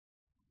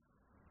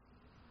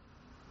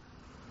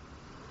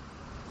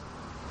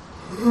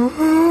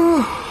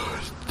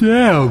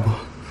Damn.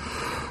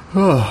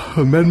 Oh,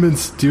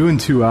 amendments due in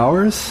 2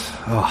 hours?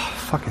 Oh,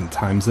 fucking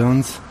time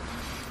zones.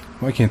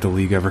 Why can't the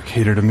league ever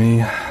cater to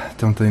me?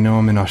 Don't they know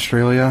I'm in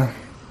Australia?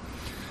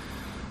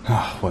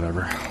 Oh,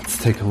 whatever. Let's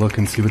take a look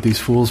and see what these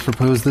fools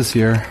propose this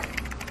year.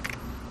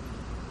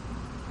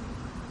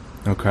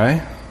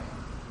 Okay.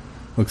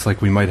 Looks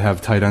like we might have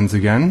tight ends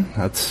again.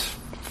 That's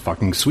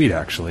fucking sweet,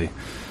 actually.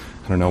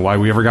 I don't know why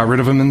we ever got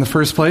rid of them in the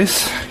first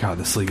place. God,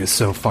 this league is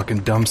so fucking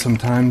dumb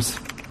sometimes.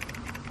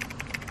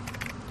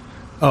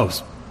 Oh,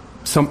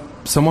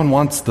 someone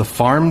wants the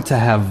farm to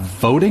have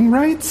voting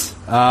rights?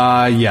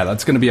 Yeah,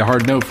 that's gonna be a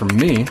hard no from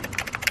me.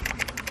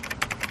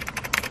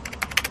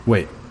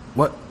 Wait,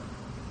 what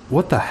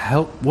the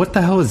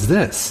hell is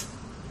this?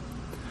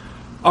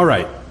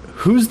 Alright,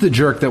 who's the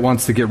jerk that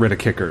wants to get rid of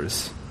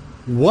kickers?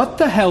 What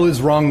the hell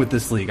is wrong with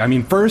this league? I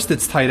mean, first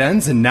it's tight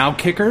ends and now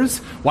kickers?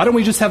 Why don't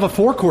we just have a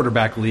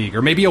 4-quarterback league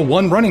or maybe a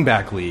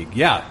 1-running-back league?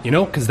 Yeah,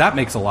 because that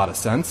makes a lot of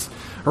sense.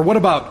 Or what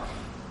about...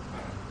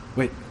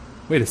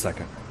 Wait a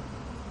second.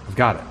 I've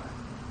got it.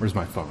 Where's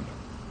my phone?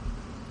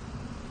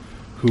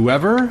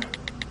 Whoever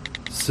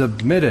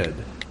submitted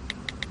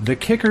the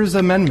kickers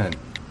amendment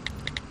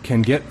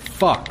can get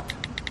fucked.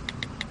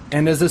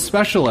 And as a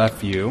special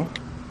FU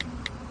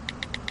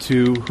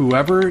to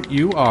whoever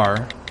you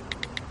are,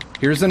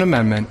 here's an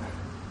amendment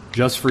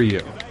just for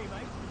you.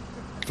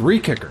 3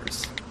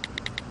 kickers.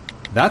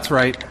 That's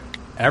right.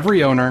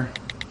 Every owner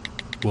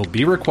will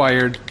be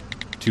required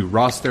to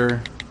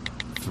roster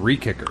 3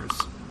 kickers.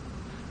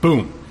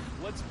 Boom.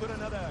 Let's put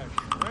another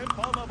shrimp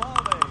on the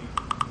barbie.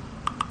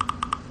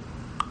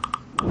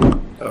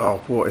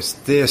 Oh, what is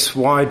this?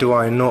 Why do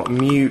I not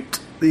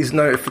mute these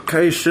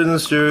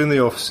notifications during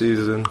the off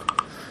season?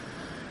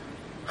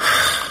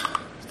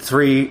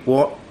 3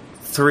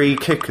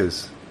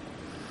 kickers?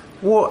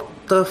 What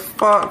the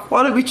fuck?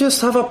 Why don't we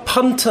just have a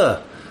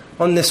punter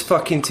on this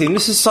fucking team?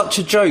 This is such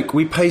a joke.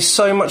 We pay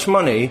so much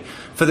money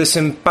for this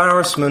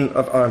embarrassment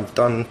of... I'm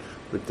done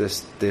with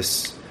this.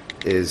 This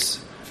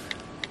is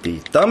the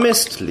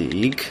dumbest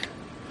league.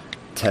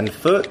 10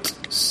 foot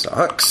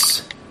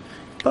sucks.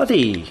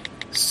 Buddy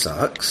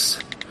sucks.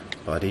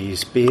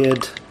 Buddy's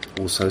beard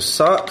also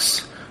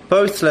sucks.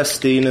 Both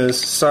Lestinas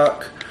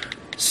suck.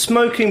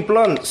 Smoking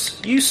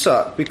blunts, you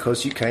suck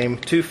because you came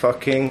to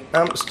fucking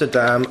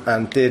Amsterdam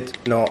and did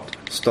not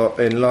stop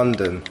in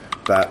London.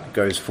 That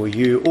goes for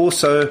you.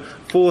 Also,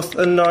 4th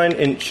and 9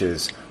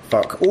 inches.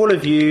 Fuck all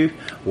of you.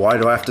 Why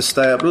do I have to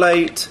stay up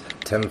late?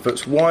 10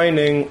 foot's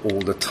whining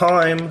all the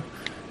time.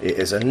 It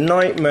is a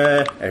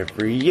nightmare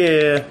every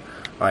year.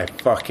 I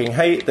fucking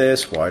hate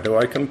this. Why do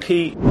I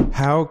compete?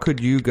 How could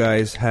you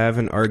guys have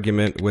an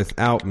argument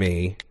without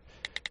me?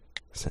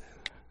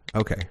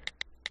 Okay.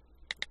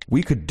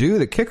 We could do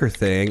the kicker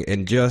thing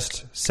and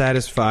just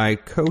satisfy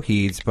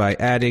Coheeds by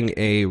adding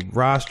a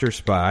roster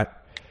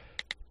spot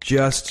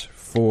just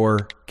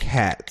for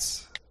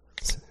cats.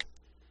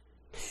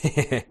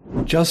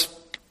 Just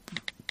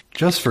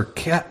for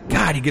cat...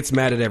 God, he gets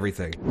mad at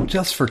everything.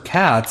 Just for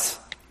cats?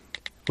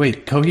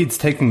 Wait, Coheed's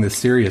taking this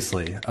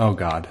seriously. Oh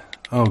god.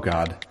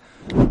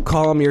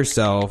 Calm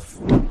yourself.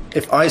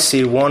 If I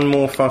see one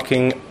more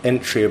fucking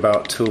entry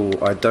about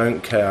Tool, I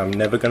don't care. I'm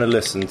never going to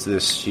listen to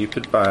this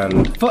stupid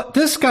band. But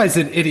this guy's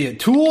an idiot.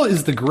 Tool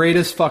is the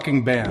greatest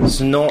fucking band.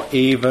 It's not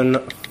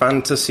even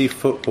fantasy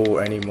football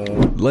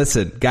anymore.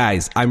 Listen,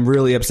 guys, I'm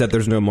really upset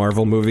there's no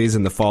Marvel movies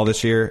in the fall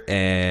this year,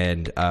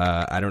 and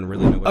I don't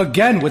really know what...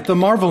 Again, with the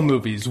Marvel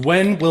movies,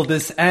 when will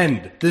this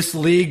end? This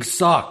league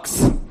sucks.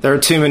 There are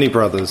too many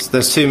brothers.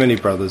 There's too many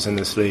brothers in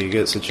this league.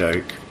 It's a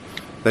joke.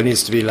 There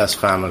needs to be less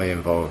family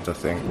involved, I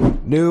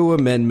think. New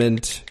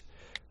amendment.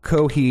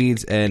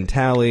 Coheeds and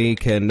Tally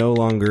can no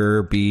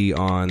longer be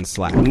on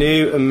Slack.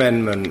 New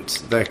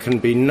amendment. There can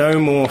be no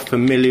more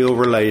familial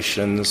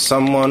relations.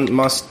 Someone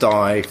must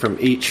die from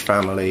each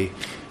family.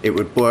 It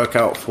would work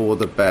out for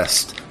the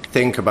best.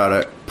 Think about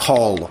it.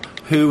 Poll.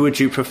 Who would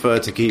you prefer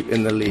to keep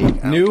in the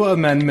league? New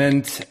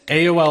amendment.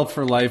 AOL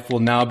for life will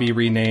now be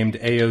renamed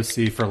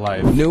AOC for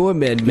life. New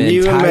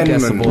amendment. High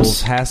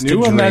Decibels has to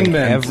drink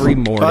every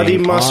morning. Buddy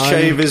must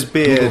shave his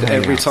beard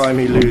every time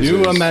he loses.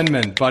 New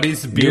amendment.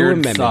 Buddy's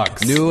beard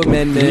sucks. New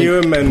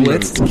amendment.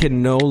 Blitz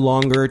can no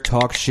longer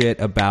talk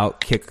shit about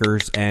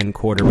kickers and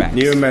quarterbacks.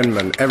 New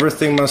amendment.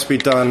 Everything must be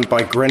done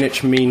by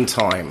Greenwich Mean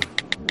Time.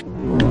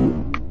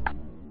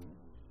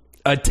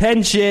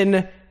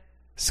 Attention,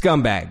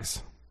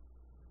 scumbags.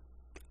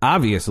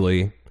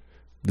 Obviously,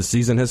 the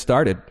season has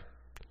started.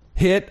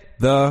 Hit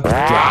the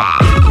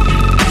drop.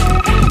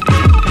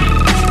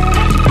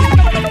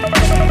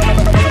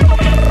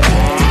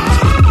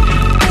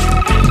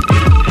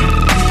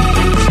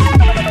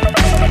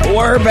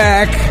 We're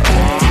back,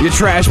 you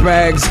trash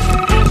bags.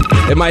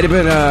 It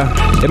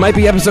might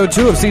be episode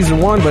 2 of season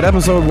 1, but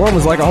episode 1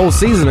 was like a whole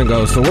season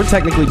ago, so we're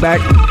technically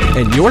back,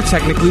 and you're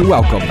technically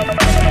welcome.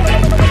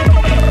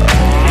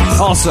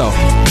 Also,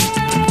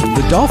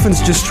 the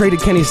Dolphins just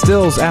traded Kenny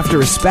Stills after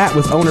a spat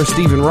with owner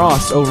Stephen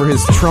Ross over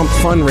his Trump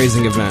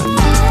fundraising event.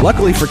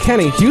 Luckily for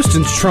Kenny,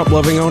 Houston's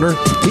Trump-loving owner,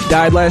 he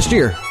died last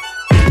year.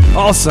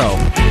 Also,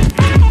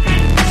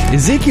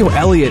 Ezekiel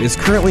Elliott is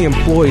currently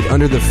employed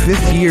under the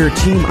 5th-year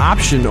team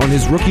option on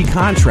his rookie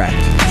contract.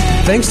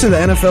 Thanks to the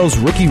NFL's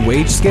rookie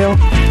wage scale,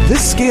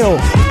 this scale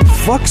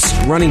fucks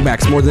running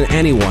backs more than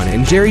anyone,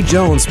 and Jerry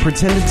Jones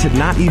pretended to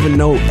not even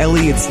know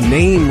Elliott's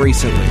name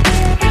recently.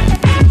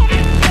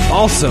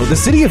 Also, the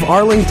city of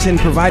Arlington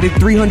provided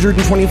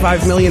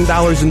 $325 million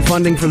in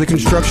funding for the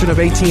construction of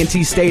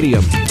AT&T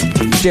Stadium,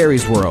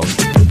 Jerry's World.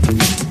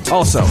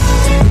 Also,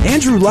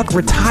 Andrew Luck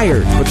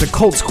retired, but the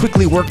Colts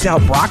quickly worked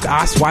out Brock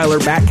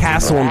Osweiler, Matt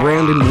Castle, and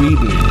Brandon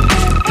Weeden.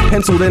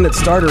 Penciled in at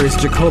starter is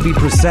Jacoby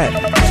Brissett.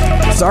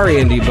 Sorry,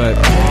 Indy, but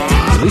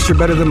at least you're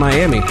better than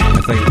Miami,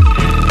 I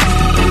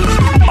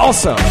think.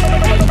 Also,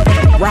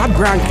 Rob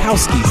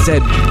Gronkowski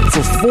said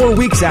for 4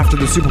 weeks after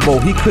the Super Bowl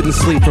he couldn't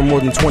sleep for more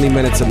than 20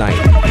 minutes a night.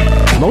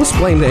 Most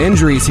blame the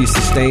injuries he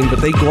sustained,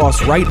 but they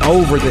gloss right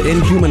over the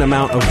inhuman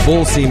amount of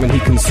bull semen he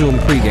consumed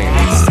pregame.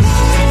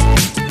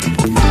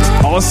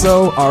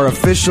 Also, our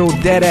official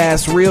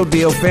dead-ass real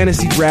deal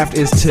fantasy draft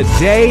is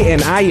today,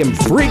 and I am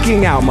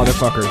freaking out,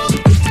 motherfuckers.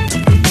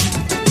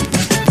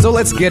 So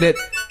let's get it.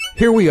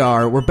 Here we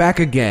are. We're back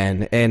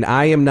again, and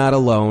I am not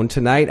alone.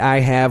 Tonight I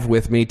have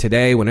with me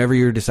today, whenever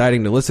you're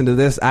deciding to listen to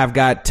this, I've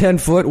got 10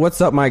 Foot. What's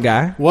up, my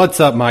guy?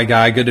 What's up, my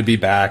guy? Good to be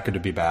back. Good to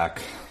be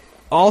back.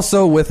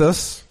 Also with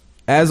us,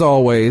 as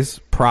always,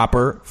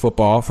 Proper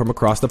Football from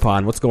across the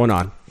pond. What's going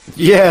on?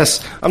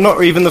 Yes, I'm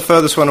not even the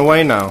furthest one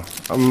away now.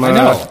 I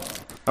know.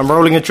 I'm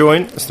rolling a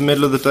joint. It's the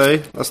middle of the day.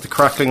 That's the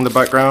crackling in the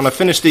background. I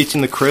finished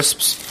eating the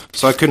crisps,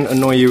 so I couldn't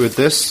annoy you with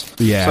this.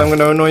 Yeah. So I'm going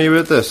to annoy you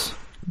with this.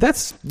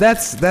 That's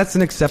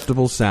an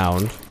acceptable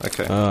sound.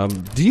 Okay.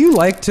 Do you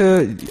like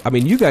to? I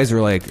mean, you guys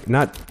are like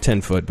not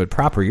 10 Foot, but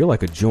Proper. You're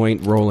like a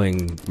joint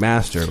rolling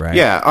master, right?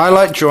 Yeah, I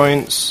like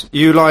joints.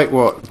 You like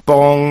what?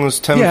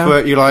 Bongs, 10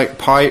 foot. You like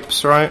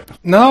pipes, right?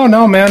 No,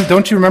 man.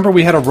 Don't you remember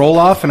we had a roll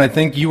off, and I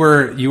think you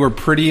were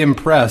pretty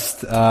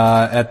impressed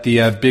at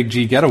the Big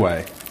G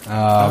getaway.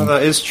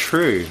 That is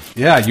true.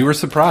 Yeah, you were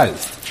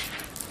surprised.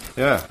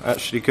 Yeah,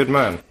 actually, good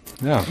man.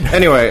 Yeah.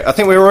 Anyway, I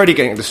think we're already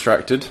getting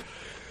distracted.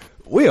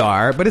 We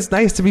are, but it's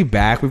nice to be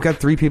back. We've got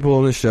 3 people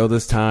on the show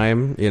this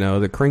time. You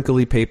know, the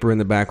crinkly paper in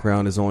the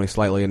background is only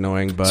slightly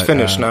annoying, but it's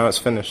finished now. It's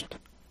finished.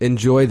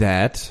 Enjoy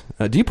that.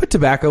 Do you put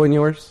tobacco in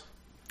yours?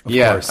 Of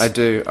course. I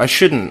do. I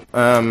shouldn't.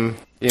 I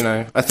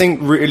think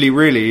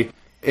really,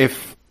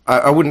 if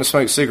I wouldn't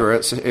smoke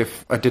cigarettes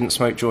if I didn't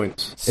smoke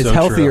joints. It's so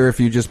healthier true. if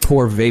you just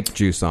pour vape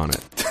juice on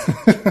it.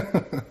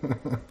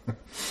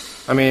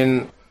 I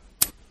mean,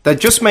 they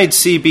just made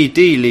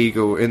CBD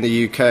legal in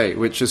the UK,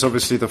 which is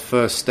obviously the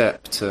first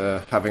step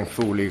to having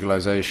full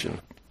legalization.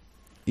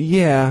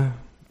 Yeah,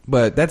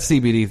 but that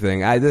CBD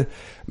thing,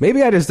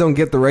 maybe I just don't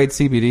get the right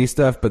CBD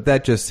stuff, but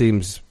that just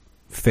seems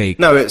fake.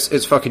 No,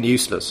 it's fucking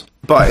useless.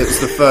 But it's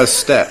the first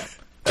step.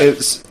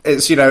 It's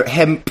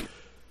hemp,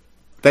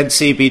 then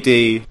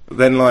CBD,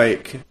 then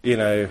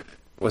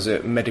was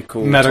it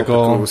medical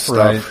topical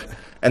stuff, right.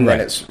 And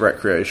then it's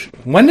recreation.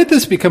 When did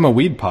this become a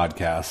weed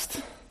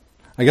podcast?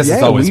 I guess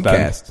it's always been.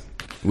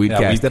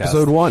 Weedcast,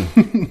 episode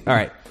 1. All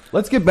right,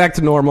 let's get back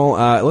to normal.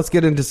 Let's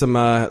get into some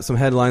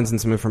headlines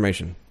and some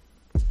information.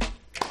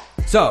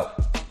 So,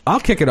 I'll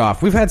kick it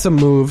off. We've had some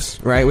moves,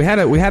 right? We had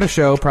a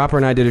show. Proper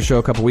and I did a show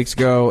a couple weeks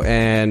ago,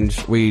 and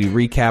we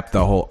recapped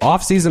the whole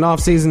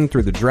off-season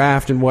through the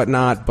draft and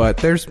whatnot. But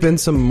there's been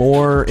some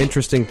more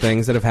interesting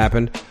things that have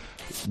happened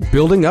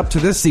building up to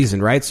this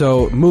season, right?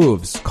 So,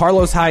 moves.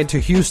 Carlos Hyde to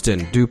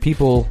Houston. Do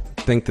people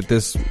think that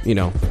this,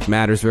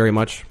 matters very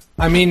much?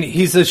 I mean,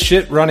 he's a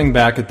shit running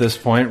back at this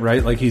point,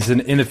 right? Like, he's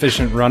an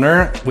inefficient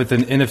runner with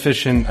an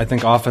inefficient, I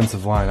think,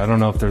 offensive line. I don't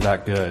know if they're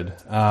that good.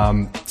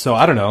 So,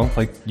 I don't know.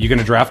 Like, you going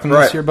to draft him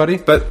this year, buddy?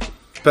 But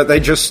they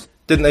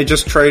didn't they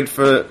just trade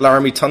for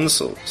Laramie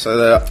Tunsil? So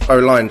the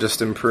O-line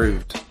just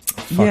improved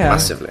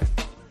massively.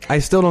 I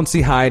still don't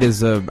see Hyde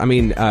as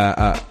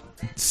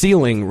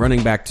ceiling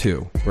running back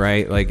 2,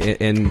 right? Like,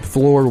 and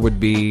floor would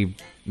be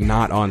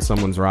not on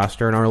someone's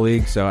roster in our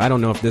league, so I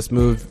don't know if this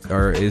move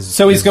is.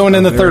 So he's going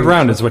in the third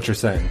round, is what you're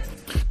saying?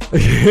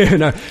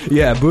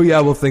 Yeah,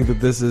 Booyah will think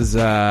that this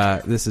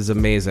is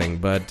amazing.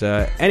 But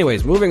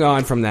anyways, moving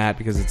on from that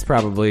because it's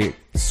probably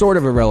sort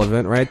of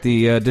irrelevant, right?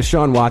 The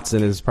Deshaun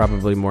Watson is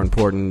probably more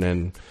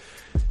important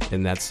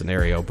in that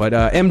scenario. But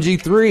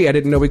MG3, I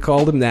didn't know we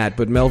called him that,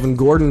 but Melvin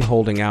Gordon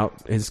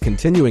is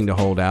continuing to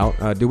hold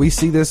out. Do we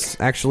see this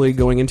actually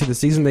going into the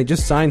season? They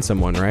just signed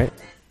someone, right?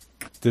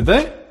 Did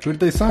they? Who did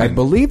they sign? I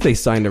believe they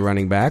signed a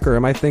running back, or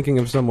am I thinking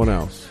of someone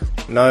else?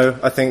 No,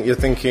 I think you're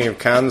thinking of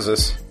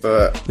Kansas,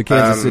 but the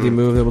Kansas City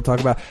move that we'll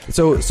talk about.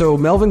 So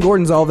Melvin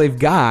Gordon's all they've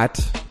got.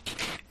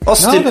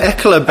 Austin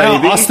Eckler,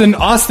 baby. Austin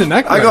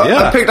Eckler.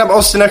 I picked up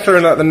Austin Eckler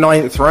in the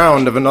 9th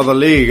round of another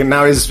league, and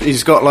now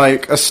he's got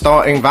like a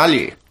starting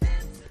value.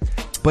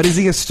 But is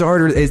he a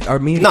starter?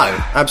 No,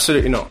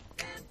 absolutely not.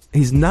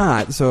 He's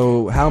not,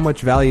 so how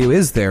much value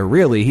is there,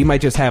 really? He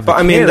might just have the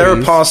carries. They're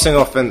a passing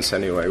offense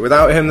anyway.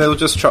 Without him, they'll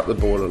just chuck the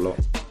ball a lot.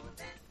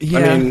 Yeah.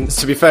 I mean,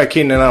 to be fair,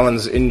 Keenan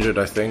Allen's injured,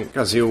 I think,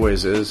 as he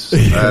always is.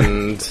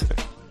 And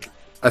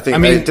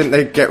didn't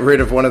they get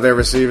rid of one of their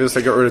receivers?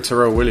 They got rid of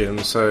Terrell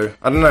Williams. So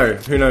I don't know.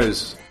 Who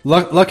knows?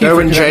 Lucky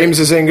Derwin for James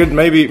is in good.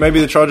 Maybe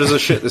the Chargers are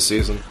shit this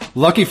season.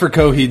 Lucky for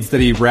Coheeds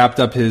that he wrapped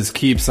up his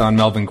keeps on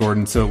Melvin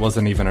Gordon, so it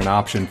wasn't even an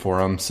option for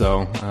him.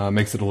 So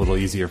makes it a little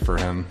easier for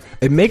him.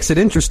 It makes it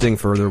interesting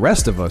for the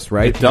rest of us,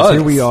 right? It does.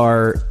 Here we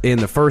are in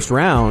the first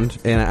round,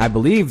 and I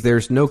believe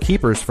there's no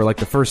keepers for like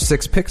the first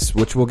 6 picks,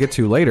 which we'll get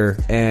to later,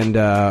 and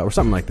or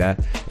something like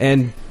that.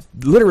 And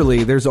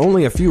literally, there's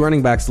only a few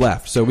running backs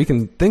left, so we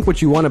can think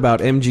what you want about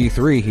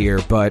MG3 here,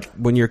 but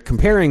when you're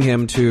comparing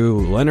him to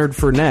Leonard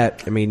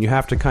Fournette, I mean, you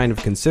have to kind of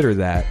consider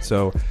that.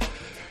 So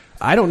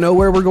I don't know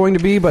where we're going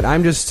to be, but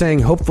I'm just saying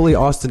hopefully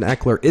Austin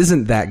Eckler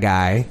isn't that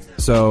guy,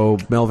 so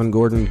Melvin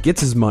Gordon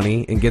gets his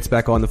money and gets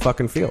back on the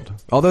fucking field.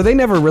 Although they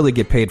never really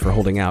get paid for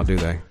holding out, do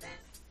they?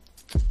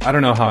 I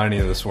don't know how any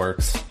of this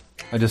works.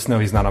 I just know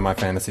he's not on my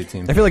fantasy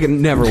team. I feel like it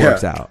never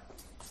works out.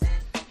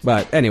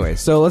 But anyway,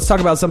 so let's talk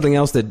about something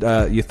else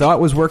that you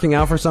thought was working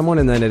out for someone,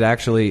 and then it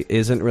actually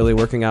isn't really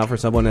working out for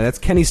someone, and that's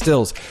Kenny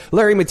Stills.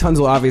 Larry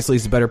Tunsil obviously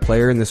is a better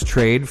player in this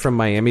trade from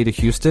Miami to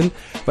Houston,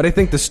 but I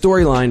think the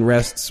storyline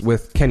rests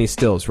with Kenny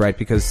Stills, right?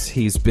 Because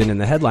he's been in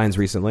the headlines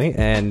recently,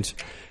 and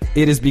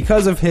it is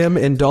because of him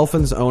and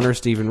Dolphins owner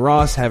Stephen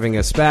Ross having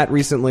a spat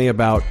recently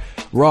about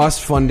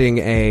Ross funding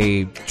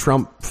a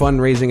Trump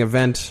fundraising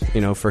event,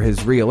 for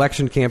his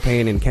re-election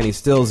campaign, and Kenny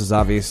Stills is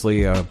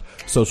obviously a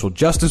social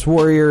justice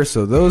warrior,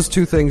 so those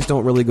two things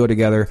don't really go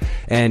together,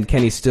 and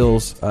Kenny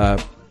Stills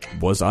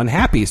was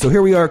unhappy. So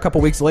here we are a couple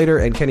weeks later,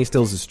 and Kenny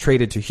Stills is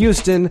traded to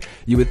Houston.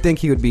 You would think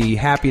he would be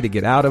happy to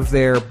get out of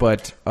there,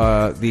 but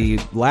the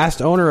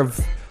last owner of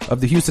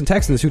the Houston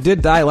Texans, who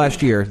did die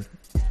last year,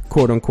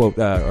 quote unquote,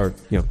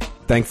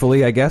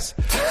 thankfully, I guess.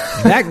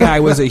 That guy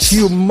was a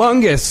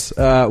humongous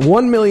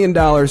 $1 million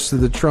to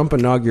the Trump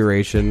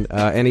inauguration,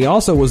 and he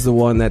also was the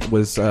one that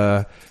was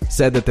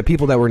said that the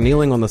people that were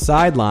kneeling on the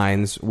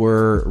sidelines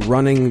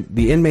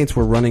the inmates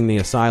were running the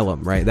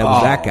asylum, right? That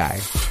was that guy.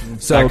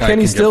 So that guy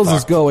Kenny Stills is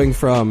fucked. going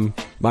from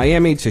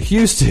Miami to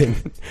Houston,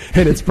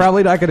 and it's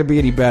probably not going to be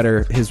any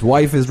better. His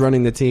wife is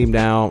running the team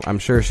now. I'm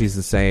sure she's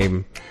the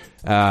same.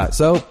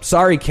 So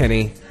sorry,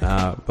 Kenny,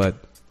 but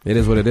it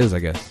is what it is, I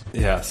guess.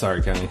 Yeah,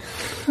 sorry, Kenny.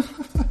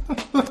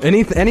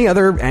 Any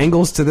other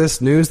angles to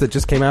this news that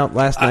just came out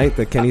last night,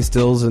 the Kenny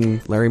Stills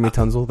and Larry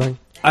Tunsil thing?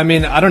 I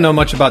mean, I don't know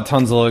much about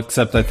Tunsil,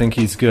 except I think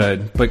he's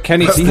good. But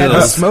Kenny He had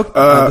the Stills...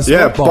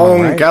 smoke,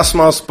 Bong, right? gas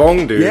mask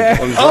Bong dude. Yeah.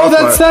 on Oh, draft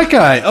that's night. that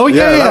guy. Oh,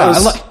 yeah. that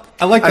was-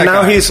 I like that And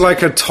now guy. he's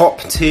like a top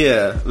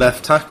tier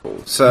left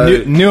tackle.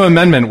 So New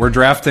amendment. We're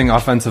drafting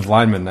offensive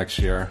linemen next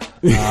year.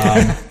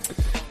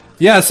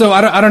 Yeah, so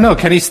I don't know.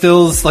 Kenny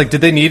Stills, did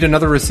they need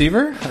another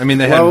receiver? I mean,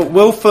 they had...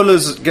 Will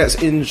Fuller's gets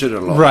injured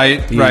a lot.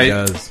 Right.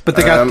 does. But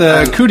they got the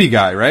and- Cootie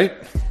guy, right?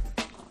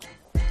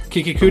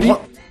 Kiki Cootie?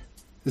 What?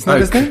 Isn't that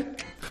his name?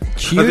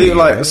 I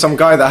think some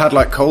guy that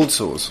had cold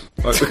sores,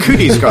 like the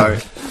Cooties guy.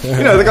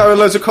 The guy with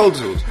loads of cold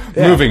sores.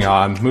 Yeah. Moving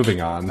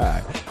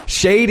on.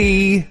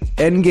 Shady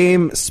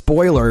endgame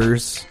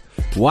spoilers.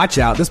 Watch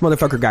out. This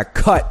motherfucker got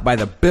cut by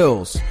the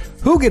Bills.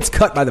 Who gets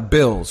cut by the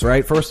Bills,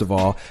 right? First of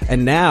all.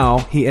 And now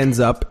he ends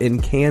up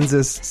in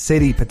Kansas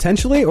City,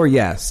 potentially, or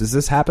yes? Has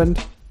this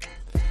happened?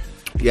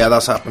 Yeah,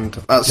 that's happened.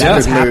 That's That a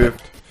has good happened.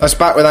 move. That's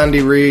back with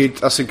Andy Reid.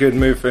 That's a good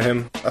move for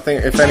him. I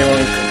think if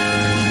anyone...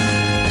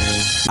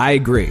 I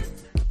agree.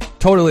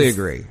 Totally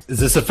agree. Does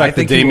this affect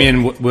the think he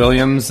Damian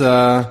Williams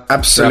draft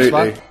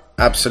Absolutely. spot?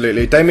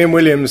 Absolutely. Damian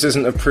Williams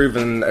isn't a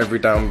proven every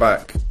down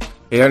back.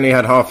 He only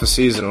had half a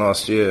season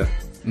last year.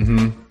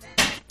 Mm-hmm.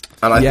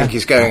 And I think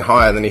he's going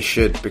higher than he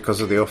should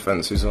because of the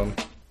offense he's on.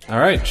 All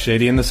right,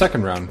 Shady in the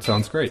second round.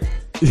 Sounds great.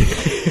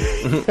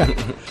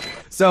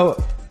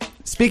 So,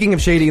 speaking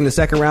of Shady in the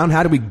second round,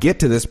 how did we get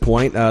to this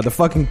point? The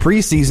fucking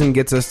preseason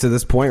gets us to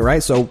this point,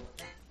 right? So,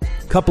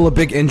 couple of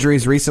big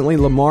injuries recently.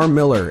 Lamar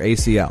Miller,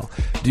 ACL.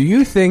 Do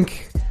you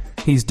think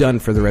he's done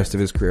for the rest of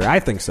his career? I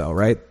think so,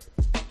 right?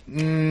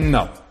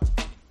 No.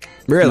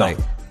 Really?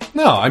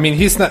 No, I mean,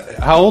 he's not...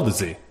 How old is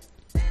he?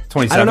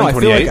 27, I don't know. I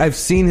 28? feel like I've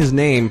seen his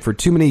name for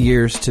too many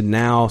years to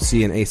now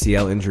see an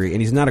ACL injury,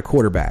 and he's not a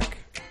quarterback.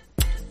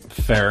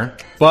 Fair.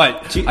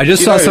 But Do you- I just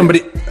do you saw know- somebody...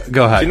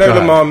 Go ahead. Do you know go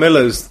ahead. Lamar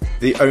Miller's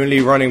the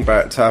only running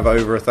back to have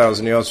over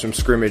 1,000 yards from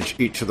scrimmage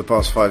each of the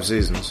past 5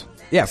 seasons?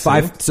 Yeah,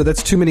 5. So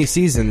that's too many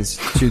seasons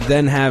to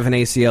then have an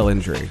ACL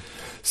injury.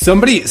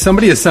 Somebody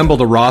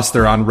assembled a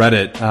roster on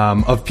Reddit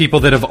of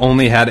people that have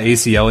only had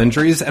ACL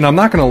injuries, and I'm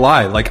not going to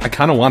lie, I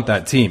kind of want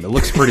that team. It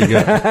looks pretty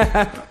good.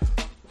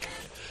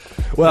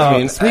 Well, I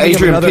mean, speaking of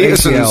Adrian another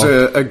Peterson's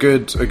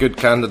ACL, a good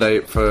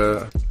candidate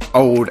for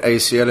old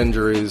ACL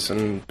injuries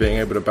and being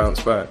able to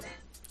bounce back.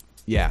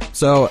 yeah.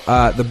 So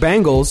the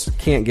Bengals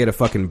can't get a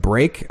fucking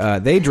break.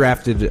 They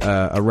drafted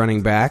a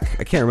running back.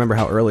 I can't remember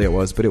how early it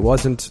was, but it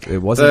wasn't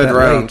Third that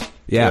round. late.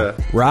 Yeah.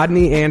 Yeah.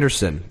 Rodney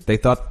Anderson. They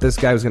thought this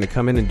guy was going to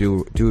come in and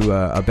do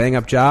a bang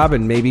up job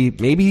and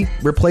maybe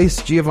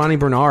replace Giovanni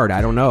Bernard.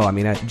 I don't know. I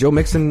mean, Joe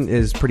Mixon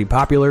is pretty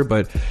popular,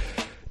 but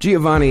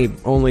Giovanni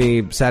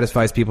only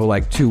satisfies people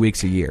like 2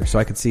 weeks a year, so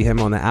I could see him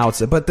on the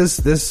outs. But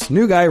this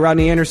new guy,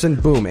 Rodney Anderson,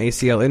 boom,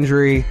 ACL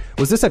injury.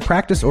 Was this at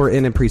practice or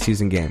in a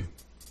preseason game?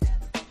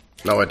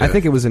 No idea. I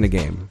think it was in a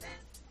game.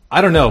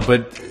 I don't know,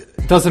 but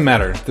it doesn't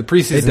matter. The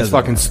preseason is doesn't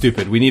fucking matter.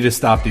 stupid. We need to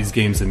stop these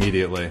games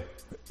immediately.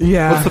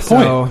 Yeah. What's the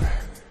point?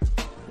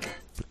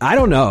 I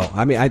don't know.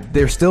 I mean,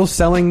 they're still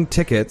selling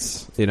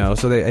tickets, you know.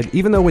 So they,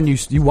 even though when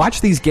you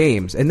watch these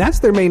games, and that's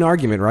their main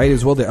argument, right?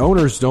 Is well, the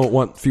owners don't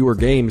want fewer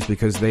games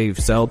because they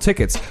sell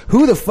tickets.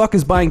 Who the fuck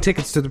is buying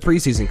tickets to the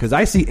preseason? Because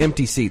I see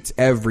empty seats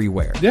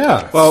everywhere.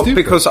 Yeah. Well,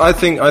 stupid. because I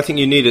think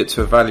you need it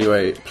to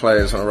evaluate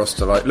players on a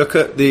roster. Like, look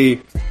at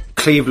the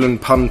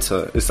Cleveland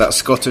punter. Is that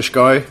Scottish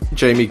guy,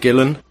 Jamie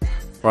Gillan,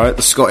 right?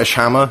 The Scottish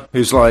hammer,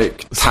 who's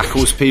like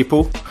tackles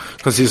people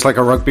because he's like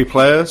a rugby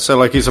player. So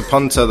like he's a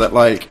punter that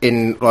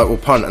will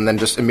punt and then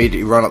just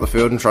immediately run up the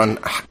field and try and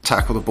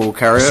tackle the ball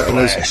carrier. And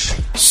there's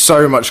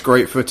so much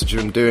great footage of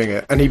him doing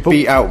it. And he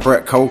beat out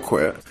Brett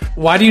Colquitt.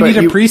 Why do you need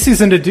a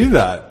preseason to do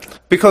that?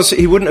 Because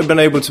he wouldn't have been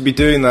able to be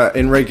doing that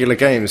in regular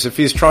games. If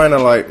he's trying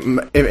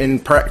to in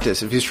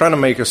practice, if he's trying to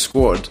make a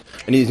squad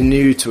and he's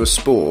new to a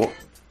sport,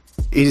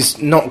 he's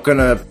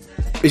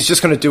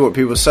just going to do what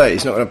people say.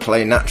 He's not going to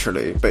play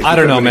naturally. But I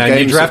don't know, man.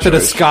 You drafted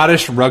a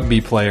Scottish rugby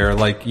player.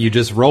 Like, you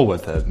just roll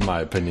with it, in my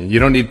opinion. You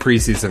don't need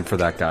preseason for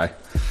that guy.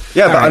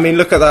 Yeah, but I mean,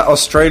 look at that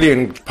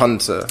Australian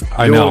punter.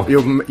 I know.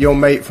 Your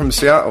mate from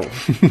Seattle.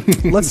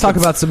 Let's talk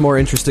about some more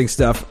interesting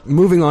stuff.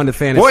 Moving on to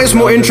fantasy. What is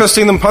more relevance.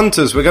 interesting than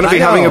punters? We're going to be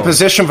having a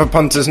position for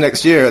punters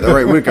next year at the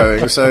rate we're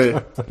going.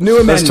 So New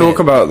let's amendment. talk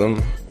about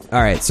them.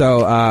 All right,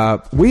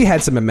 so we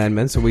had some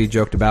amendments that we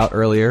joked about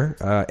earlier,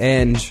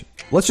 and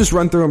let's just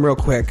run through them real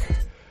quick.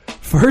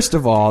 First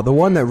of all, the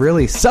one that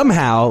really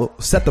somehow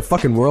set the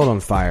fucking world on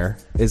fire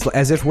is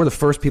as if we're the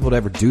first people to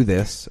ever do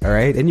this, all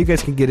right? And you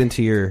guys can get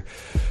into your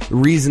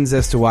reasons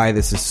as to why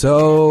this is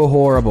so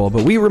horrible.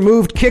 But we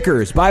removed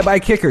kickers. Bye-bye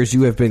kickers.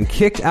 You have been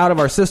kicked out of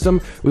our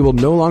system. We will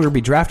no longer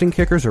be drafting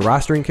kickers or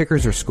rostering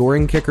kickers or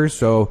scoring kickers.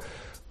 So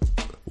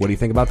what do you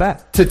think about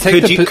that? To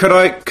take Could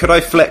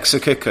I flex a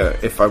kicker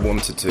if I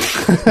wanted to?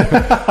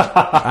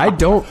 I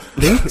don't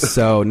think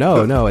so.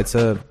 No. It's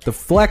the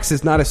flex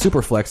is not a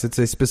super flex. It's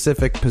a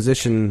specific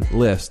position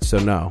list. So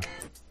no.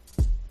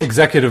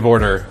 Executive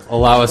order,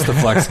 allow us to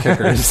flex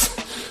kickers.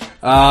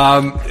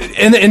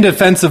 In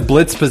defense of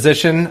blitz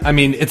position, I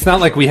mean, it's not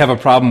like we have a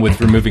problem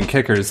with removing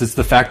kickers. It's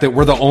the fact that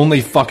we're the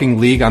only fucking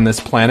league on this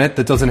planet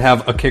that doesn't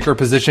have a kicker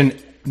position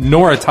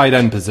nor a tight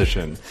end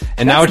position.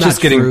 And now it's That's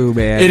just not getting... true,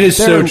 man. It is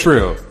so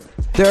true.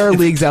 There are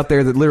leagues out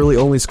there that literally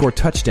only score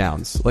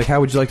touchdowns. Like, how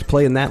would you like to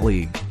play in that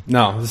league?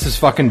 No, this is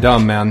fucking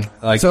dumb, man.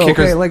 Like, So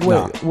kickers... okay, like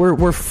no.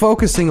 we're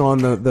focusing on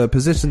the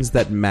positions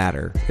that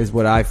matter is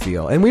what I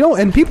feel, and we don't.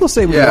 And people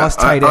say we lost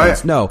tight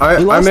ends. We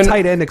lost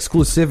tight end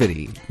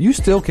exclusivity. You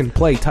still can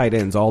play tight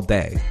ends all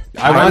day.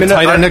 I want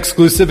tight end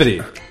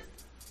exclusivity.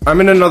 I'm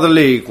in another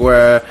league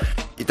where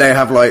they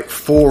have like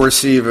 4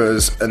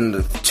 receivers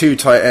and 2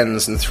 tight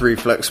ends and 3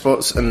 flex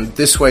spots, and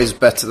this way is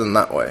better than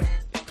that way.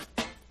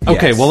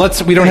 Okay, Yes. well,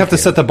 we don't have to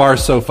set the bar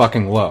so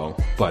fucking low,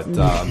 but,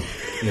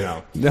 you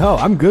know. No,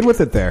 I'm good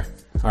with it there.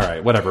 All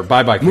right, whatever.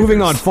 Bye-bye kickers.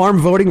 Moving on, farm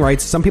voting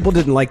rights. Some people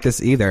didn't like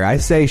this either. I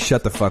say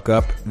shut the fuck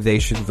up. They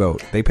should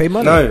vote. They pay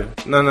money.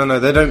 No.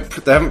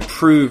 They haven't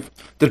proved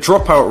the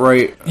dropout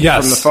rate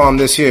Yes. from the farm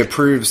this year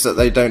proves that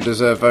they don't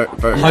deserve voting.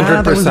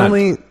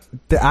 100%.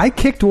 I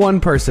kicked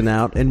one person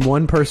out and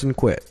one person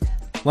quit.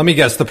 Let me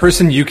guess. The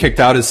person you kicked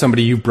out is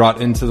somebody you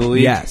brought into the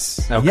league? Yes.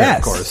 Okay, Yes.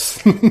 of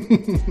course.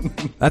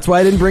 That's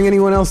why I didn't bring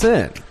anyone else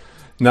in.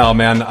 No,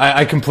 man,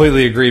 I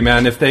completely agree,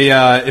 man. If we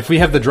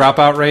have the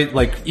dropout rate,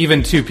 like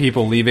even 2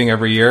 people leaving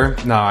every year,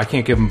 no, I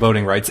can't give them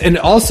voting rights. And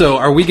also,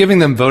 are we giving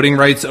them voting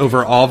rights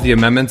over all of the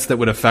amendments that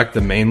would affect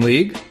the main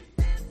league?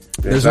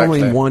 There's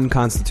Exactly. only one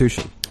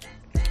constitution.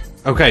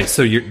 Okay,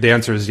 so the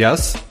answer is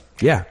yes?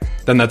 Yeah.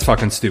 Then that's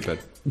fucking stupid.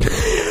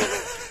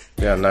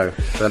 Yeah, no.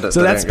 So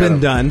that's been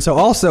done. So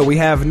also we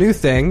have a new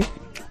thing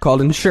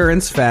called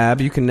Insurance Fab.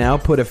 You can now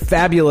put a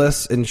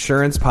fabulous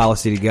insurance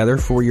policy together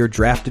for your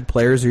drafted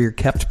players or your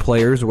kept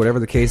players or whatever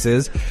the case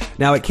is.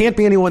 Now it can't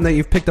be anyone that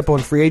you've picked up on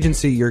free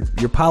agency. Your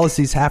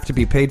policies have to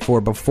be paid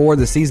for before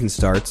the season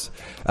starts.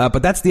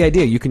 But that's the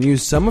idea. You can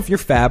use some of your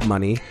fab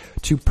money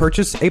to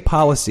purchase a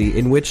policy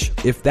in which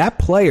if that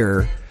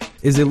player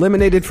is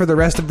eliminated for the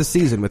rest of the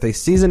season with a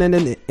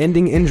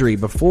season-ending injury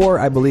before,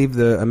 I believe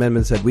the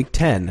amendment said week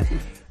 10,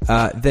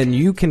 then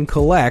you can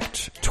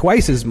collect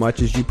twice as much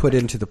as you put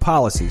into the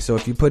policy. So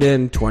if you put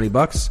in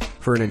 $20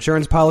 for an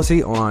insurance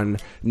policy on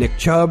Nick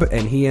Chubb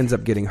and he ends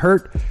up getting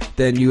hurt,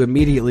 then you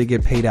immediately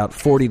get paid out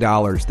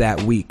 $40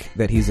 that week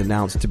that he's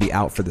announced to be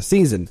out for the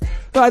season.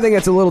 So I think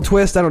that's a little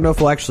twist. I don't know if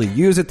we'll actually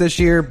use it this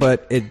year,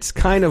 but it's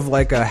kind of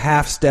like a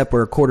half step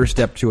or a quarter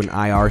step to an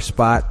IR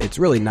spot. It's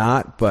really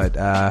not,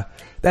 but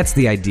that's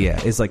the idea,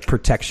 is like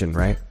protection,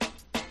 right?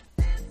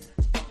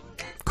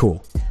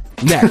 Cool.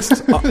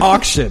 Next,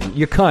 auction.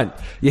 You cunt.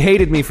 You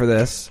hated me for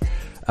this.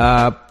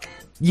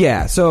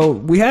 Yeah, so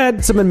we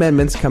had some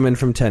amendments come in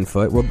from 10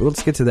 Foot.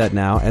 Let's get to that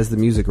now as the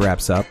music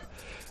wraps up.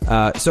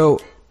 So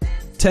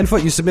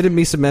 10-foot, you submitted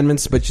me some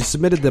amendments, but you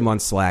submitted them on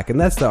Slack, and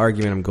that's the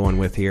argument I'm going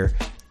with here.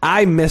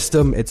 I missed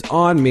them. It's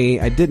on me.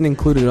 I didn't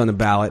include it on the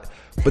ballot.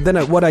 But then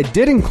what I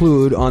did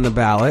include on the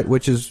ballot,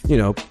 which is,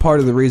 part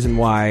of the reason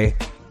why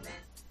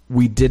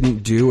we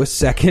didn't do a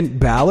second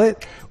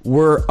ballot,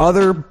 were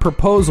other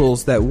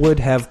proposals that would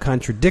have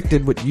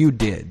contradicted what you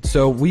did.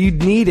 So we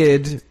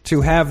needed to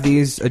have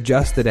these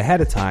adjusted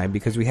ahead of time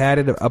because we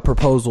had a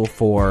proposal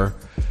for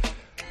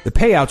the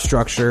payout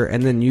structure,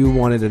 and then you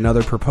wanted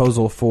another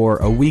proposal for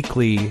a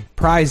weekly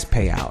prize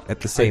payout at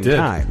the same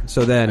time.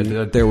 So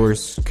then there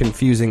was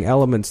confusing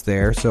elements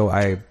there, so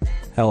I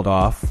held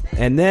off.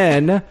 And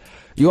then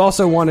you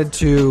also wanted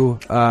to,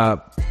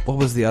 what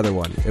was the other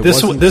one?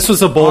 This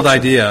was a bold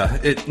idea.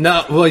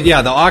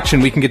 The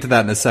auction, we can get to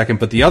that in a second,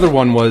 but the other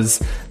one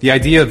was the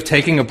idea of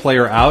taking a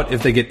player out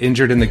if they get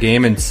injured in the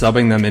game and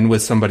subbing them in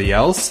with somebody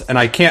else. And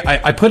I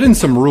put in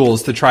some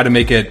rules to try to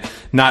make it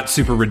not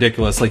super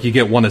ridiculous, like you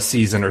get one a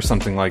season or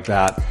something like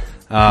that.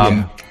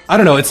 I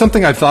don't know. It's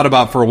something I've thought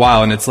about for a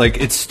while, and it's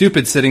like, it's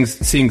stupid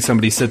seeing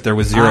somebody sit there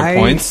with 0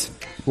 points.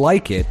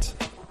 Like it.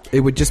 It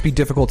would just be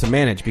difficult to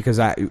manage because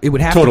it would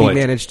have to be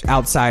managed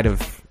outside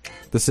of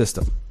the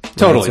system.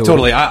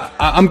 Totally.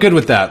 I'm good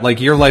with that.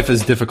 Like, your life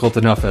is difficult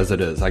enough as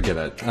it is. I get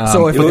it.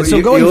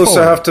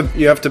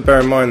 You have to bear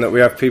in mind that we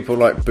have people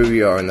like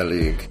Booyah in the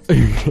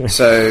league.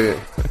 So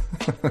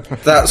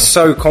that's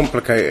so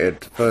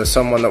complicated for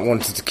someone that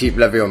wanted to keep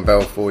Le'Veon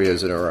Bell 4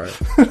 years in a row.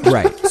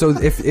 Right. So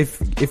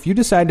if you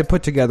decide to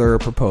put together a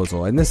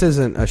proposal, and this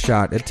isn't a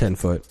shot at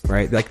 10-foot,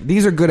 right? Like,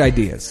 these are good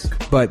ideas,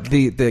 but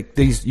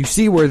these you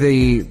see where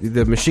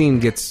the machine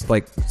gets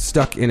like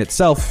stuck in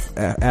itself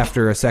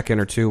after a second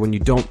or two when you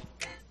don't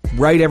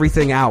write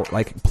everything out,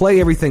 like play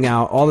everything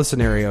out, all the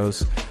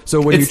scenarios.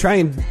 So when you try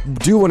and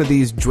do one of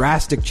these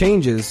drastic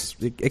changes,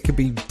 it could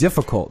be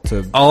difficult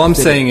to... All I'm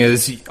saying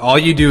is, all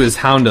you do is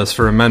hound us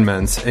for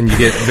amendments, and you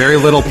get very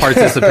little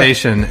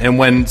participation. And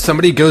when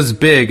somebody goes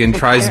big and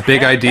tries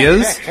big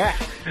ideas,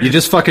 you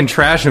just fucking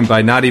trash them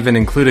by not even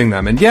including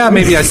them. And yeah,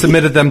 maybe I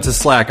submitted them to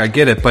Slack, I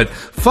get it, but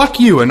fuck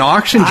you, an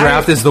auction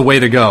draft is the way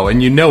to go,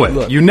 and you know it.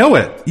 Look, you know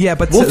it. Yeah,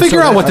 but we'll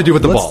figure out what to do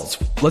with the balls.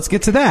 Let's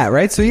get to that,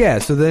 right? So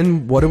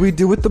then what do we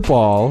do with the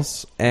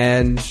balls?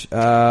 And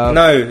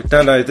No,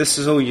 this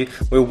is all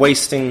we're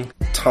wasting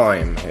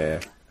time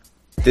here.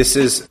 This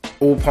is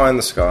all pie in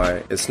the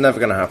sky. It's never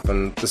going to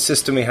happen. The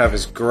system we have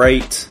is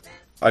great.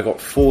 I got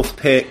 4th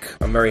pick.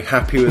 I'm very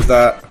happy with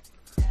that.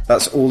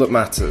 That's all that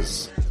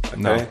matters.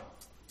 Okay? No.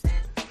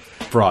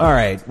 Fraud. All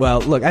right. Well,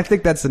 look, I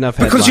think that's enough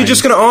headlines. Because you're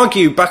just going to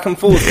argue back and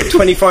forth for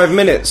 25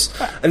 minutes,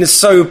 and it's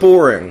so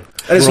boring.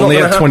 And it's not going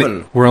to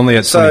happen. We're only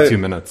at 22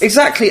 minutes.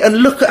 Exactly,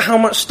 and look at how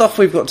much stuff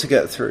we've got to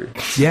get through.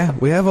 Yeah,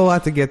 we have a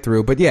lot to get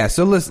through. But yeah,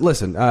 so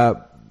listen.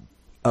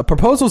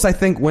 Proposals, I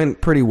think,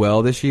 went pretty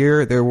well this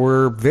year. There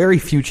were very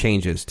few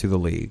changes to the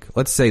league.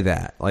 Let's say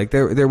that. Like,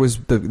 there was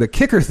the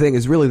kicker thing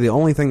is really the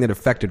only thing that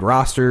affected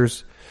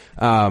rosters.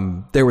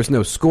 There was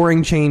no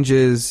scoring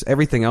changes.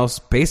 Everything else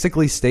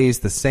basically stays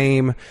the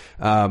same.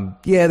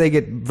 They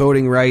get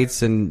voting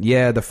rights, and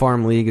the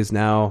farm league is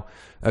now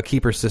a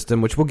keeper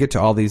system, which we'll get to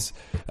all these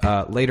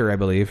later, I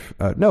believe.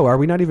 No, are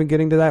we not even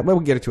getting to that? Well,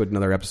 we'll get to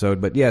another episode.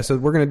 But yeah, so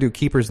we're going to do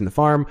keepers in the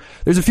farm.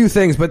 There's a few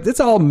things, but it's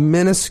all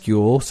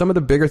minuscule. Some of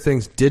the bigger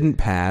things didn't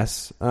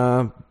pass.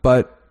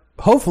 But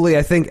hopefully,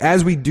 I think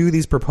as we do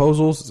these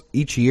proposals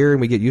each year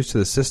and we get used to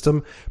the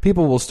system,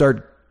 people will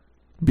start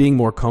being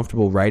more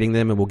comfortable writing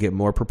them, and we'll get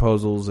more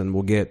proposals, and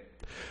we'll get,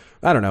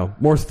 I don't know,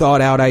 more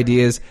thought out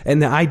ideas. And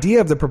the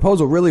idea of the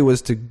proposal really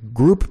was to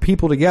group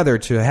people together,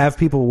 to have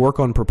people work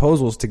on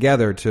proposals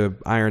together to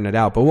iron it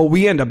out. But what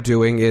we end up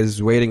doing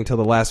is waiting until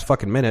the last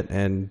fucking minute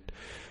and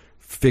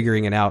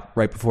figuring it out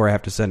right before I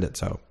have to send it.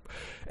 So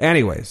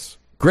anyways,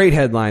 great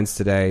headlines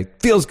today.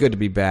 Feels good to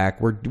be back.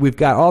 We've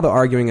got all the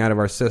arguing out of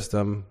our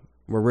system.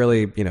 We're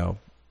really,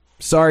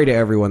 sorry to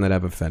everyone that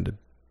I've offended.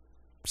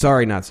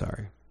 Sorry, not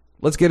sorry.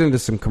 Let's get into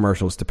some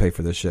commercials to pay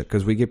for this shit,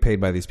 because we get paid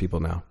by these people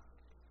now.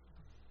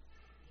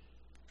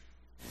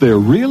 There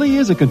really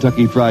is a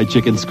Kentucky Fried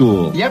Chicken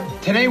school.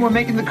 Yep, today we're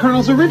making the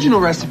Colonel's original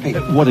recipe.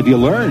 What have you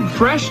learned?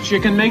 Fresh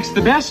chicken makes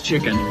the best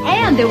chicken.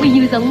 And that we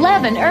use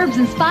 11 herbs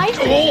and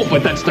spices. Oh,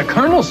 but that's the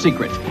Colonel's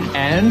secret.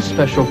 And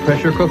special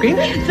pressure cooking.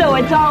 So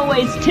it's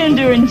always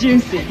tender and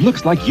juicy.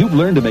 Looks like you've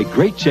learned to make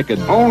great chicken.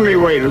 Only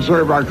way to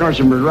serve our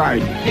customers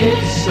right.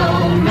 It's so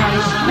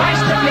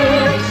nice to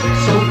live.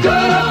 So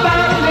good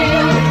about a meal.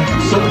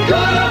 So good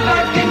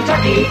about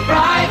Kentucky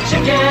Fried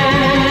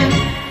Chicken.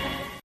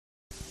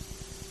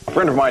 A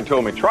friend of mine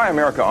told me, try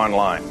America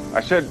Online.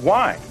 I said,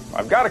 why?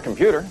 I've got a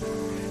computer.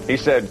 He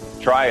said,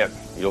 try it.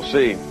 You'll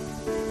see.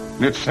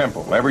 It's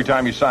simple. Every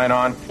time you sign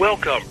on,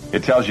 welcome,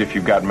 it tells you if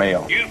you've got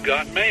mail. You've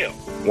got mail.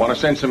 Want to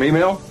send some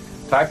email?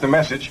 Type the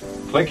message,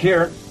 click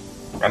here,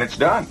 and it's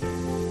done.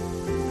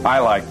 I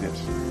like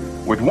this.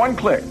 With one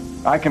click,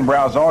 I can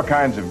browse all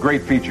kinds of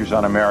great features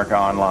on America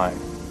Online.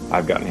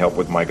 I've gotten help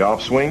with my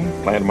golf swing,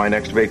 planned my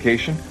next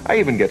vacation. I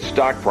even get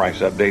stock price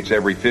updates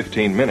every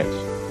 15 minutes.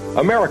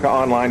 America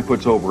Online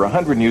puts over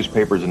 100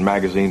 newspapers and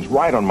magazines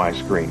right on my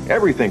screen.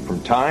 Everything from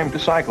Time to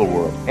Cycle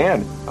World.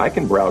 And I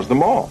can browse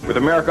them all. With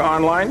America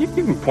Online, you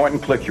can point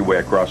and click your way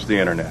across the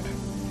internet.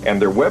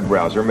 And their web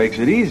browser makes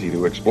it easy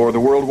to explore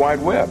the World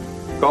Wide Web.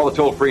 Call the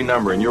toll-free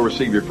number and you'll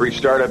receive your free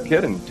startup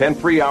kit and 10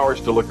 free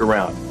hours to look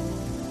around.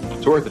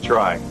 It's worth a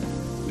try.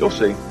 You'll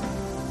see.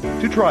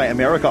 To try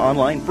America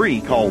Online free,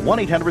 call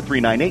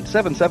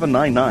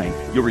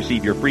 1-800-398-7799. You'll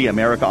receive your free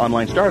America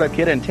Online startup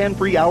kit and 10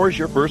 free hours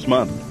your first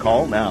month.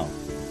 Call now.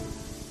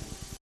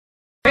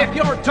 If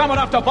you're dumb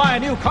enough to buy a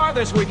new car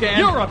this weekend,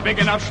 You're a big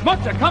enough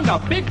schmuck to come to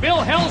Big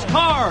Bill Hell's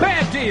Cars.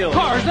 bad deal.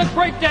 Cars that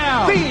break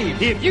down.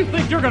 Thieves. If you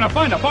think you're going to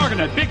find a bargain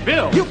at Big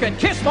Bill, You can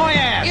kiss my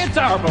ass. it's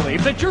our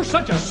belief that you're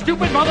such a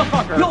stupid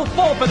motherfucker. You'll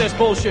fall for this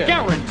bullshit.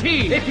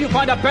 Guaranteed. If you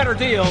find a better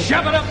deal,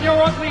 Shove it up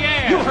your ugly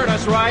ass. you heard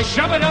us right.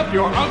 Shove it up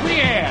your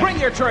ugly ass. Bring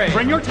your tray.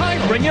 Bring your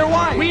title. Bring your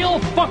wife. We'll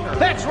fuck her.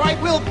 That's right,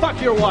 we'll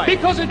fuck your wife.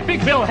 Because at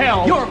Big Bill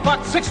Hell, You're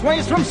fucked 6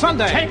 ways from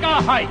Sunday. take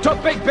a hike to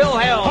Big Bill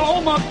Hell.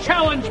 home of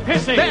challenge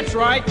pissing. That's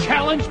right.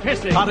 Challenge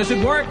pissing. How does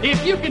it work?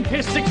 If you can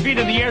piss 6 feet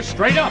in the air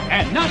straight up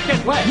and not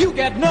get wet, You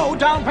get no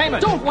down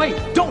payment. don't wait.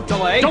 Don't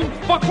delay. Don't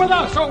fuck with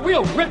us or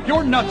we'll rip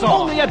your nuts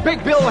off. Only at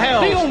Big Bill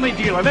Hell. The only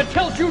dealer that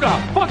tells you to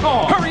fuck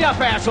off. Hurry up,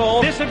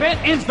 asshole. This event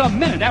ends the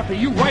minute after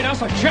you write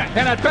us a check.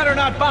 And it better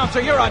not bounce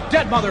or you're a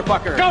dead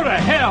motherfucker. Go to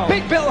hell.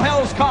 Big Bill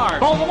Hell's Cars.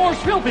 Baltimore's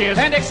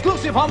filthiest. And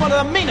exclusive home of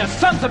the meanest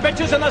sons of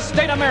bitches in the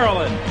state of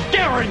Maryland.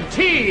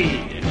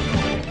 Guaranteed.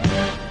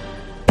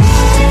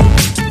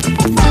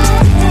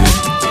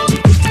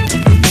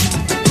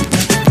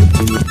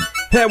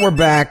 And we're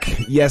back.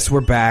 Yes, we're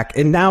back.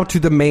 And now to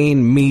the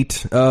main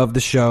meat of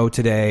the show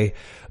today.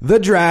 The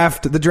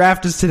draft. The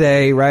draft is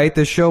today, right?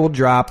 The show will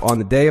drop on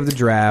the day of the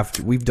draft.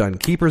 We've done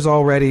keepers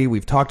already.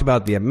 We've talked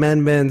about the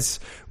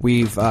amendments.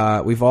 We've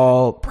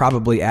all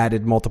probably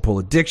added multiple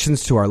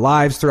addictions to our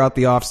lives throughout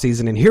the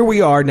offseason. And here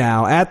we are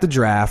now at the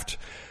draft.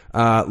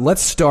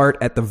 Let's start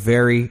at the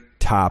very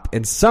top.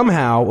 And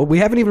somehow, we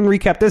haven't even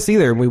recapped this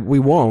either, and we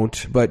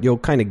won't, but you'll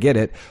kind of get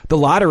it. The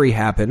lottery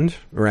happened,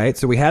 right?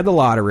 So we had the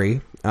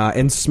lottery,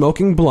 and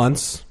Smoking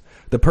Blunts,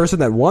 the person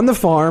that won the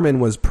farm and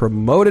was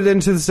promoted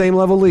into the same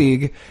level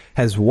league,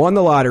 has won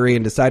the lottery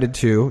and decided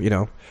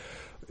to,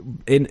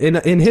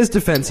 in his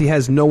defense, he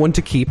has no one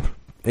to keep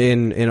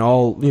in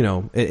all,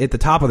 at the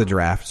top of the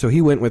draft. So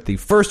he went with the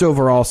first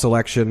overall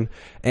selection.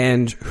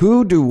 And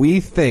who do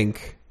we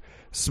think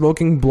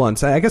Smoking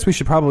Blunts, I guess we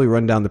should probably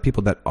run down the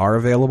people that are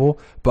available,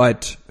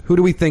 but who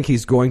do we think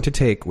he's going to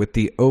take with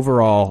the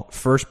overall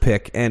first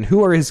pick, and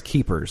who are his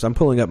keepers? I'm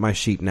pulling up my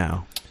sheet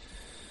now.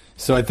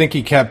 So I think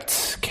he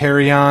kept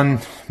Carry-On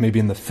maybe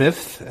in the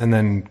 5th, and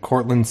then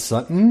Cortland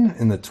Sutton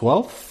in the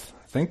 12th,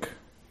 I think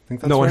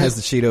that's no one right. has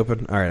the sheet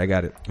open? All right, I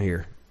got it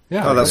here.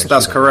 Yeah, Oh,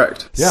 that's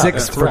correct. Yeah, 6th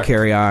that's for correct.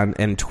 Carry-On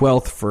and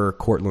 12th for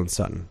Cortland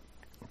Sutton.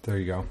 There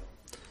you go.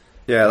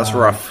 Yeah, that's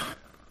rough.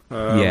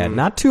 Yeah,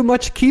 not too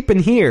much keeping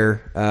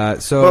here.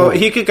 Well,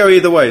 he could go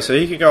either way. So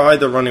he could go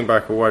either running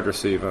back or wide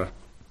receiver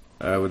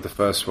with the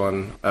first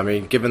one. I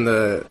mean, given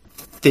the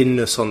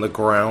thinness on the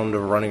ground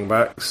of running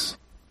backs,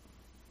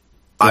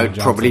 I'd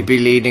probably be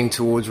leaning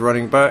towards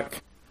running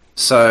back.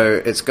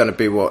 So it's going to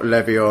be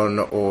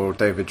Le'Veon or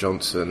David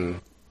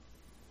Johnson.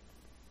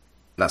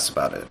 That's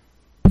about it.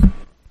 Do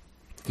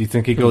you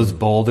think he goes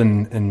bold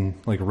and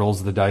like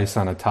rolls the dice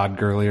on a Todd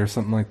Gurley or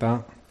something like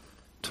that?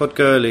 Todd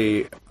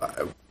Gurley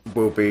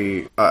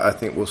I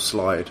think will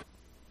slide.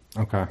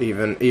 Okay.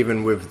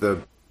 Even with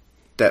the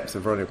depth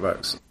of running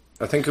backs.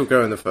 I think he'll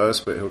go in the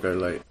first, but he'll go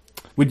late.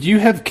 Would you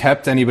have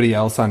kept anybody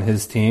else on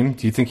his team?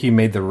 Do you think he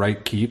made the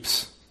right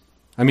keeps?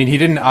 I mean, he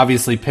didn't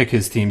obviously pick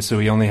his team, so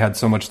he only had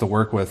so much to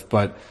work with,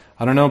 but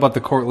I don't know about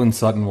the Cortland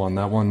Sutton one.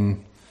 That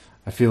one,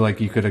 I feel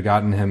like you could have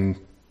gotten him.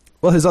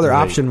 Well, his other late.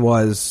 option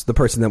was the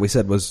person that we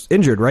said was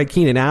injured, right?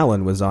 Keenan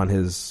Allen was on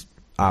his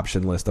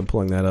option list. I'm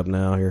pulling that up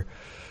now here.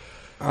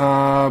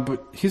 But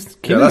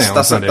Keenan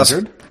Allen's not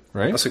injured,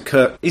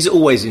 right? He's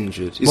always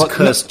injured. He's a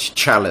cursed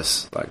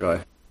chalice, that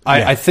guy.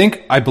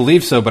 I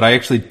believe so, but I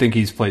actually think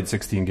he's played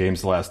 16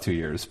 games the last 2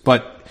 years.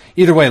 But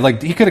either way,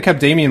 like he could have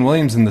kept Damian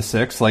Williams in the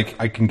 6. Like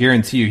I can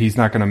guarantee you, he's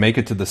not going to make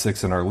it to the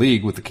 6 in our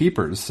league with the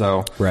keepers.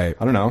 So right.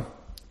 I don't know.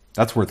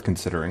 That's worth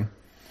considering.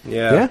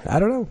 Yeah, I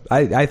don't know.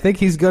 I think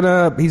he's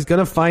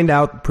gonna find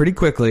out pretty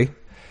quickly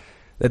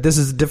that this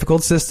is a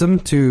difficult system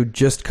to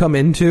just come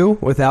into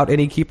without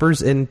any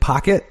keepers in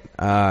pocket.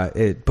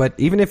 But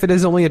even if it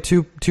is only a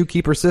two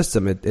keeper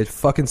system, it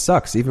fucking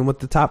sucks, even with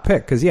the top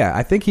pick. Because,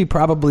 I think he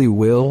probably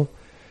will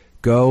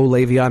go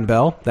Le'Veon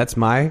Bell. That's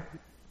my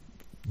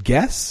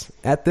guess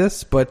at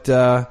this.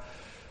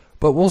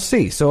 But we'll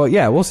see. So,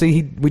 we'll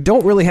see. We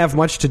don't really have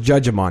much to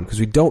judge him on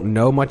because we don't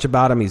know much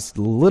about him. He's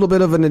a little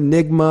bit of an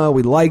enigma.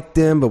 We liked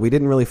him, but we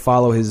didn't really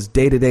follow his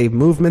day-to-day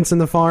movements in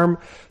the farm.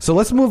 So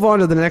let's move on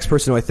to the next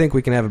person who I think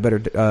we can have a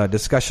better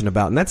discussion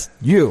about, and that's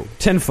you,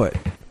 10-foot.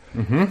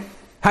 Mm-hmm.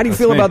 How do you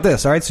feel about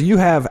this? All right, so you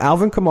have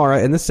Alvin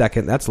Kamara in the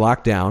 2nd. That's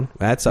locked down.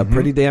 That's a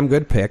pretty damn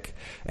good pick.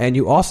 And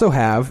you also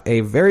have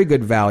a very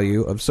good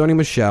value of Sony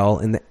Michel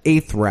in the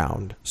 8th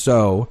round.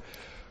 So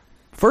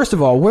First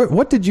of all,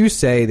 what did you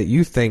say that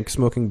you think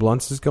Smoking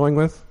Blunts is going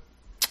with?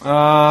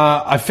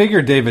 I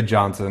figured David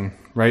Johnson,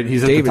 right?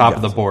 He's at the top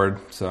of the board,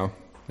 so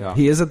yeah.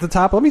 He is at the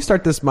top. Let me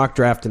start this mock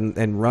draft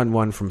and run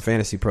one from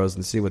Fantasy Pros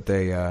and see what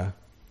they...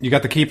 You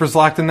got the keepers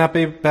locked in that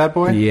bad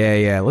boy?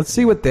 Yeah. Let's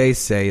see what they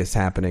say is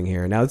happening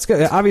here. Now, it's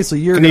obviously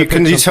you're...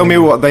 Can you tell me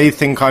what they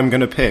think I'm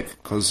going to pick?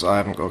 Because I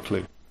haven't got a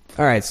clue.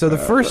 All right, so the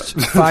first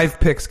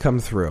 5 picks come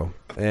through.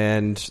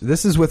 And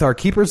this is with our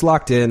keepers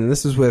locked in, and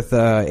this is with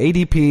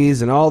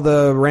ADPs and all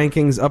the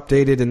rankings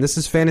updated, and this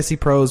is Fantasy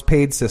Pros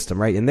paid system,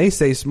 right? And they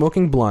say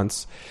Smoking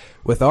Blunts,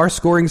 with our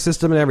scoring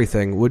system and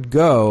everything, would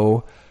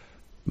go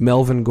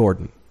Melvin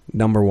Gordon,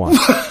 number 1.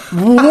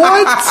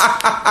 What?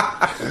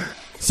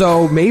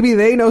 So maybe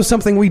they know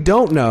something we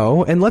don't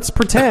know, and let's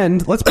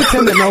pretend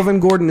that Melvin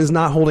Gordon is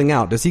not holding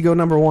out. Does he go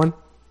number 1?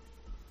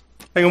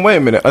 Hang on, wait a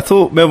minute. I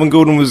thought Melvin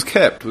Gordon was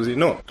kept. Was he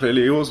not?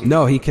 Clearly he wasn't.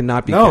 No, he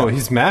cannot be kept. No,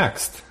 he's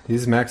maxed.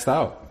 He's maxed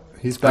out.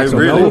 He's back. So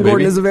really? Melvin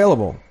Gordon is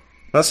available.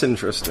 That's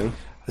interesting.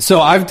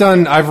 So I've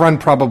run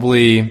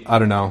probably, I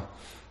don't know,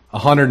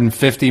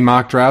 150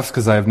 mock drafts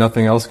because I have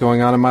nothing else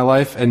going on in my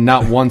life, and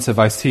not once have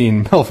I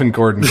seen Melvin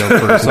Gordon go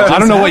first. So I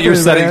don't know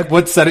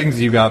what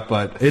settings you got,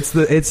 but it's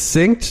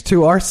synced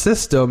to our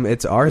system.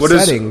 It's our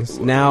settings.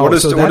 Now, what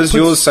does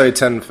yours say?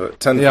 10 foot.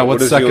 10 yeah, foot. what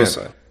does yours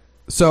say?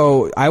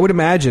 So I would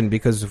imagine,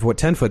 because of what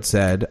 10-foot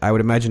said, I would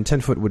imagine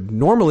 10-foot would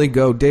normally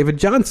go David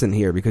Johnson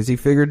here because he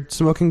figured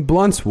Smoking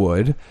Blunts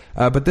would.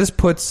 But this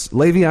puts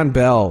Le'Veon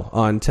Bell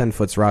on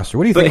 10-foot's roster.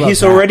 What do you think about that? But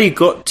he's already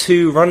got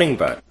 2 running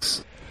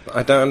backs.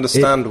 I don't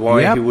understand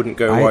why he wouldn't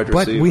go wide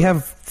receiver. But we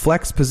have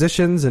flex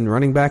positions, and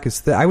running back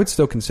is... I would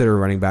still consider a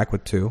running back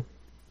with 2.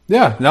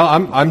 Yeah, no,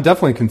 I'm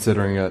definitely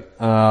considering it.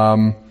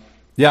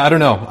 Yeah, I don't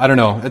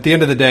know. At the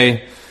end of the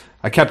day...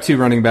 I kept 2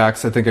 running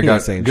backs. I think I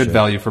got good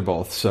value for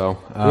both. So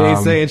you ain't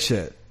saying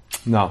shit.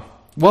 No.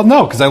 Well,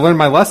 no, because I learned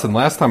my lesson.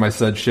 Last time I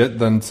said shit,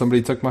 then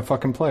somebody took my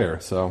fucking player.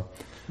 So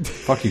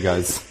fuck you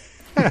guys.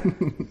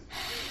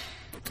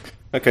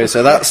 Okay,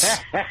 so that's...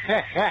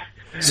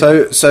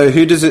 So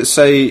who does it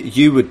say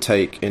you would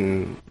take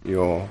in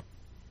your...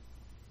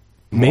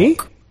 Me?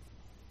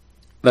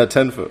 That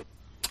 10-foot.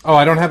 Oh,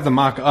 I don't have the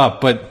mock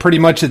up, but pretty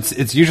much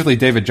it's usually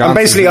David Johnson.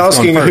 I'm basically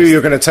asking who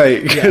you're going to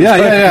take.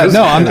 Yeah.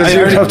 No, I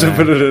have to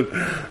put it in.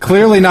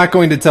 Clearly not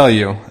going to tell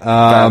you.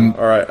 All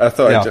right, I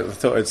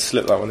thought I'd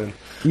slip that one in.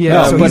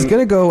 Yeah, so he's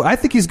going to go... I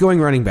think he's going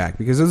running back,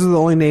 because those are the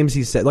only names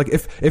he said. Like,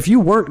 if you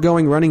weren't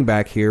going running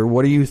back here,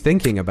 what are you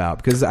thinking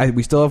about? Because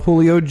we still have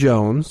Julio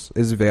Jones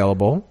is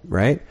available,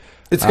 right?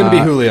 It's going to be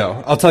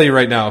Julio. I'll tell you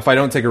right now. If I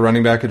don't take a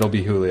running back, it'll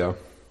be Julio.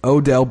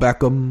 Odell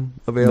Beckham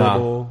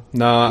available.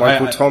 No.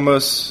 Michael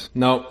Thomas.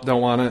 Nope, don't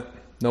want it.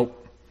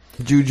 Nope.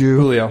 Juju.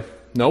 Julio.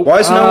 Nope. Why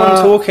is no one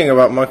talking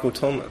about Michael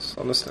Thomas,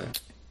 honestly?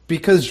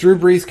 Because Drew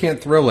Brees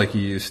can't throw like he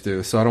used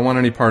to, so I don't want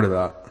any part of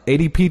that.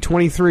 ADP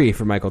 23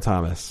 for Michael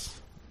Thomas.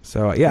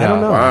 So, yeah, I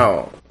don't know.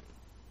 Wow.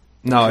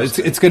 No,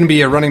 it's going to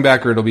be a running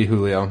back or it'll be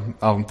Julio.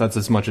 That's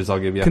as much as I'll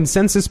give you.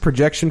 Consensus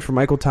projection for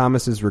Michael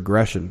Thomas is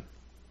regression.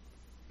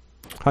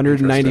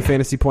 190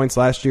 fantasy points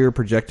last year,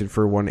 projected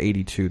for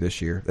 182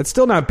 this year. That's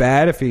still not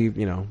bad if he,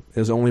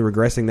 is only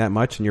regressing that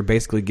much and you're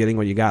basically getting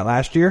what you got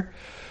last year.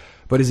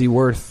 But is he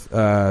worth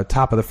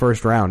top of the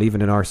first round,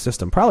 even in our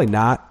system? Probably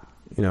not.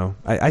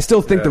 I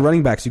still think the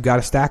running backs, you got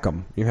to stack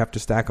them. You have to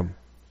stack them.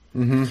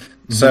 Mm-hmm.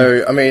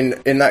 So, I mean,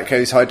 in that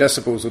case, High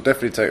Decibels will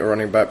definitely take a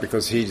running back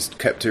because he's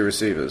kept 2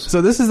 receivers.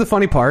 So this is the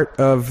funny part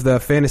of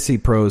the Fantasy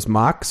Pros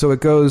mock. So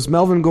it goes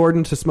Melvin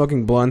Gordon to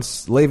Smoking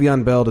Blunts,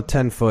 Le'Veon Bell to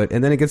 10-foot,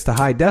 and then it gets to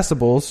High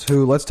Decibels,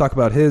 who, let's talk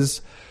about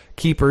his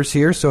keepers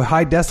here. So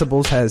High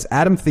Decibels has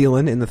Adam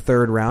Thielen in the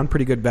 3rd round,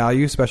 pretty good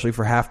value, especially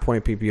for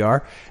half-point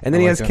PPR. And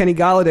then he has Kenny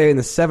Golladay in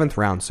the 7th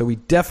round. So we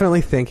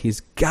definitely think he's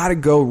got to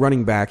go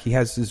running back. He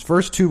has his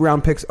first 2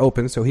 round picks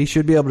open, so he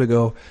should be able to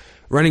go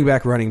running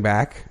back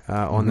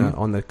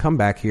on the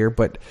comeback here.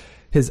 But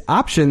his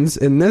options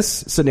in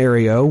this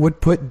scenario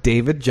would put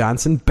David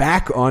Johnson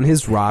back on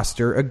his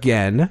roster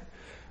again.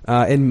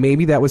 And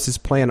maybe that was his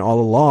plan all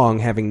along,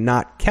 having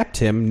not kept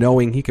him,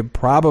 knowing he could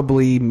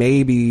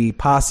probably,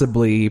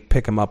 possibly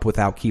pick him up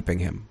without keeping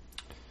him.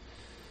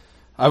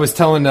 I was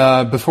telling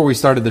before we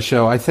started the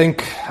show, I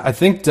think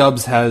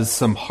Dubs has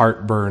some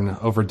heartburn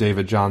over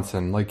David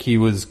Johnson. Like, he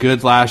was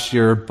good last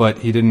year, but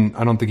I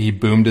don't think he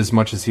boomed as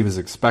much as he was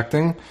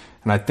expecting.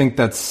 And I think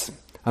there's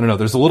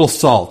a little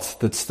salt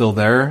that's still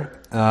there.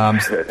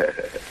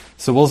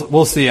 So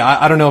we'll see.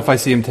 I don't know if I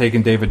see him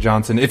taking David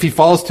Johnson. If he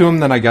falls to him,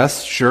 then I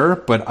guess, sure,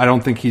 but I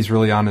don't think he's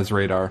really on his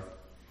radar.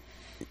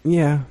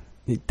 Yeah.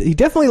 He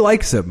definitely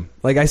likes him.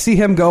 Like, I see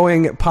him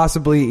going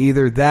possibly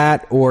either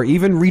that or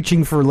even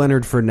reaching for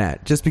Leonard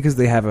Fournette, just because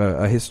they have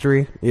a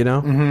history,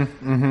 Mm-hmm,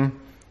 mm-hmm.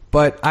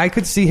 But I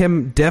could see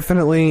him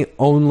definitely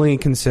only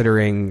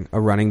considering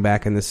a running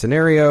back in this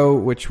scenario,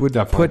 which would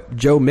put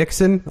Joe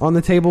Mixon on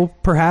the table,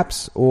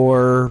 perhaps,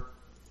 or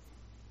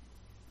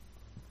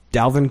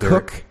Dalvin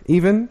Cook,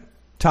 even.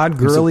 Todd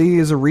Gurley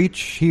is a reach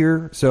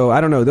here. So,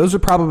 I don't know. Those are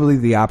probably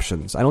the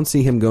options. I don't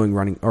see him going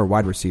running or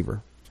wide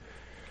receiver.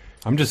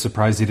 I'm just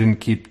surprised he didn't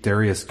keep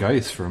Darius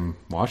Geis from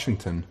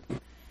Washington.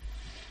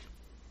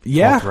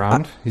 Yeah. 12th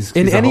round. He's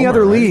in a any homer,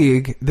 other right?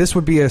 league, this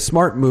would be a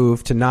smart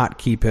move to not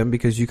keep him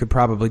because you could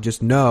probably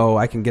just know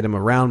I can get him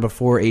around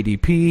before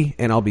ADP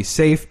and I'll be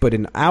safe. But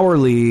in our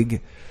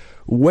league,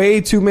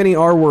 way too many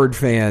R-word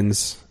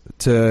fans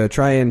to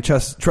try and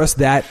trust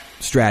that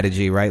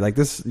strategy, right? Like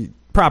this,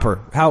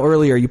 proper. How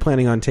early are you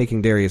planning on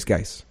taking Darius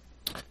Geis?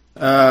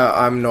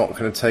 I'm not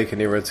going to take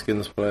any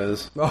Redskins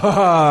players.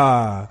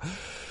 Ah.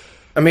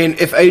 I mean,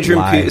 if Adrian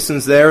Lie.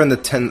 Peterson's there in the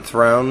 10th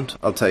round,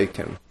 I'll take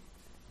him.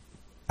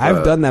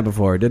 I've done that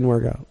before. It didn't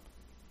work out.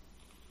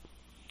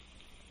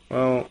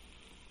 Well,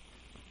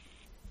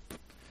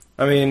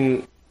 I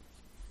mean,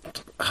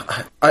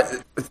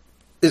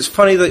 it's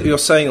funny that you're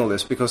saying all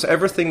this because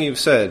everything you've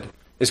said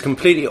is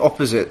completely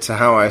opposite to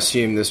how I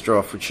assumed this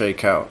draft would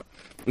shake out.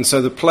 And so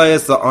the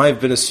players that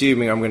I've been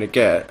assuming I'm going to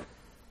get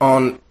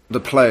aren't the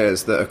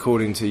players that,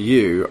 according to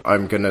you,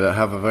 I'm going to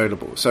have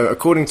available. So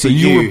according to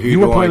you were who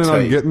do I planning on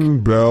take getting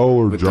Bell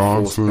or with the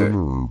fourth pick? Johnson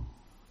or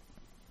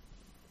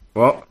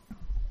What?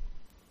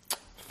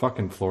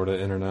 Fucking Florida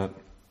internet.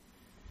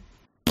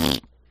 All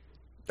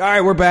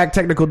right, we're back.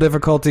 Technical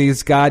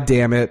difficulties. God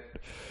damn it.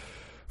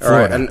 All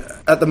right, Florida. and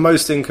at the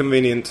most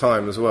inconvenient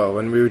time as well,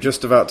 when we were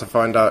just about to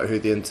find out who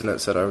the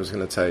internet said I was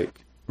going to take.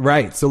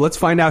 Right, so let's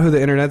find out who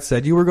the internet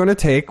said you were going to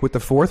take with the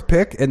fourth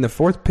pick. And the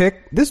fourth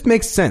pick, this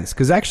makes sense,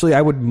 because actually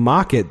I would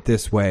mock it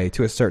this way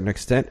to a certain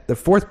extent. The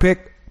fourth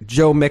pick,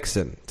 Joe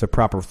Mixon to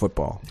Proper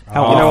Football.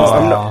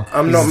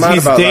 I'm not mad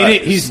about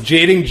that. He's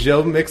jading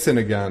Joe Mixon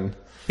again.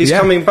 He's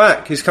coming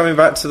back. He's coming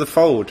back to the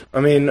fold.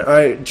 I mean,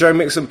 Joe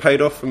Mixon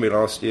paid off for me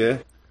last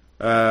year,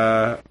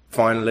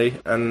 finally.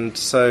 And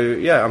so,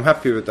 yeah, I'm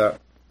happy with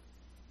that.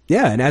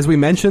 Yeah, and as we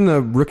mentioned,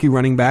 the rookie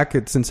running back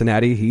at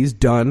Cincinnati, he's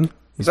done.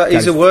 He's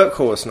a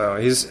workhorse now.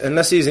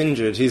 Unless he's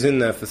injured, he's in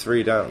there for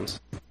 3 downs.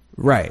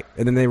 Right,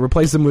 and then they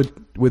replace him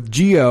with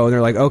Gio, and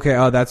they're like, okay,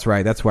 oh, that's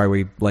right. That's why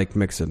we like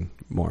Mixon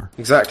more.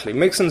 Exactly.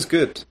 Mixon's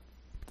good.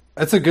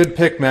 That's a good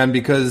pick, man,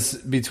 because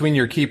between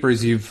your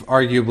keepers, you've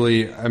got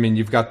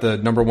the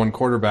number one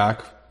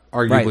quarterback,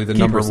 arguably the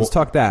number one. Let's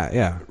talk that,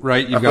 yeah.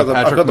 Right, you've got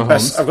Patrick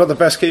Mahomes. I've got the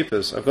best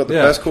keepers. I've got the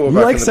best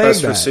quarterback and the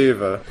best that.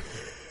 receiver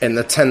in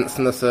the 10th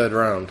and the 3rd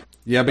round.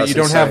 Yeah, but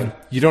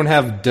you don't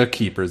have the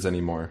keepers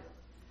anymore.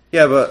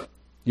 Yeah, but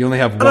you only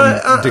have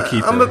one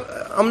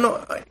keeper. I'm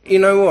not. You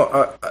know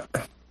what?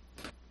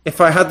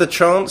 If I had the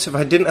chance, if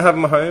I didn't have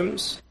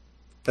Mahomes,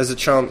 there's a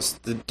chance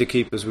the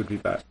keepers would be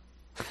back.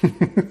 But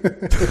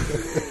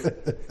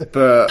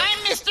I'm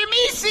Mr.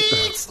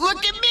 Meeseeks.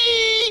 Look at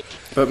me.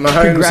 But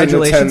Mahomes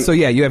Congratulations. in the 10th. So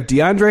yeah, you have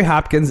DeAndre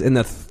Hopkins in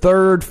the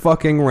 3rd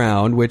fucking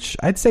round, which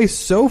I'd say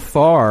so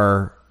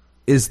far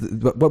is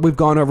what we've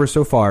gone over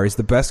so far is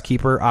the best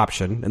keeper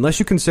option, unless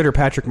you consider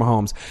Patrick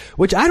Mahomes,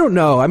 which I don't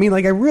know. I mean,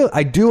 like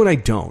I do and I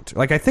don't.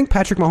 Like I think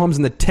Patrick Mahomes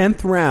in the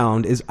 10th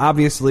round is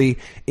obviously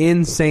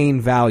insane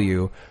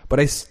value, but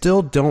I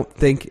still don't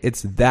think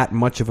it's that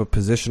much of a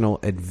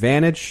positional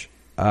advantage.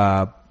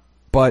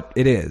 But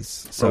it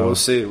is. So well, we'll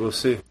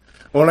see.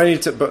 Well, I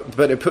need to,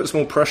 but it puts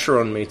more pressure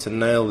on me to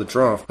nail the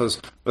draft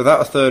because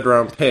without a 3rd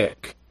round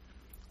pick,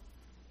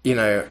 you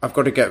know, I've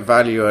got to get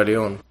value early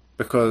on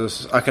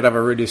because I could have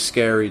a really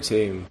scary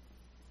team.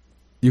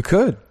 You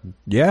could,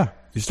 yeah.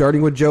 You're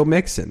starting with Joe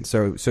Mixon,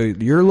 so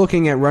you're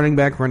looking at running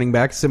back,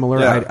 similar,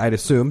 Yeah. I'd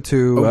assume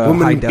to a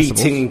high decibels.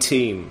 woman-beating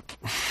team.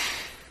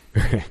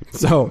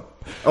 So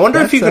I wonder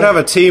if you could have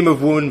a team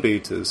of woman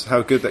beaters.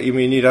 How good that you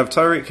mean? You'd have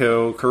Tyreek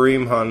Hill,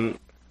 Kareem Hunt,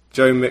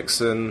 Joe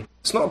Mixon.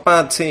 It's not a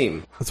bad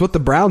team. That's what the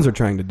Browns are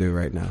trying to do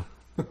right now.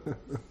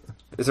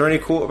 Is there any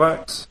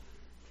quarterbacks?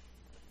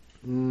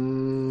 I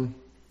don't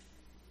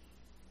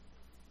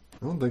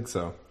think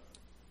so.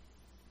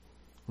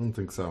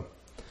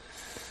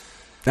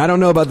 I don't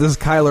know about this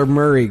Kyler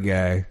Murray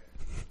guy.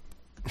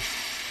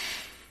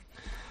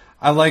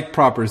 I like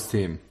Proper's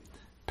team.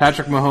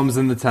 Patrick Mahomes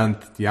in the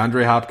 10th,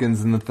 DeAndre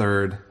Hopkins in the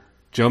 3rd,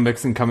 Joe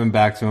Mixon coming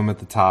back to him at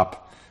the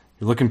top.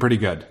 You're looking pretty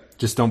good.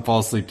 Just don't fall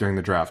asleep during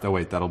the draft. Oh,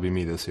 wait, that'll be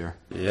me this year.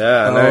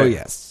 Yeah, I know.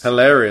 Yes.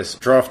 Hilarious.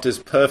 Draft is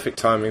perfect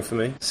timing for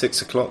me.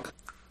 6 o'clock.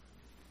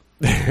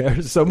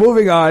 So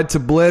moving on to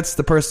Blitz,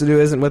 the person who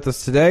isn't with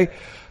us today.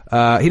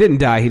 He didn't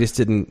die. He just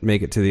didn't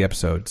make it to the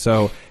episode.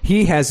 So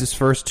he has his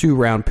first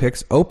 2-round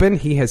picks open.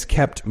 He has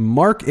kept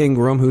Mark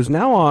Ingram, who's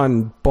now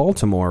on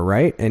Baltimore,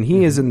 right? And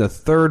he is in the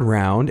 3rd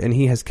round, and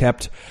he has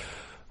kept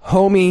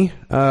homie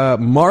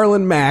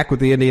Marlon Mack with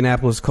the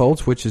Indianapolis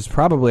Colts, which is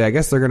probably, I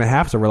guess they're going to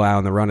have to rely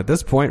on the run at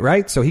this point,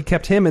 right? So he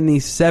kept him in the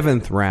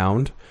 7th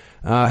round.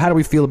 How do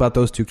we feel about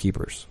those 2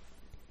 keepers?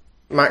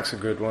 Mack's a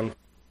good one.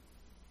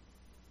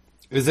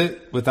 Is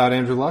it without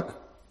Andrew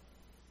Luck?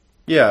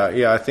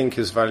 Yeah, I think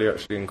his value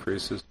actually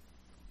increases.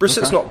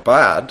 Brissett's not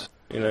bad,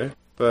 you know,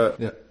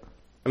 but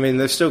I mean,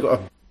 they've still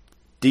got a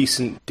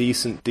decent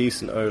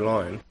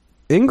O-line.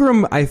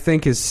 Ingram, I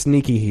think, is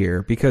sneaky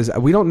here because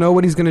we don't know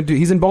what he's going to do.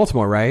 He's in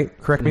Baltimore, right?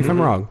 Correct me if I'm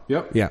wrong.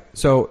 Yep. Yeah.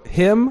 So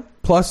him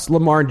plus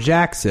Lamar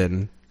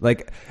Jackson,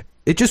 like,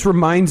 it just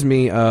reminds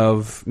me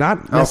of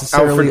not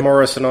necessarily Alfred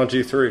Morris and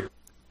RG3.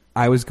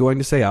 I was going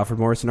to say Alfred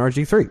Morris and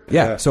RG3.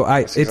 Yeah. So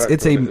it's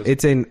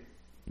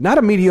not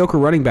a mediocre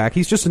running back.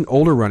 He's just an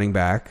older running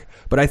back.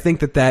 But I think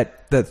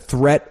that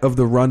threat of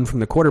the run from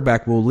the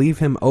quarterback will leave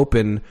him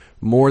open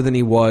more than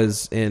he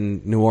was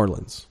in New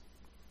Orleans.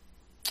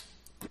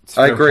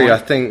 I agree. Point. I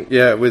think,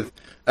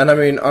 and I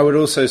mean, I would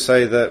also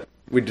say that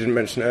we didn't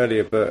mention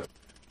earlier, but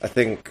I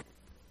think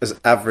as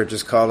average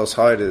as Carlos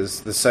Hyde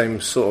is, the same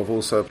sort of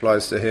also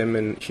applies to him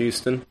in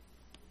Houston.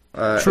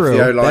 True. If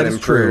the O-line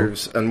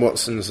improves true. and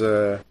Watson's,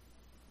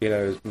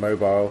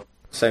 mobile,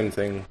 same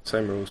thing,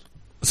 same rules.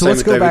 So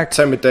let's go back.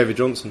 Same with David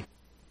Johnson.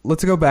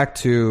 Let's go back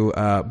to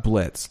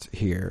Blitzed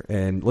here,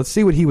 and let's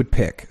see what he would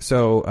pick.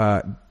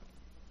 So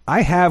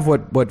I have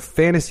what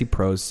Fantasy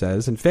Pros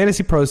says, and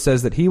Fantasy Pros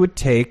says that he would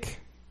take...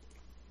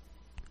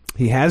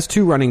 He has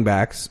 2 running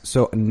backs,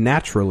 so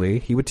naturally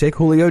he would take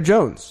Julio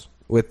Jones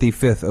with the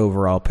 5th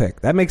overall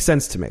pick. That makes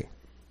sense to me.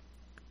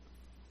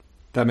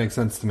 That makes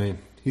sense to me.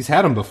 He's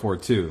had him before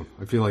too.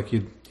 I feel like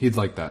he'd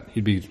like that.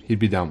 He'd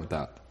be down with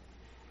that.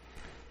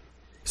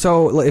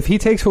 So if he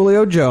takes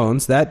Julio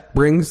Jones, that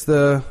brings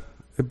the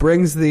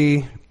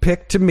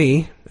pick to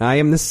me. I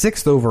am the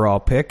 6th overall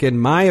pick,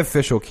 and my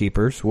official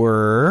keepers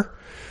were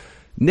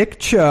Nick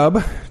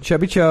Chubb,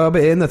 Chubby Chubb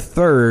in the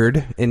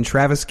 3rd, and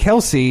Travis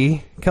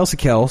Kelce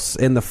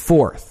in the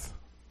 4th.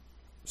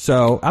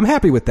 So I'm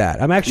happy with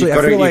that. I feel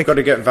like you've got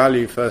to get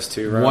value first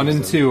 2 rounds. 1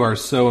 and 2 are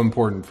so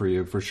important for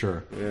you, for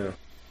sure. Yeah,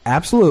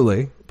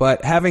 absolutely.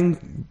 But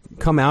having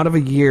come out of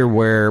a year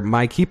where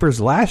my keepers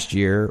last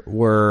year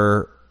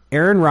were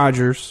Aaron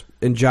Rodgers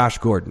and Josh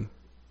Gordon,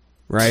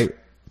 right?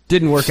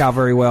 Didn't work out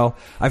very well.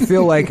 I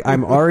feel like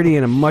I'm already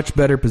in a much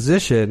better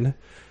position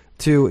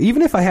to,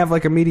 even if I have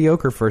like a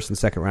mediocre first and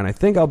second round, I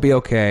think I'll be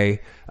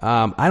okay.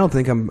 I don't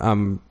think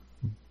I'm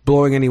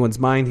blowing anyone's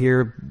mind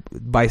here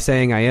by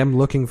saying I am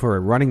looking for a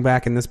running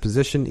back in this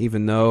position,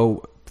 even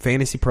though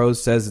Fantasy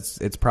Pros says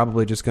it's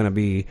probably just going to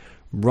be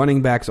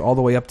running backs all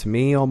the way up to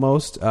me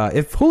almost.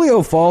 If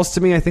Julio falls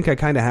to me, I think I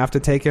kind of have to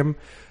take him.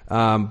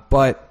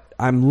 But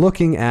I'm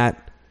looking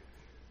at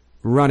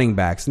running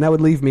backs, and that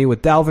would leave me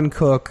with Dalvin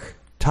Cook,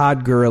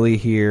 Todd Gurley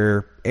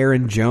here,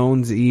 Aaron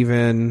Jones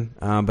even,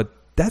 but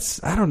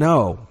I don't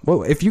know.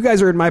 Well, if you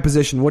guys are in my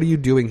position, what are you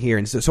doing here?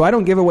 And so I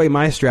don't give away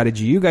my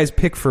strategy. You guys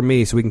pick for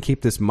me so we can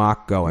keep this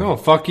mock going. No,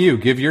 fuck you.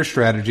 Give your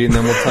strategy, and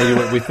then we'll tell you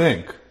what we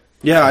think.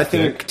 Yeah, I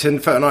think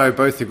Tinfet and I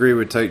both agree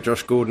we'd take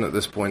Josh Gordon at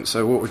this point.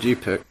 So what would you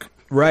pick?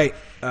 Right.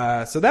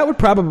 So that would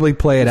probably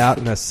play it out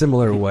in a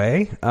similar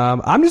way.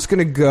 I'm just going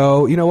to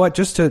go, you know what,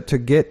 just to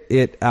get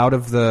it out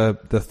of the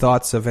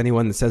thoughts of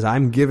anyone that says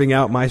I'm giving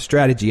out my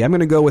strategy, I'm going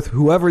to go with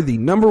whoever the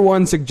number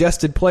 1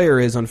 suggested player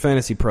is on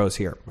Fantasy Pros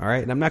here. All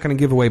right? And I'm not going to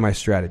give away my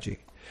strategy.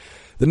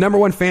 The number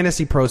 1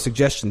 Fantasy Pro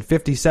suggestion,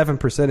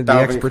 57% of the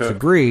experts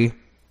agree,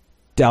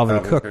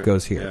 Dalvin Cook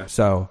goes here. Yeah.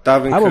 So I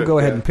will go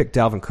ahead and pick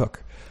Dalvin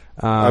Cook.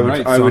 I would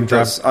pick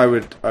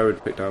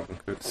Dalvin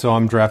Cook. So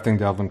I'm drafting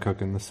Dalvin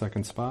Cook in the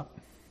 2nd spot.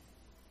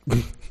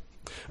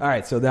 All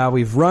right, so now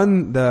we've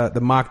run the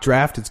mock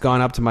draft. It's gone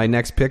up to my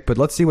next pick, but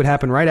let's see what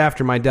happened right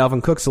after my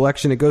Dalvin Cook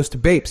selection. It goes to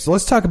Bapes. So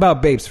let's talk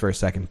about Bapes for a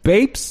second.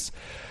 Bapes,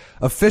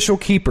 official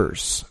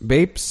keepers.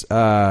 Bapes,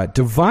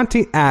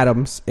 Devontae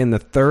Adams in the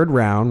 3rd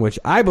round, which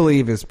I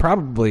believe is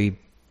probably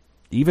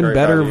even very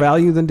better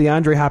value than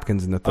DeAndre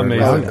Hopkins in the 3rd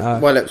round.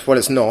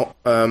 It's not.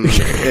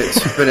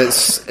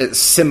 It's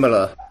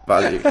similar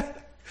value.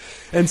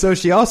 And so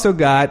she also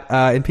got,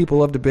 and people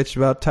love to bitch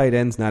about tight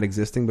ends not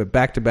existing, but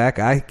back-to-back,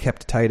 I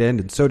kept a tight end,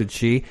 and so did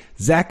she.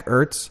 Zach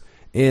Ertz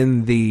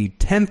in the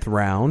 10th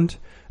round,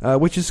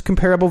 which is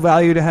comparable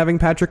value to having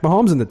Patrick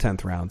Mahomes in the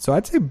 10th round. So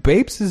I'd say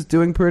Bapes is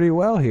doing pretty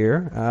well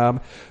here.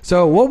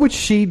 So what would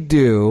she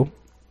do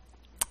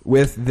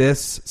with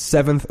this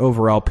 7th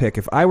overall pick?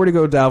 If I were to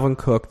go Dalvin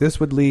Cook,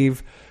 this would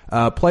leave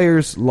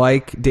players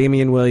like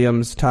Damian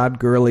Williams, Todd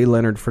Gurley,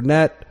 Leonard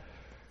Fournette.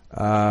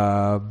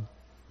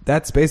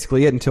 That's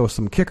basically it until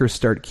some kickers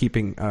start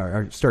kicking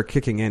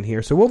in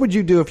here. So what would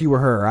you do if you were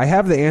her? I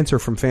have the answer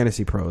from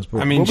Fantasy Pros.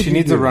 But she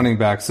needs a running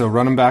back. So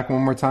run him back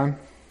one more time.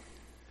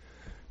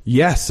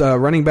 Yes,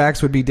 running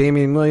backs would be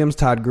Damian Williams,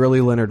 Todd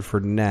Gurley, Leonard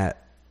Fournette.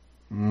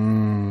 I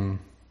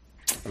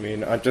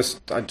mean, I'd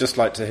just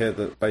like to hear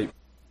that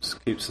Bates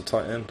keeps the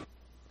tight end.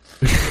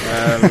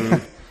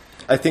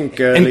 I think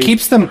Gurley... and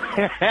keeps them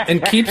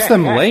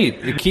late.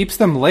 It keeps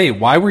them late.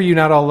 Why were you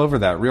not all over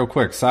that? Real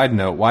quick, side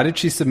note: why did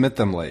she submit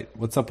them late?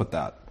 What's up with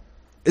that?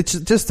 It's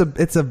just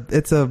it's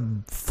a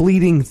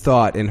fleeting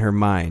thought in her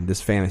mind.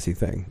 This fantasy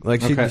thing,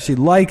 like she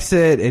likes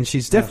it, and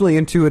she's definitely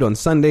into it on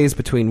Sundays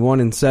between 1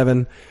 and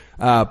 7.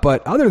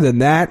 But other than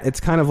that, it's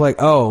kind of like,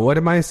 oh, what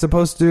am I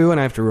supposed to do? And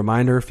I have to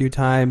remind her a few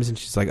times, and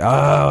she's like,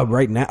 oh,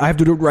 right now, I have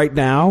to do it right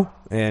now,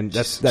 and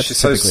that's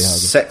she's typically so how it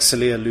goes.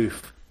 Sexily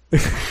aloof.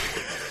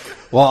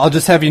 Well, I'll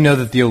just have you know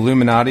that the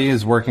Illuminati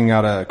is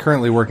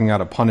currently working out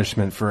a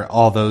punishment for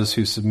all those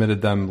who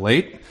submitted them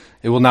late.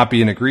 It will not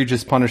be an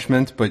egregious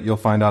punishment, but you'll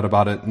find out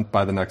about it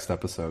by the next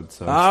episode.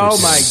 So, oh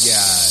my God!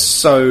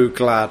 So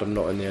glad I'm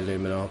not in the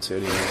Illuminati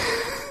anymore.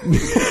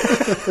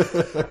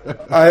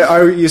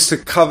 I used to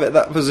covet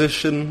that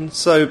position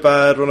so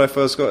bad when I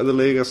first got in the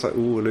league. I was like,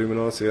 ooh,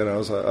 Illuminati, and I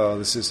was like, oh,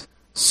 this is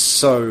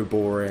so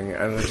boring,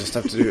 and I just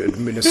have to do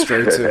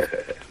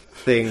administrative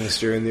things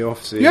during the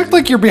off season. You act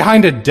like you're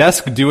behind a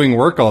desk doing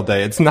work all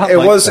day. It's not. It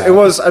like was. that. It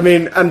was. I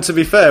mean, and to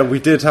be fair, we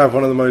did have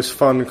one of the most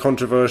fun,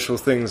 controversial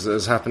things that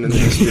has happened in the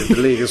history of the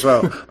league as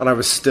well, and I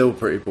was still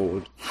pretty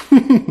bored.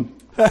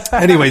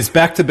 Anyways,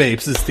 back to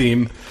Bapes'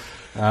 team.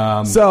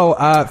 So,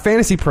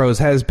 Fantasy Pros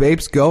has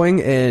Bapes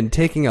going and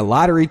taking a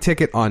lottery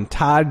ticket on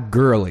Todd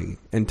Gurley.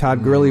 And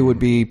Todd Gurley would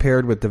be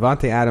paired with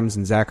Devontae Adams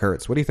and Zach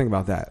Ertz. What do you think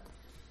about that?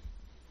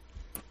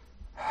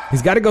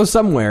 He's got to go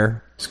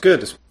somewhere. It's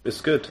good.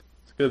 It's good.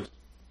 It's good.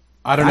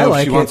 I don't know if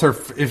like she wants her.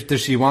 Does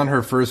she want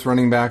her first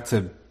running back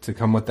to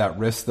come with that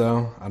risk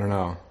though? I don't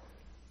know.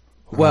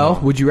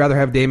 Well, would you rather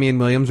have Damian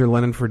Williams or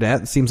Leonard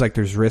Fournette? It seems like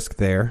there's risk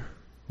there.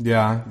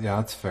 Yeah,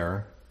 that's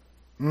fair.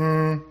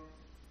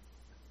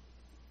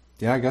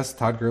 Yeah, I guess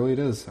Todd Gurley it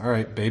is. All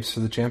right, Bapes for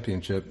the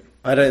championship.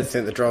 I don't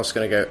think the draft's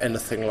going to go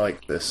anything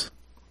like this.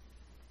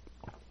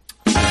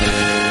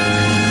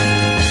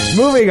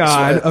 Moving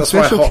on. That's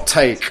my hot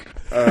take.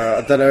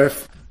 I don't know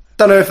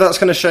if that's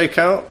going to shake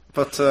out,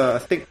 but I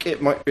think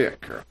it might be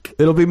accurate.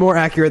 It'll be more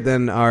accurate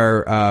than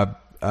our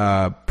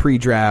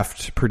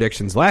pre-draft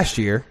predictions last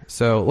year.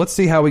 So let's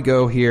see how we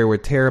go here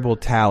with Terrible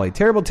Tally.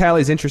 Terrible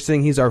Tally is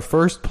interesting. He's our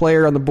first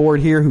player on the board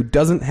here who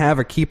doesn't have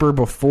a keeper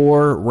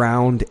before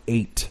round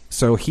 8.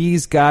 So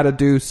he's got to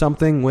do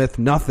something with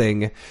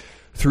nothing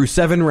through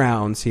 7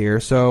 rounds here.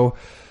 So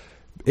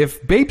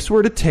if Bapes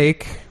were to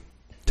take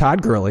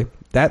Todd Gurley,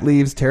 that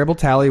leaves Terrible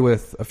Tally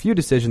with a few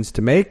decisions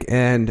to make,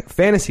 and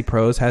Fantasy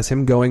Pros has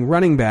him going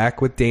running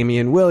back with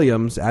Damian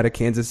Williams out of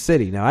Kansas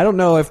City. Now, I don't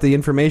know if the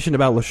information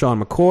about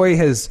LaShawn McCoy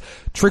has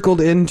trickled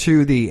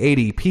into the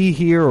ADP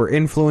here or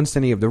influenced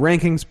any of the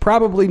rankings.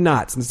 Probably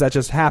not, since that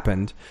just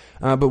happened.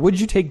 But would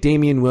you take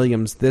Damian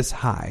Williams this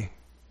high?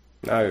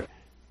 No.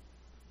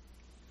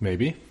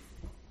 Maybe.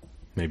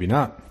 Maybe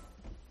not.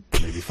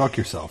 Maybe fuck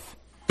yourself.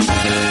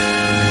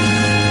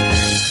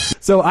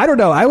 So, I don't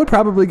know. I would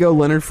probably go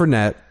Leonard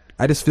Fournette.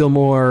 I just feel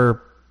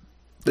more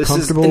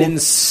comfortable. This is an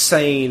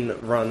insane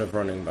run of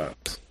running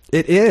backs.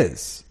 It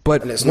is,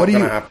 but and it's not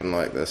going to happen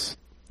like this.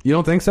 You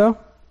don't think so?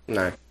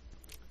 No.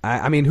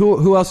 I mean,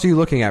 who else are you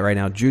looking at right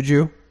now?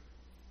 Juju?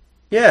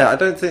 Yeah, I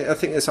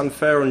think it's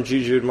unfair on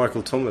Juju and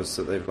Michael Thomas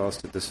that they've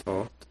lasted this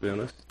far, to be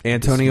honest.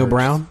 Antonio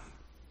Brown?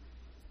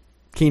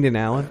 Keenan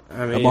Allen?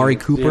 Amari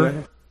Cooper? You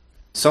know,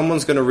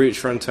 someone's going to reach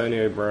for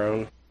Antonio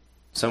Brown.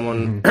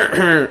 Someone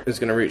is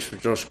going to reach for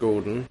Josh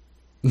Gordon.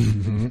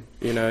 You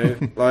know,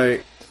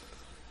 like,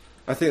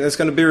 I think there's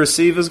going to be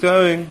receivers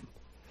going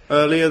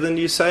earlier than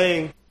you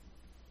saying.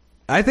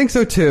 I think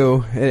so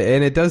too,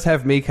 and it does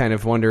have me kind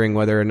of wondering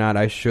whether or not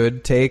I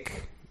should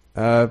take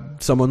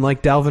someone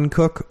like Dalvin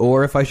Cook,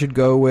 or if I should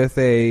go with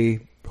a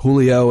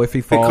Julio if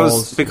he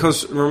falls.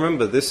 Because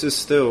remember, this is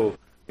still,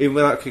 even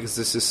without kickers,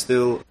 this is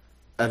still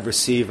a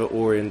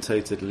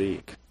receiver-orientated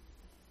league.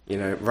 You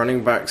know,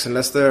 running backs,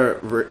 unless they're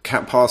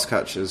pass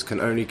catchers,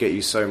 can only get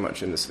you so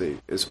much in this league.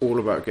 It's all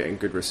about getting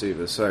good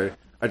receivers. So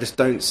I just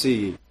don't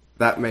see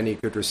that many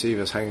good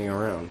receivers hanging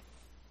around.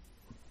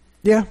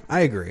 Yeah, I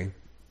agree,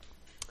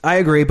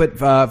 but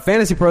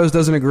Fantasy Pros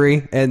doesn't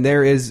agree, and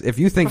there is, if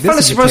you think this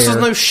Fantasy is a Pros tear,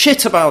 doesn't know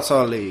shit about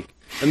our league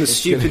and the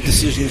stupid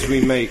decisions we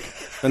make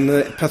and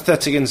the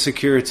pathetic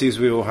insecurities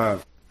we all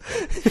have.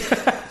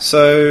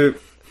 So,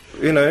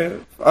 you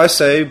know, I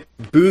say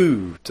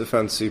boo to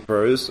Fantasy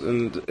Pros,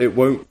 and it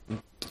won't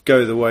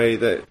go the way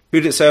that... Who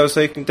did it say I was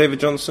taking? David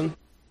Johnson?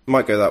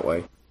 Might go that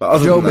way. But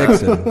other Joe than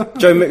Mixon. that,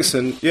 Joe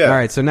Mixon, yeah. All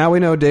right, so now we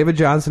know David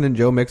Johnson and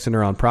Joe Mixon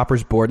are on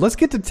Proper's board. Let's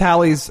get to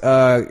tallies,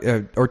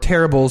 or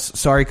terribles.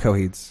 Sorry,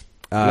 Coheeds.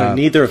 No,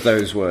 neither of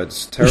those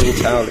words. Terrible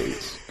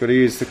tallies. Got to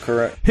use the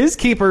correct... His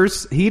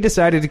keepers, he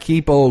decided to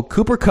keep old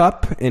Cooper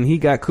Kupp, and he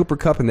got Cooper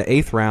Kupp in the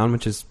 8th round,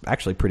 which is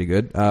actually pretty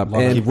good.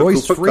 And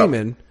Royce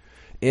Freeman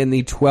in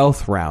the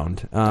 12th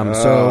round.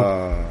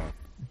 So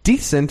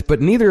decent,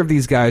 but neither of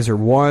these guys are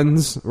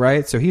ones,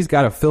 right? So he's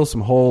got to fill some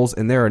holes,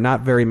 and there are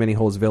not very many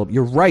holes available.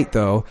 You're right,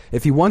 though.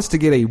 If he wants to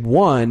get a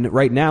 1,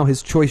 right now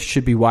his choice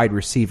should be wide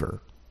receiver.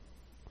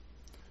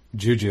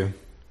 Juju.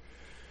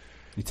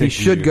 He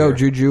should go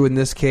Juju in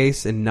this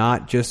case and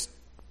not just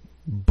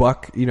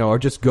buck, or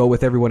just go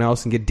with everyone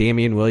else and get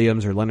Damian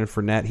Williams or Leonard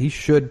Fournette. He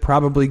should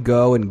probably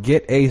go and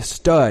get a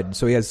stud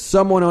so he has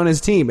someone on his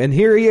team. And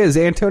here he is,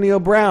 Antonio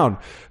Brown,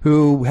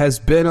 who has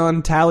been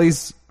on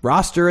Tally's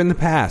roster in the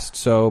past.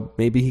 So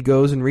maybe he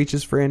goes and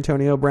reaches for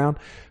Antonio Brown.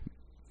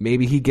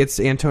 Maybe he gets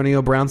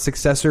Antonio Brown's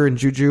successor in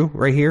Juju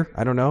right here.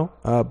 I don't know.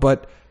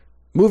 But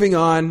moving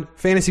on,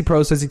 Fantasy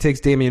Pro says he takes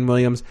Damian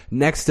Williams.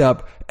 Next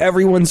up,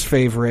 everyone's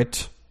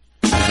favorite,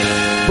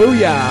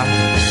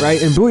 Booyah,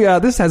 right? And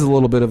Booyah, this has a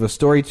little bit of a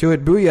story to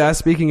it. Booyah,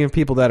 speaking of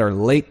people that are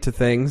late to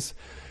things,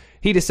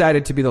 he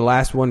decided to be the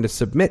last one to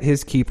submit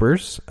his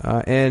keepers,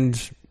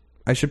 and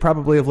I should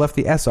probably have left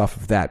the S off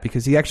of that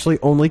because he actually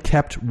only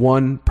kept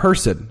one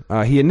person.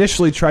 He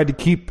initially tried to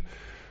keep...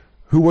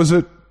 Who was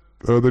it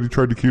that he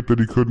tried to keep that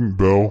he couldn't?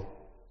 Bell?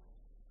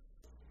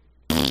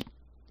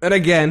 And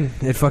again,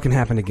 it fucking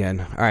happened again.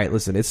 All right,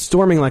 listen, it's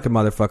storming like a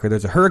motherfucker.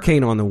 There's a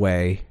hurricane on the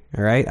way.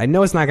 All right, I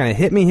know it's not going to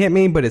hit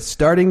me, but it's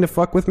starting to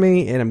fuck with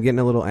me, and I'm getting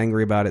a little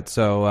angry about it.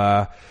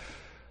 So,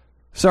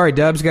 sorry,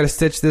 Dubs, got to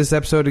stitch this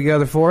episode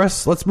together for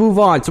us. Let's move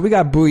on. So we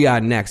got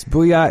Booyah next.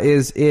 Booyah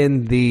is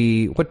in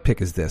the, what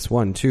pick is this?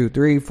 1, 2,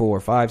 3, 4,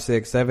 5,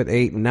 6, 7,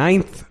 8,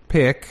 9th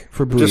pick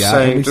for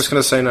Booyah. Just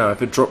going to say now,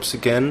 if it drops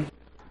again,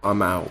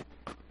 I'm out.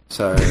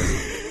 So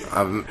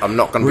I'm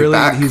not going to be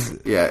back.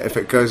 Yeah, if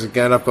it goes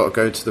again, I've got to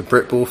go to the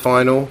Brit Ball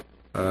final.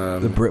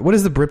 What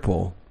is the Brit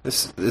Ball?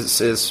 This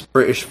is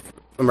British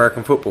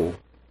American football.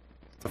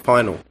 The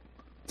final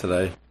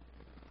today.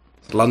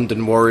 It's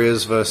London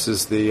Warriors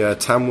versus the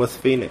Tamworth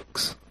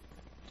Phoenix.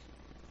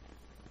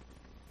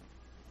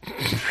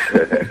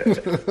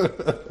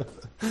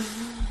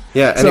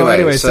 Yeah.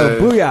 Anyway, so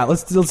Booyah,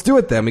 let's do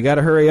it then. We got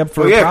to hurry up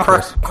for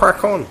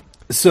crack on.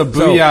 So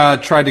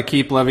Booyah tried to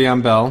keep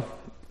Le'Veon Bell.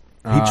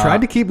 He tried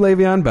to keep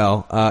Le'Veon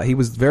Bell. He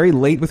was very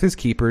late with his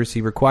keepers.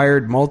 He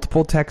required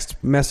multiple text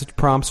message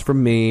prompts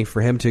from me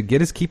for him to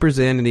get his keepers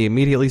in, and he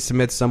immediately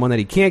submits someone that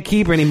he can't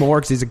keep anymore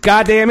because he's a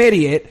goddamn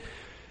idiot.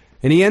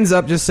 And he ends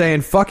up just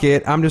saying, fuck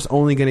it, I'm just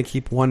only going to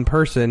keep one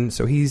person.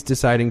 So he's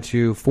deciding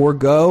to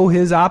forego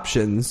his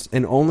options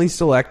and only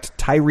select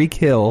Tyreek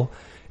Hill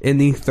in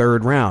the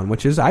 3rd round,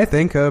 which is, I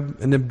think,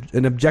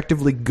 an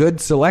objectively good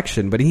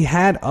selection. But he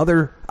had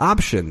other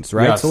options,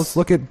 right? Yes. So let's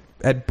look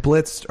at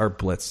Blitz.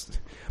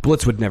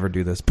 Blitz would never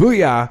do this.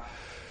 Booyah,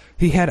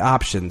 he had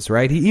options,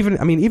 right?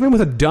 Even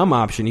with a dumb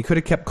option, he could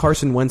have kept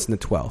Carson Wentz in the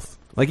 12th.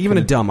 Like, even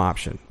a dumb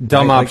option.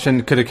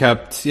 Could have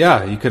kept, you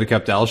could have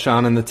kept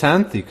Alshon in the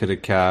 10th. You could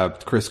have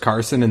kept Chris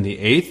Carson in the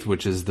 8th,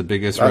 which is the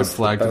biggest red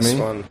flag to me.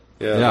 One.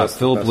 Yeah,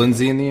 Philip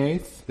Lindsay in the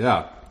 8th.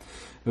 Yeah.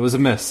 It was a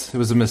miss.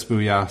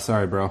 Booyah.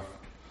 Sorry, bro.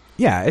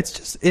 Yeah, it's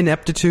just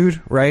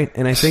ineptitude, right?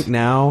 And I think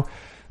now,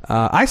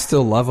 I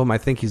still love him. I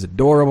think he's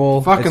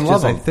adorable.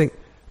 Love him. I think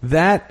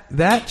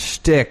that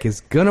shtick is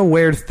gonna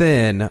wear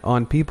thin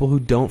on people who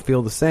don't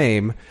feel the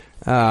same,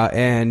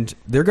 and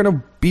they're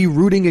gonna be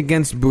rooting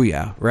against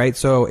Booyah, right?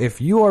 So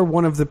if you are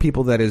one of the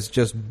people that is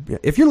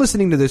if you're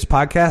listening to this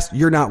podcast,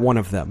 you're not one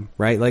of them,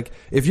 right? Like,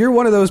 if you're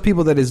one of those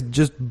people that is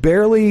just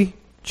barely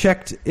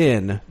checked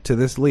in to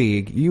this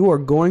league, you are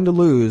going to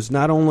lose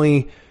not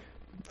only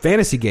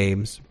fantasy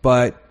games,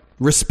 but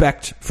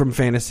respect from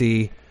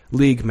fantasy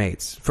league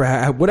mates for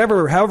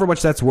however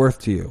much that's worth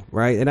to you,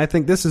 right? And I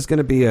think this is going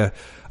to be a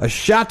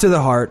shot to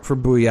the heart for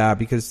Booyah,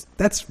 because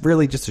that's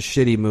really just a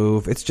shitty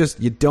move. It's just,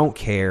 you don't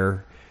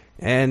care.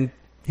 And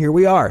here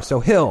we are. So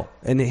Hill,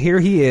 and here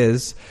he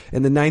is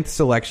in the 9th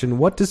selection.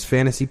 What does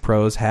Fantasy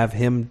Pros have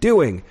him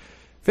doing?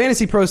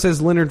 Fantasy Pros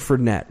says Leonard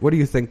Fournette. What do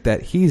you think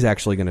that he's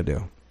actually going to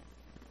do?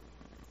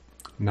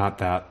 Not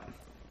that.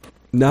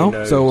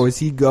 No? So is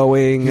he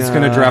going... He's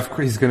going to draft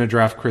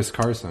Chris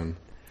Carson.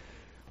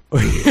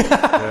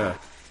 Yeah.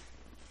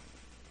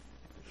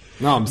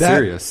 No, I'm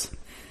serious.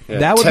 Yeah.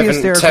 That would be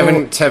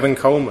hysterical. Tevin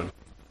Coleman.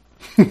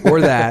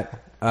 Or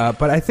that.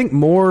 But I think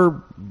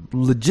more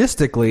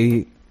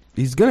logistically,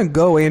 he's going to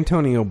go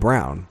Antonio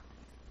Brown.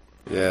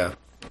 Yeah.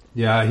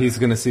 Yeah, he's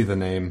going to see the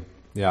name.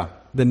 Yeah.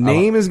 The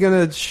name is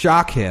going to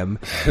shock him.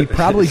 He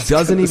probably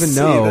doesn't even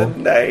know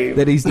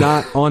that he's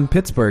not on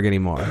Pittsburgh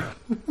anymore.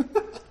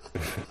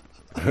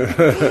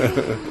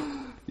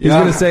 He's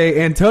going to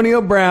say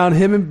Antonio Brown,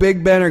 him and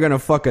Big Ben are going to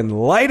fucking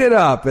light it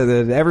up, and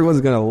then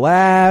everyone's going to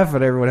laugh,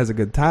 and everyone has a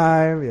good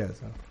time. Yeah.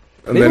 So.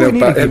 And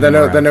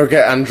then he'll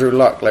get Andrew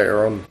Luck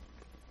later on.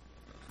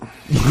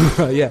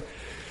 Yeah.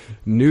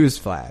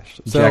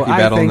 Newsflash. So Jackie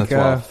Battle in the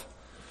 12th.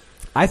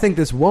 I think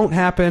this won't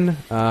happen,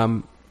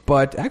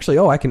 but actually,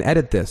 I can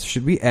edit this.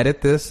 Should we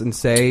edit this and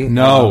say...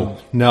 No.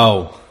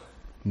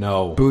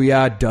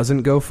 Booyah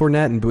doesn't go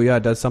Fournette, and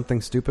Booyah does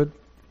something stupid?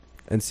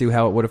 And see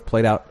how it would have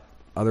played out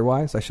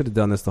otherwise? I should have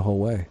done this the whole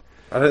way.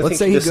 Let's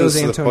say he goes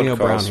Antonio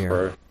Brown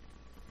here.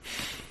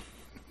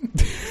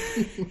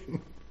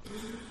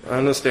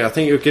 Honestly, I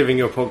think you're giving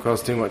your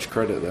podcast too much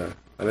credit there.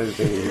 I don't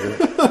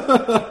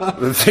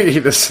think he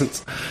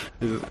listens.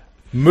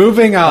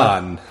 Moving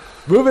on.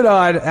 Moving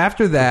on.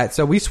 After that,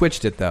 so we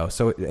switched it, though.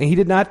 So he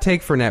did not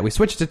take Fournette. We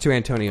switched it to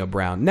Antonio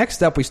Brown.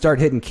 Next up, we start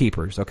hitting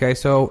keepers, okay?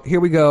 So here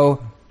we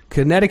go.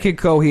 Connecticut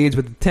Coheeds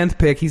with the 10th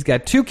pick. He's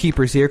got 2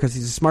 keepers here because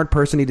he's a smart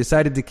person. He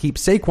decided to keep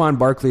Saquon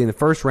Barkley in the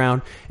 1st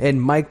round and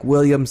Mike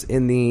Williams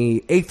in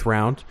the 8th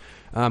round.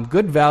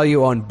 Good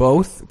value on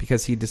both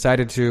because he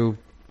decided to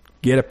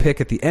get a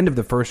pick at the end of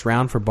the 1st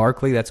round for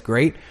Barkley. That's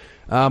great.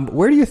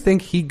 Where do you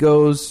think he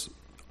goes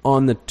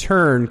on the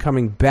turn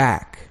coming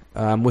back?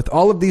 With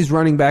all of these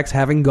running backs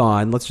having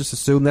gone, let's just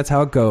assume that's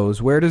how it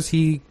goes. Where does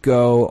he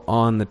go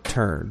on the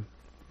turn?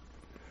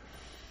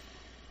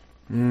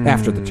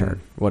 After the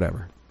turn,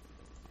 whatever.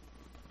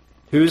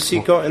 Who's he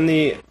got in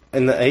the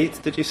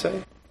 8th, did you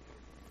say?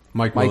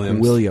 Mike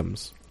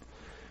Williams.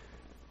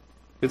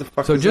 Who the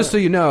fuck so is just that?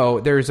 so you know,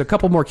 there's a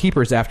couple more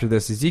keepers after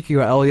this.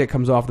 Ezekiel Elliott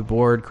comes off the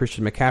board.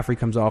 Christian McCaffrey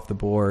comes off the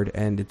board,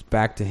 and it's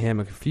back to him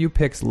a few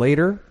picks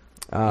later.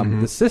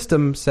 The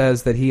system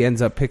says that he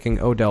ends up picking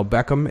Odell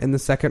Beckham in the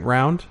 2nd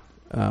round,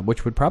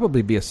 which would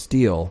probably be a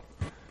steal.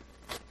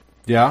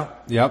 Yeah,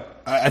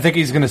 yep. I think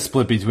he's going to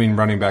split between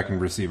running back and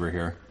receiver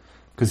here.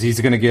 because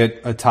he's going to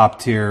get a top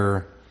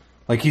tier,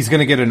 like he's going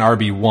to get an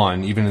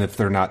RB1 even if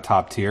they're not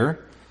top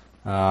tier,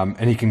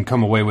 and he can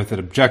come away with it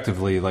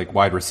objectively like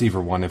wide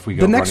receiver one if we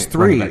go the next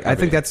three. I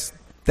think that's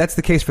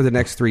the case for the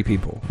next three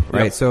people,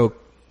 right? Yep. So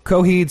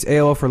Coheeds,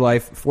 AOL for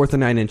life, 4th and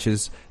 9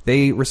 inches.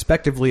 They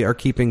respectively are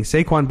keeping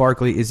Saquon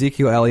Barkley,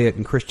 Ezekiel Elliott,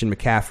 and Christian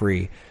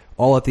McCaffrey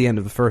all at the end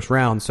of the first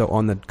round. So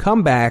on the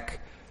comeback,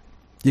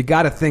 you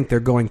got to think they're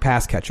going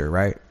pass catcher,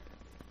 right?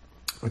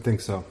 I think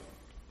so.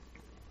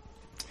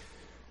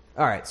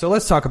 All right, so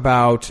let's talk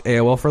about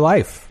AOL for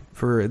life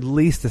for at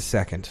least a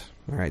second.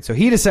 All right, so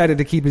he decided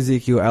to keep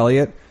Ezekiel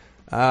Elliott,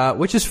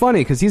 which is funny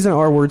because he's an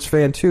R-Words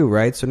fan too,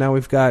 right? So now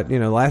we've got,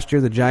 last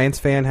year the Giants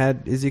fan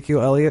had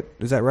Ezekiel Elliott.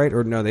 Is that right?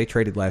 Or no, they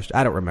traded last year.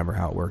 I don't remember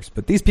how it works.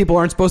 But these people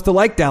aren't supposed to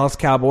like Dallas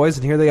Cowboys,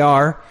 and here they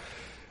are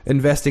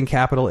investing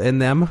capital in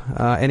them.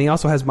 And he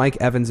also has Mike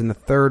Evans in the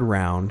 3rd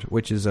round,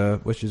 which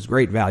is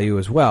great value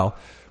as well.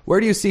 Where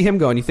do you see him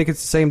going? You think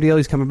it's the same deal?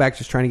 He's coming back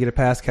just trying to get a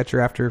pass catcher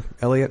after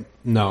Elliott?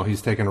 No,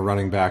 he's taking a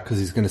running back because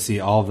he's going to see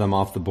all of them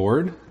off the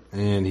board.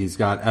 And he's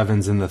got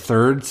Evans in the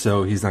 3rd,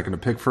 so he's not going to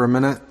pick for a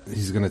minute.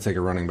 He's going to take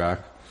a running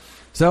back.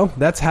 So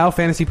that's how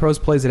Fantasy Pros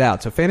plays it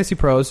out. So Fantasy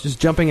Pros, just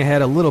jumping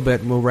ahead a little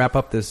bit, and we'll wrap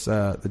up this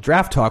the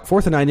draft talk.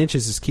 4th and 9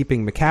 inches is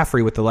keeping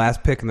McCaffrey with the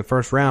last pick in the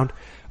first round.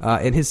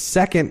 In his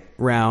second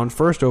round,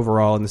 first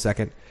overall in the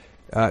second,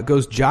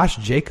 goes Josh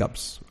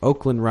Jacobs,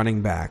 Oakland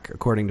running back,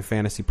 according to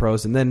Fantasy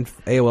Pros. And then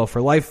AOL for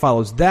life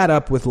follows that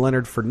up with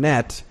Leonard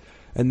Fournette,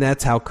 and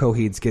that's how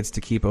Coheeds gets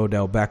to keep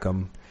Odell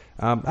Beckham.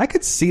 I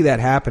could see that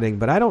happening,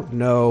 but I don't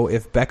know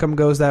if Beckham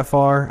goes that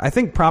far. I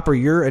think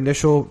your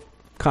initial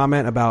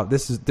comment about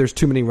there's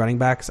too many running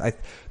backs.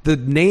 The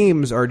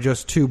names are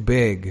just too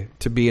big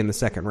to be in the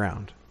second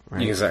round.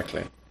 Right?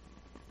 Exactly.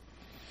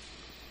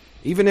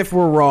 Even if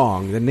we're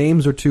wrong, the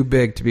names are too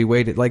big to be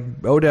weighted. Like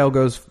Odell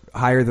goes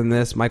higher than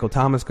this. Michael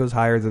Thomas goes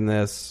higher than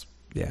this.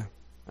 Yeah,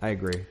 I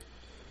agree.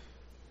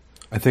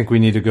 I think we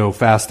need to go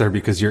faster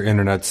because your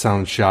internet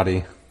sounds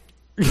shoddy.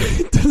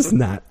 It does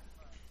not.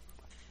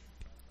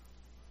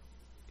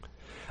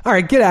 All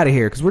right, get out of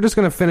here because we're just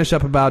going to finish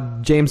up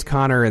about James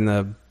Conner in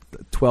the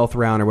 12th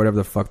round or whatever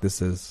the fuck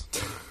this is.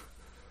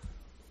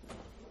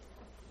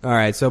 All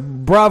right, so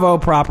bravo,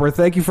 Proper.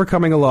 Thank you for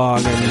coming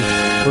along,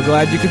 and we're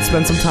glad you could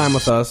spend some time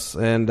with us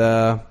and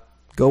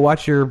go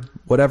watch your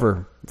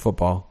whatever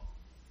football.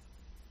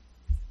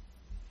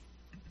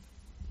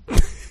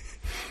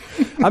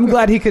 I'm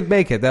glad he could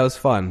make it. That was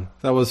fun.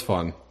 That was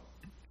fun.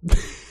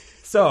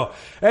 So,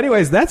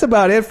 anyways, that's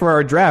about it for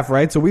our draft,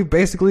 right? So he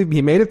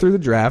made it through the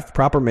draft.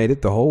 Proper made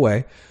it the whole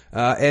way.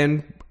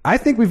 And I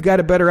think we've got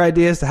a better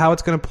idea as to how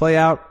it's going to play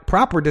out.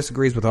 Proper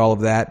disagrees with all of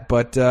that,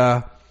 but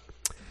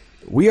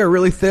we are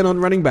really thin on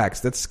running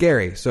backs. That's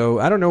scary. So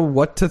I don't know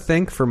what to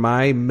think for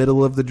my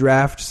middle of the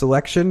draft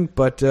selection,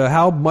 but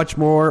how much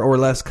more or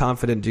less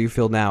confident do you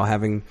feel now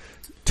having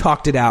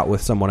talked it out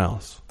with someone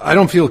else? I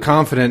don't feel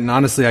confident, and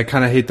honestly, I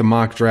kind of hate the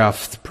mock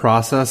draft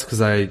process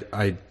because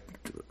I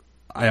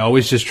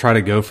always just try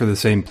to go for the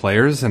same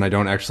players, and I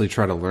don't actually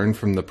try to learn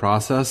from the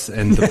process.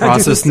 And the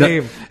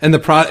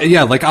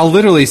process, I'll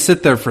literally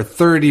sit there for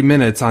 30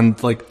 minutes on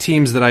like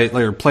teams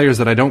or players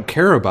that I don't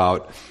care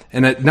about,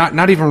 and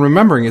not even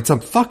remembering it's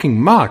a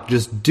fucking mock.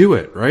 Just do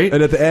it, right?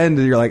 And at the end,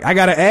 you're like, I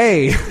got an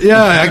A.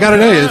 Yeah, I got an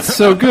A. It's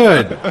so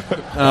good.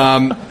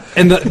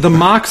 And the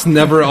mocks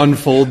never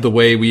unfold the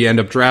way we end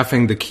up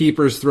drafting. The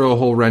keepers throw a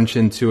whole wrench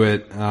into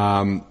it.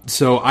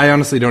 So I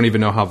honestly don't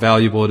even know how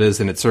valuable it is,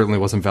 and it certainly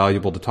wasn't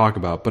valuable to talk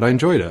about, but I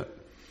enjoyed it.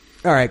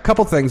 All right,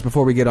 couple things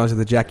before we get on to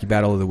the Jackie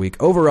Battle of the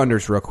Week.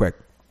 Over-unders real quick.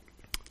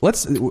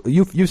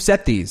 You've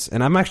set these,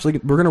 and we're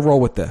going to roll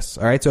with this.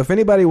 All right, so if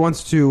anybody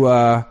wants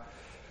to,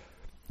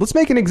 let's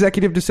make an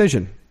executive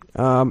decision.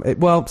 Some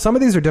of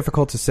these are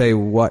difficult to say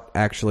what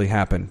actually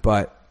happened,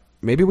 but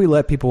maybe we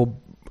let people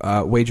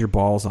wager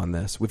balls on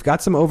this. We've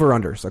got some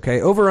over-unders,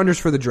 okay? Over-unders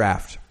for the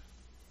draft.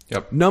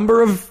 Yep.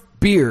 Number of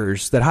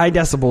beers that High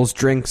Decibels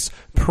drinks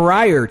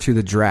prior to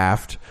the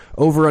draft,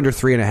 over under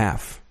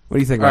 3.5. What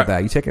do you think about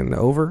that? You taking the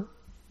over?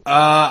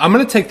 I'm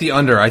going to take the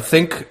under. I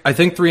think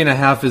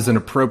 3.5 is an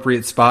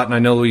appropriate spot, and I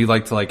know you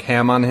like to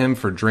ham on him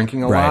for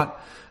drinking a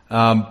lot.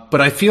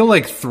 But I feel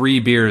like 3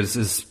 beers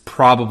is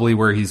probably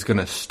where he's going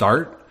to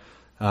start.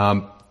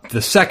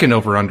 The second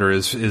over-under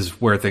is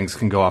where things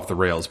can go off the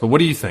rails. But what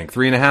do you think?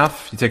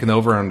 3.5? You taking the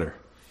over-under?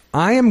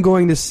 I am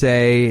going to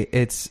say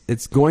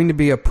it's going to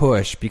be a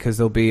push because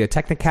there'll be a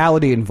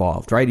technicality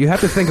involved, right? You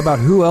have to think about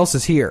who else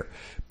is here.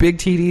 Big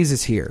TDs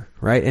is here,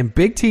 right? And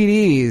Big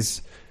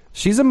TDs,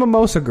 she's a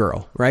mimosa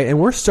girl, right? And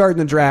we're starting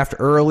the draft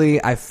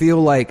early. I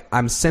feel like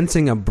I'm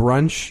sensing a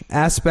brunch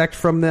aspect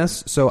from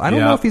this. So I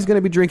don't know if he's going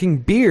to be drinking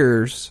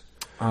beers.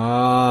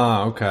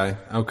 Okay.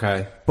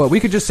 But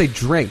we could just say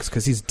drinks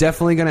because he's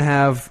definitely going to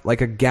have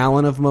like a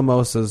gallon of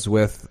mimosas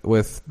with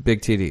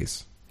Big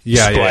TDs.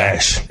 Yeah.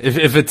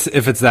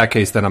 If it's that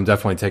case, then I'm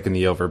definitely taking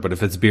the over. But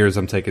if it's beers,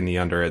 I'm taking the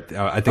under.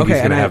 I think he's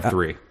going to have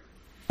 3.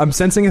 I'm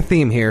sensing a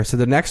theme here. So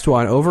the next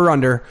one, over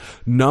under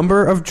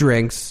number of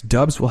drinks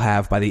Dubs will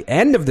have by the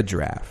end of the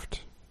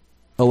draft.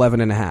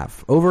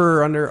 11.5. Over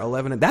or under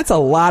 11. That's a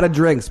lot of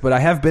drinks, but I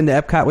have been to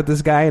Epcot with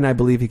this guy, and I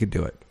believe he could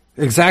do it.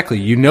 Exactly.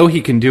 You know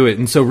he can do it.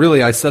 And so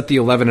really I set the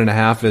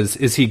 11.5 as,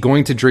 is he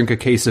going to drink a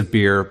case of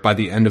beer by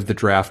the end of the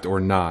draft or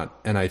not?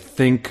 And I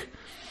think,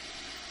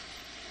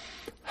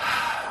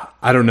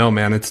 I don't know,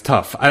 man. It's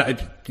tough.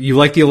 You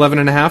like the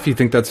 11.5? You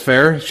think that's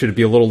fair? Should it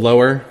be a little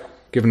lower,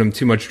 giving him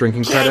too much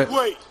drinking credit?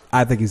 Wait.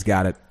 I think he's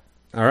got it.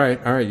 All right.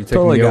 You taking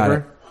totally the got over?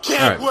 It.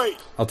 Can't wait.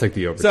 I'll take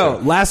the over. So,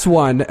 too. last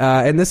one,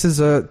 and this is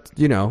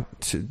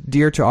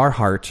dear to our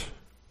heart.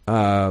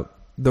 The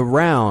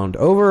round,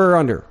 over or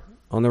under,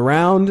 on the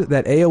round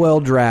that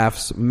AOL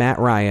drafts Matt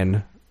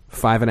Ryan,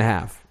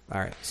 5.5.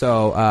 All right,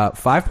 so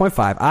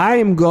 5.5.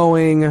 I'm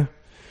going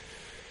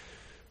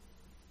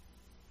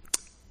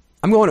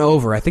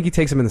over. I think he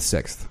takes him in the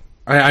 6th.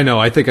 I know.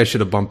 I think I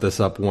should have bumped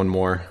this up one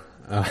more.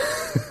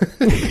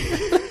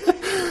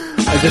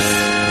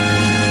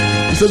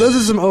 So those are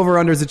some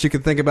over-unders that you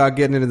can think about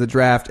getting into the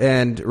draft.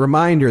 And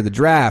reminder, the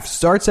draft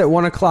starts at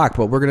 1 o'clock,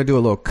 but we're going to do a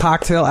little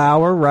cocktail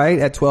hour, right,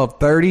 at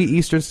 12:30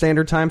 Eastern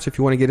Standard Time. So if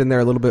you want to get in there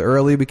a little bit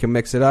early, we can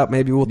mix it up.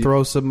 Maybe we'll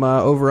throw some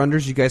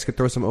over-unders. You guys could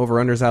throw some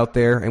over-unders out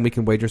there, and we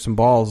can wager some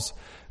balls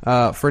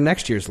for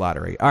next year's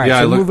lottery. All right,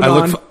 yeah, so moving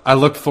on. I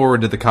look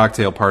forward to the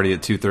cocktail party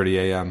at 2:30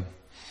 a.m.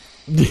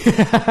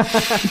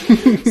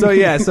 So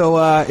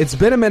it's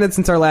been a minute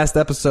since our last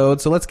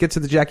episode, so let's get to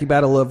the Jackie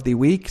Battle of the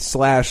Week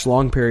 /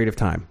 long period of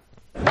time.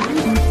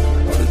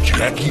 The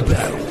Jackie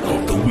Battle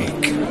of the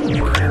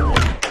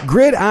Week.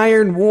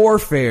 Gridiron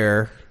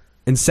Warfare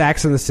and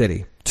Sacks in the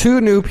City.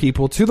 2 new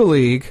people to the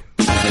league,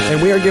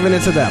 and we are giving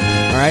it to them.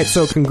 All right,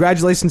 so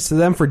congratulations to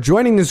them for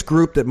joining this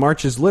group that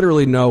marches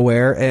literally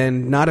nowhere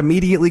and not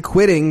immediately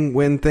quitting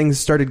when things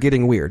started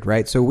getting weird,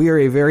 right? So we are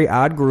a very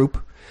odd group,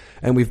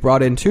 and we've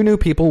brought in 2 new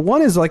people.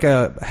 One is like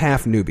a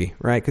half newbie,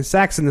 right? Because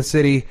Sacks in the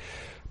City,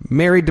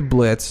 married to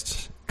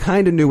Blitzed,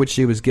 kind of knew what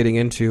she was getting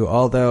into,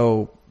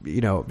 although,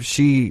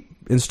 she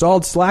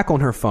installed Slack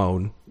on her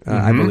phone,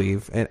 I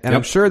believe. And Yep.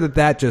 I'm sure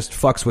that just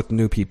fucks with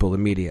new people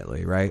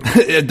immediately, right?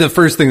 The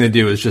first thing they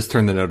do is just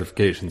turn the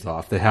notifications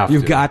off. They have to.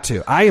 You've got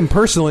to. I am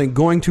personally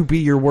going to be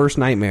your worst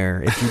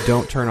nightmare if you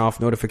don't turn off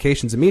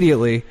notifications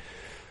immediately.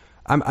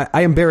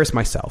 I embarrass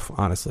myself,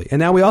 honestly. And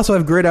now we also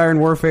have Gridiron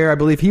Warfare. I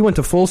believe he went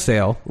to Full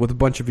Sail with a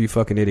bunch of you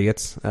fucking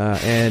idiots.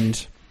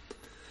 And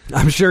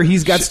I'm sure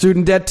he's got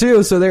student debt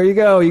too. So there you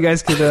go. You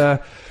guys could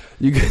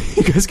you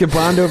guys could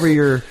bond over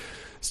your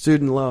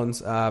student loans.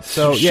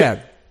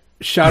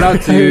 Shout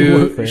out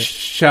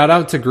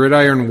to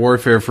Gridiron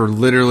Warfare for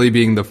literally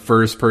being the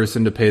first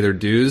person to pay their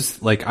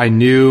dues. Like, I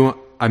knew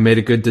I made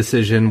a good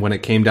decision when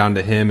it came down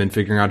to him and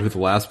figuring out who the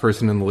last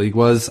person in the league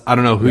was. I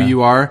don't know who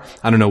you are.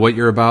 I don't know what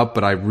you're about,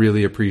 but I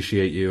really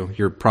appreciate you.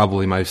 You're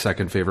probably my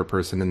second favorite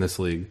person in this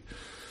league.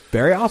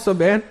 Very awesome,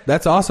 man.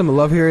 That's awesome. I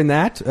love hearing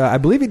that. I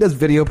believe he does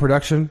video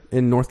production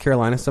in North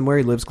Carolina somewhere.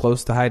 He lives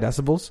close to high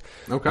decibels.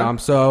 Okay.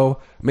 So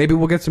maybe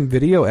we'll get some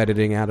video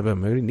editing out of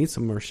him. Maybe we need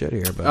some more shit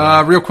here.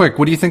 But real quick,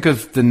 what do you think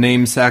of the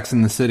name Sacks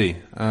in the City?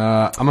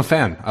 I'm a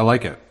fan. I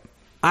like it.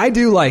 I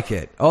do like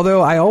it.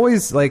 Although I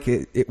always like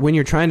it when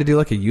you're trying to do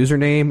like a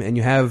username and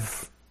you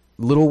have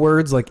little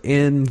words like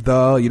in,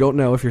 the, you don't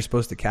know if you're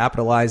supposed to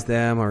capitalize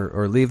them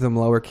or leave them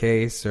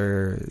lowercase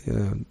or...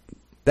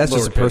 That's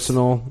just a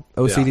personal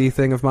OCD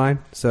thing of mine.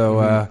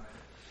 So,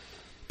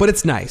 but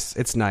it's nice.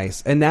 It's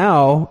nice. And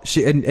now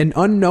and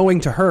unknowing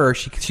to her,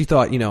 she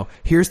thought,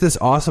 here's this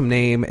awesome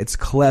name. It's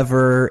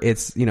clever.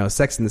 It's,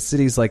 Sex in the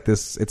City's like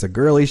this. It's a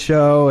girly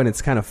show and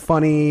it's kind of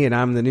funny. And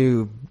I'm the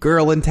new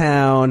girl in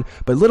town.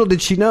 But little did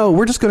she know,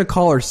 we're just going to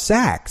call her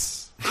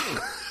Sax.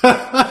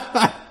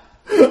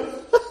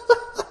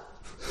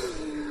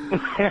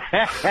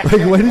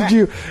 Like, what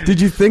did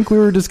you think we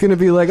were just going to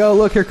be like, oh,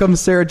 look, here comes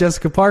Sarah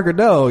Jessica Parker?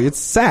 No, it's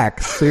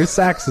Sax. Here's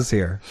Sax is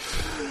here.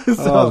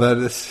 So, that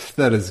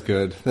is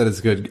good. That is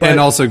good. But, and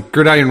also,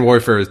 Gridiron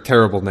Warfare is a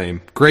terrible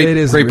name. Great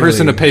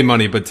person to pay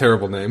money, but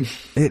terrible name.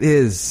 It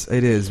is.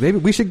 Maybe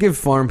we should give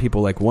farm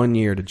people like 1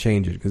 year to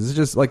change it, because it's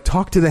just like,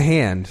 talk to the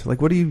hand.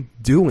 Like, what are you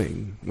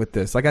doing with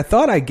this? Like, I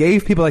thought I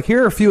gave people, like,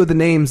 here are a few of the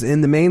names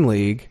in the main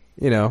league,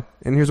 and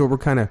here's what we're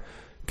kind of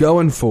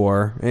going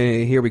for.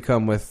 And here we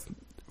come with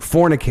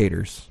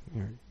fornicators.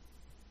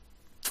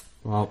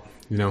 Well,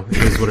 it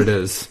is what it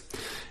is.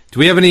 Do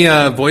we have any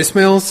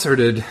voicemails, or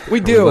did we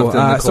do?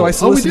 So I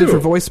solicited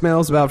for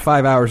voicemails about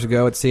 5 hours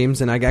ago, it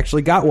seems, and I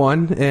actually got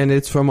one, and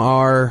it's from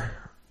our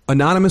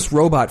anonymous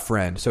robot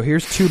friend. So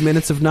here's 2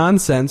 minutes of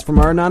nonsense from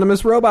our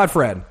anonymous robot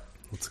friend.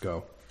 Let's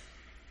go.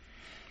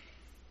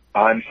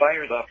 I'm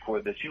fired up for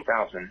the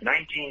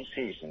 2019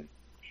 season.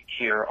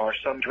 Here are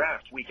some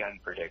draft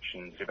weekend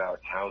predictions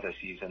about how the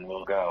season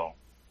will go.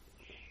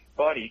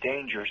 Buddy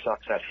Danger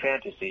sucks at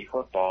fantasy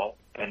football,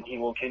 and he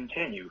will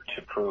continue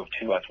to prove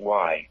to us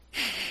why.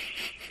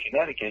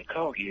 Connecticut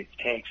Coheed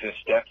takes a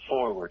step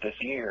forward this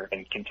year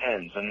and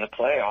contends in the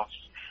playoffs,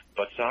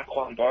 but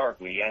Saquon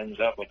Barkley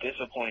ends up a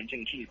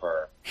disappointing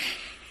keeper.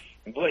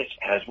 Blitz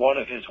has one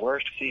of his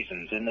worst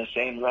seasons in the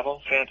same level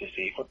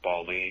fantasy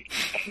football league,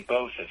 and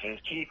both of his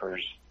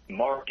keepers,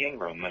 Mark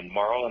Ingram and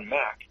Marlon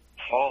Mack,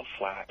 fall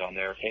flat on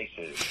their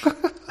faces.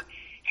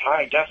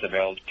 High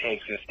Decibel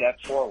takes a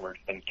step forward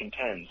and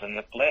contends in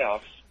the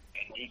playoffs,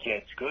 and he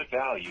gets good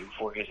value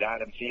for his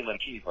Adam Thielen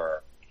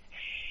keeper.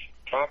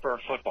 Proper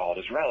football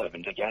is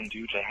relevant again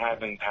due to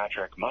having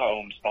Patrick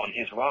Mahomes on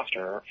his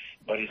roster,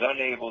 but he's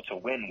unable to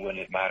win when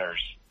it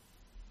matters.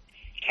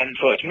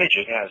 10-foot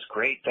midget has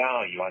great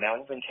value on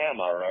Alvin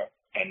Kamara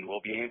and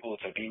will be able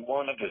to be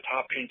one of the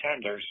top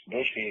contenders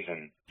this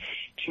season.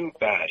 Too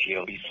bad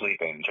he'll be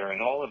sleeping during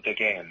all of the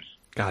games.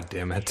 God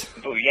damn it.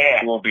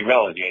 Booyah will be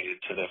relegated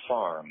to the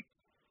farm.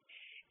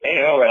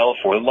 AOL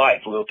for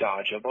life will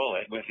dodge a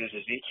bullet with his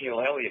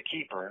Ezekiel Elliott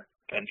keeper,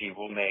 and he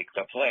will make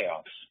the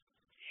playoffs.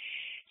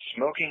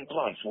 Smoking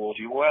blunts will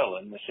do well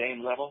in the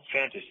same level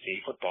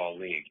fantasy football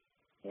league.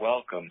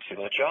 Welcome to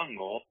the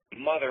jungle,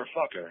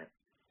 motherfucker.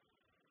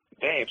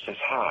 Babes is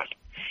hot.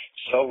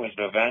 So is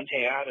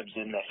Davante Adams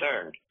in the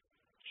third.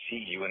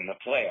 See you in the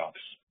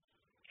playoffs.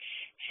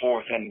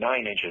 4th and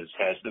 9 inches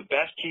has the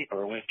best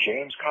keeper with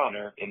James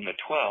Conner in the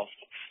 12th,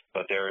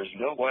 but there is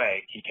no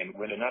way he can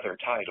win another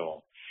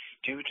title.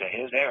 Due to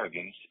his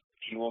arrogance,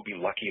 he will be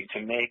lucky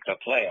to make the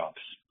playoffs.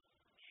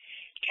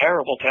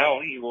 Terrible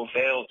Towley will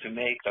fail to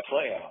make the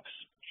playoffs.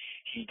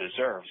 He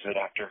deserves it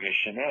after his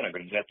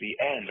shenanigans at the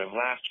end of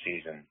last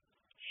season.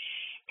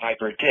 I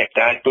predict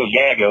that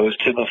Booyah goes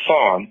to the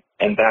farm,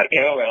 and that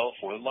AOL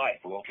for life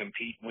will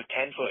compete with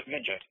 10-foot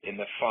midget in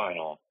the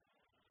final.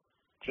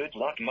 Good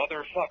luck,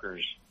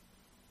 motherfuckers.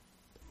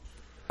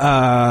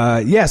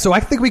 Yeah, so I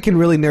think we can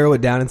really narrow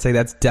it down and say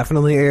that's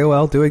definitely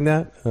AOL doing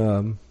that.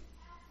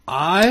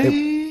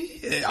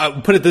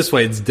 I'll put it this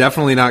way, it's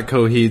definitely not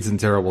Coheeds and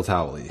Terrible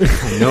Towley.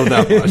 I know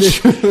that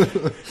much.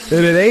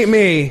 And it ain't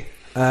me.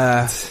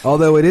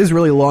 Although it is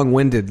really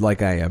long-winded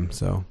like I am,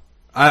 so...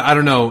 I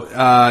don't know.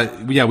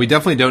 Yeah, we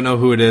definitely don't know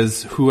who it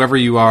is. Whoever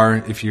you are,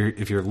 if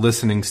you're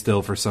listening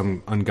still for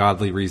some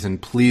ungodly reason,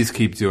 please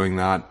keep doing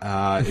that.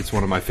 It's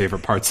one of my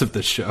favorite parts of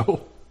the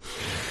show.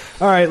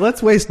 All right,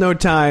 let's waste no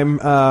time.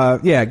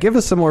 Yeah, give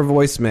us some more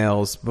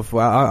voicemails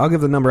before I'll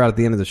give the number out at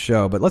the end of the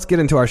show. But let's get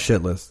into our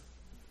shit list.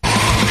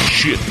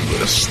 Shit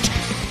list.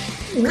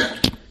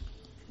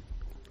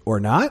 Or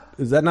not?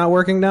 Is that not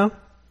working now?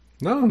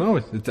 No.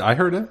 I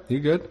heard it. You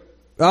good?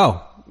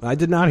 Oh, I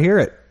did not hear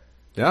it.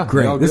 Yeah,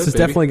 great. This is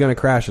definitely going to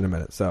crash in a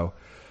minute. So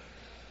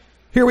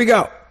here we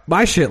go.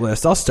 My shit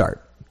list. I'll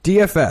start.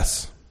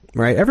 DFS.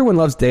 Right? Everyone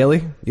loves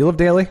Daily. You love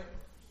Daily?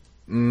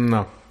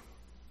 No.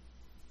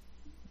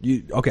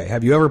 Okay.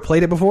 Have you ever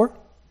played it before?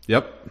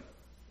 Yep.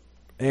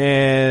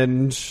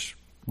 And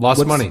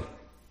lost money.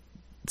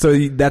 So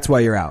that's why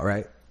you're out,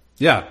 right?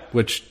 Yeah,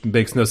 which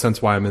makes no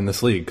sense why I'm in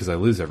this league because I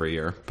lose every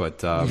year.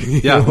 But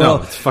yeah, well,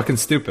 no, it's fucking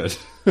stupid.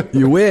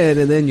 You win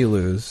and then you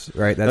lose,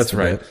 right? That's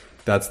right. Bit.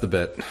 That's the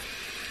bit.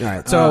 All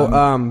right.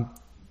 So,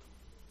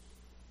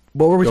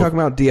 what were we talking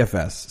about?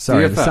 DFS.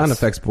 Sorry, the sound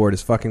effects board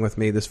is fucking with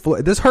me.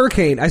 This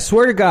hurricane. I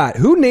swear to God,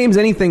 who names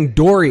anything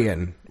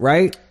Dorian?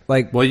 Right?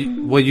 Like, well,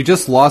 you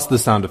just lost the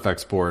sound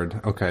effects board.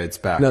 Okay, it's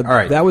back. No, all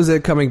right, that was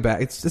it coming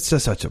back. It's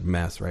just such a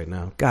mess right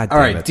now. God damn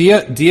it. All right,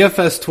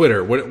 DFS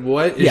Twitter. What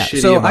is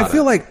shitty so about I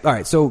feel like, all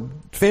right, so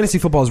fantasy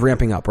football is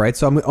ramping up, right?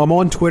 So I'm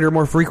on Twitter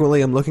more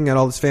frequently. I'm looking at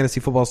all this fantasy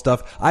football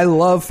stuff. I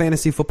love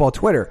fantasy football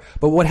Twitter.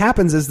 But what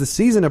happens as the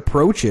season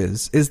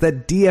approaches is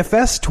that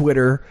DFS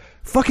Twitter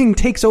fucking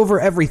takes over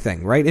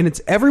everything, right? And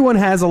it's everyone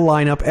has a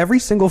lineup every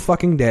single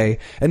fucking day,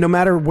 and no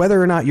matter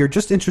whether or not you're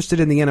just interested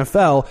in the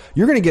NFL,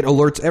 you're going to get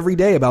alerts every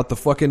day about the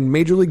fucking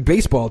Major League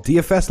Baseball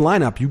DFS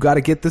lineup. You got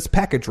to get this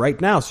package right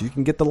now so you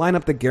can get the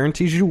lineup that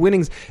guarantees you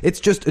winnings. It's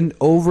just an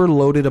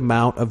overloaded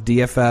amount of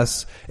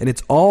DFS, and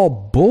it's all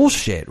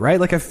bullshit,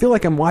 right? Like, I feel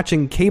like I'm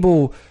watching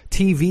cable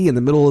TV in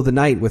the middle of the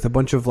night with a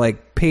bunch of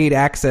like paid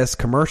access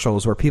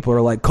commercials where people are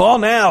like, call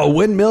now,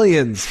 win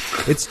millions.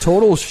 It's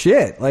total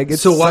shit. Like,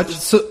 it's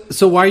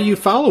so why are you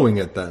following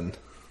it then?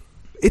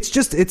 It's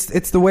just it's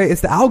the way, it's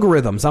the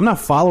algorithms. I'm not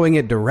following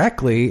it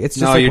directly. It's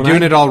just no, you're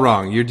doing it all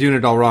wrong. You're doing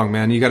it all wrong,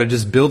 man. You got to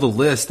just build a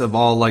list of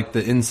all like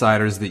the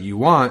insiders that you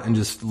want and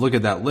just look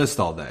at that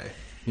list all day.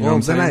 You know what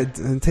I'm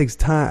saying? It takes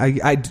time.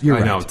 You're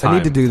right. I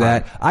need to do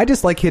that. I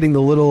just like hitting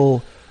the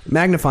little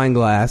magnifying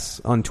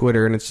glass on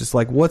Twitter, and it's just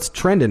like, what's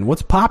trending,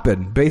 what's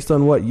popping based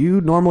on what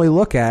you normally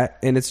look at,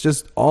 and it's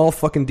just all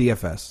fucking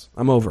DFS.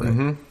 I'm over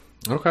it.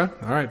 Okay,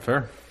 all right,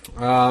 fair.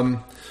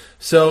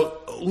 So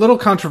a little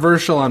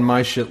controversial on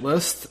my shit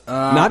list.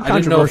 Not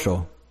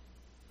controversial.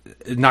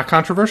 Not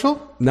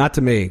controversial? Not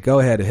to me. Go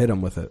ahead and hit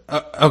them with it.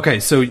 Okay,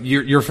 so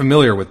you're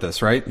familiar with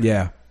this, right?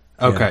 Yeah.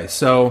 Okay,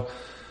 so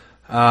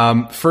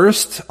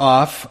first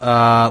off,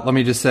 let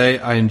me just say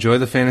I enjoy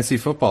the Fantasy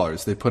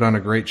Footballers. They put on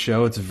a great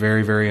show. It's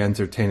very, very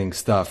entertaining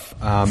stuff.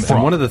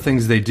 And one of the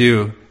things they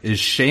do is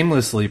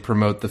shamelessly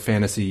promote the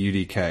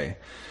Fantasy UDK.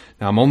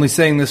 Now, I'm only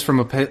saying this from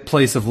a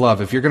place of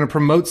love. If you're going to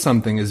promote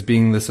something as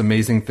being this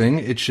amazing thing,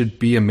 it should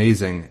be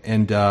amazing.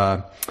 And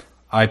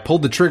I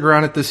pulled the trigger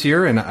on it this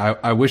year, and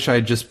I wish I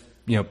had just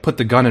put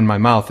the gun in my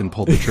mouth and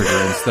pulled the trigger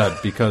instead,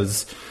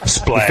 because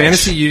the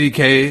Fantasy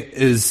UDK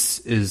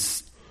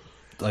is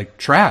like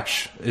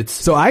trash. It's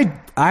so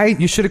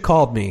you should have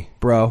called me,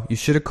 bro. You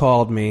should have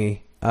called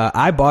me.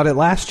 I bought it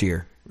last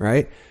year,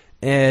 right?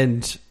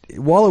 And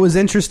while it was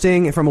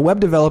interesting from a web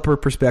developer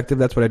perspective,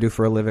 that's what I do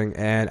for a living,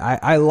 and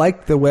I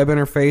like the web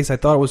interface. I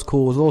thought it was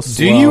cool. It was a little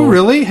slow. Do you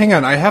really? Hang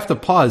on, I have to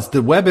pause.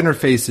 The web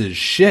interface is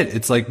shit.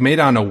 It's like made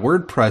on a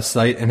WordPress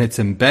site, and it's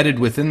embedded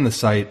within the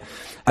site.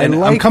 And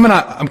I'm coming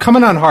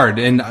on hard,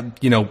 and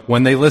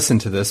when they listen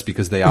to this,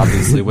 because they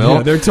obviously will,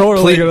 yeah, they're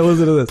totally going to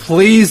listen to this.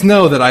 Please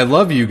know that I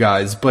love you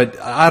guys, but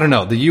I don't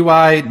know the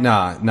UI.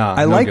 Nah.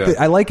 I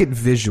like it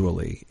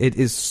visually. It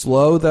is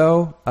slow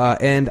though,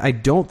 and I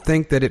don't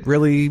think that it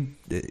really.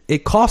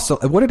 It costs.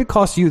 What did it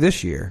cost you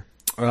this year?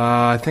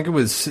 I think it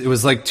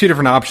was like two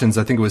different options.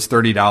 I think it was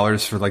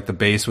 $30 for like the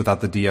base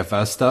without the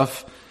DFS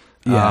stuff.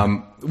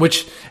 Yeah.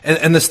 Which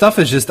and the stuff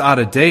is just out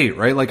of date,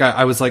 right? Like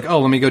I was like, oh,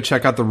 let me go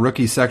check out the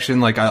rookie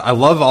section. Like I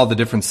love all the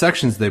different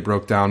sections they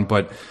broke down,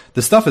 but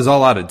the stuff is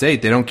all out of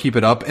date. They don't keep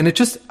it up, and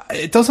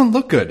it doesn't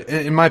look good,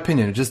 in my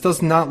opinion. It just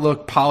does not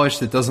look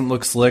polished. It doesn't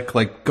look slick.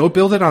 Like go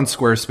build it on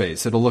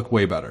Squarespace. It'll look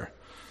way better.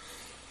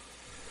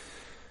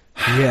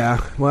 Yeah.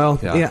 Well,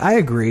 yeah, I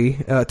agree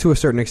to a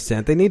certain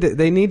extent. They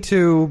need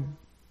to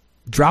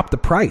drop the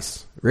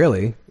price,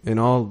 really, in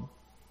all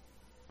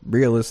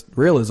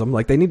realism.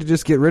 Like they need to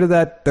just get rid of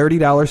that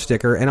 $30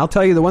 sticker. And I'll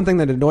tell you, the one thing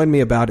that annoyed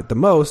me about it the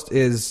most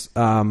is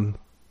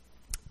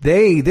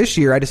this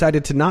year I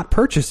decided to not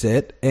purchase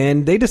it,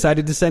 and they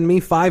decided to send me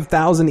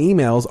 5,000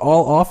 emails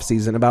all off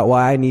season about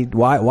why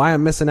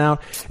I'm missing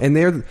out. And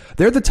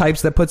they're the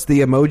types that puts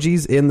the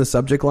emojis in the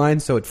subject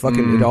line, so it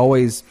it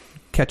always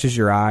catches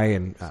your eye.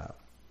 And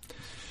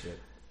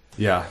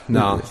yeah,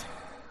 no.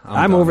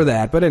 I'm over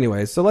that, but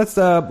anyway, so let's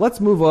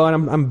move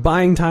on. I'm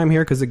buying time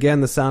here because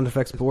again the sound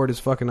effects board is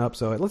fucking up.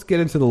 So let's get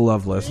into the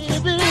love list.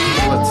 Love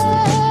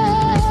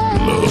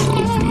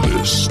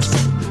list.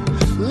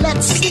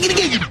 Let's sing it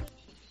again.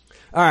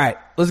 All right,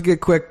 let's get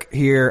quick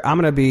here. I'm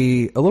going to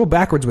be a little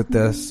backwards with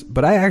this,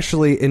 but I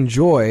actually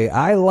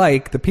I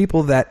like the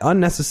people that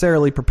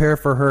unnecessarily prepare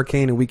for a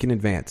hurricane a week in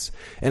advance.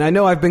 And I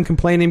know I've been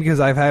complaining because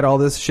I've had all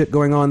this shit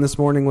going on this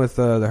morning with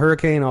the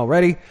hurricane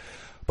already,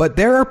 but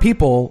there are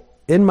people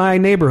in my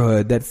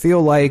neighborhood that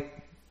feel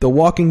like The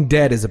Walking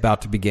Dead is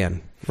about to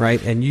begin,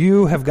 right? And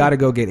you have got to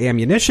go get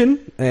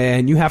ammunition,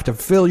 and you have to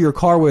fill your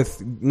car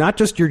with not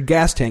just your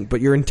gas tank,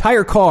 but your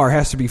entire car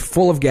has to be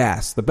full of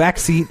gas. The back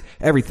seat,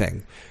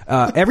 everything.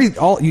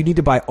 You need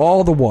to buy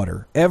all the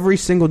water, every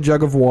single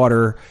jug of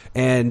water,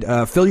 and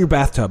fill your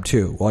bathtub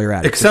too while you're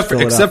at it. Except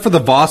for the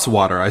Voss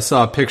water. I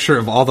saw a picture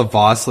of all the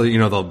Voss,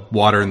 the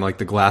water in like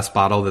the glass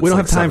bottle. That's we don't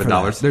like have time $7. for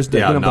that. We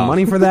don't have the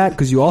money for that,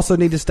 because you also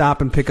need to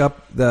stop and pick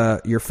up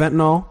your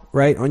fentanyl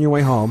right on your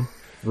way home.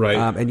 Right.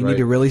 And you need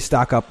to really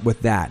stock up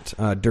with that.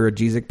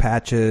 Duragesic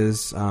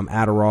patches,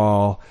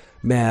 Adderall,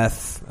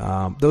 meth,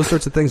 those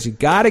sorts of things. You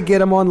got to get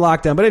them on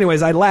lockdown. But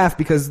anyways, I laugh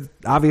because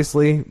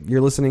obviously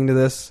you're listening to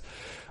this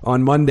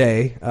on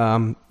Monday.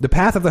 The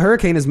path of the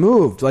hurricane has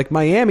moved. Like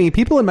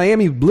people in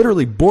Miami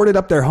literally boarded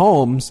up their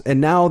homes,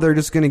 and now they're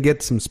just going to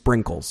get some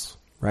sprinkles,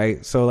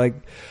 right? So like,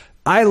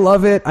 I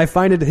love it. I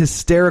find it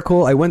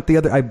hysterical.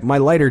 My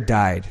lighter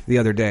died the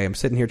other day. I'm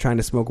sitting here trying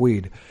to smoke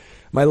weed.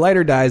 My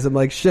lighter dies. I'm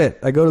like, shit.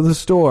 I go to the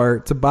store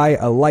to buy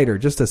a lighter,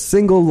 just a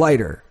single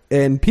lighter.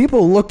 And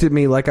people looked at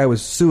me like I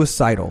was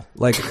suicidal.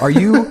 Like, are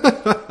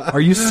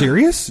you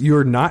serious?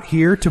 You're not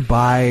here to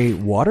buy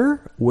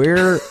water?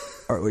 You're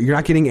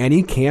not getting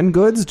any canned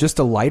goods, just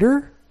a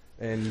lighter?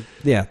 And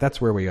yeah, that's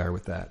where we are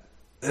with that.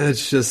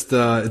 It's just,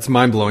 it's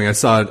mind blowing. I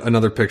saw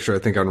another picture, I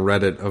think on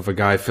Reddit, of a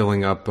guy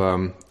filling up,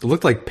 it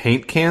looked like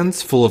paint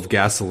cans full of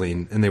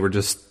gasoline, and they were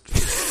just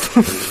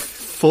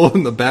full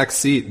in the back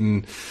seat.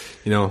 And,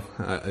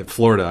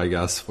 Florida, I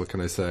guess. What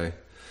can I say?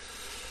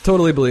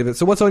 Totally believe it.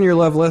 So what's on your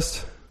love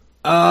list?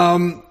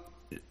 Love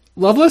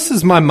list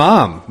is my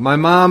mom. My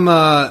mom,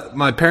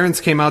 my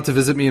parents came out to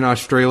visit me in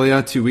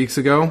Australia 2 weeks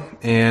ago,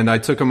 and I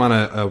took them on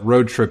a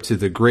road trip to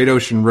the Great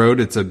Ocean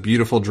Road. It's a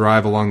beautiful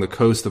drive along the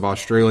coast of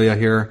Australia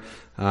here,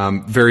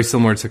 very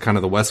similar to kind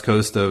of the west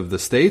coast of the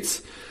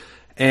States.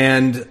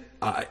 And,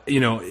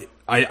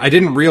 I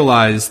didn't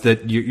realize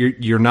that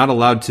you're not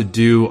allowed to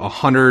do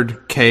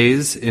 100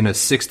 Ks in a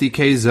 60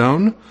 K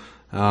zone.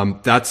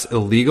 That's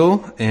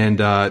illegal.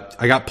 And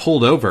I got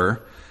pulled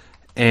over,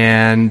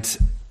 and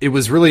it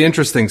was really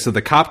interesting. So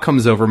the cop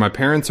comes over. My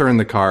parents are in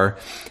the car.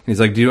 And he's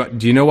like, do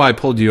you know why I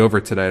pulled you over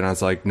today? And I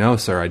was like, no,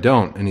 sir, I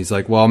don't. And he's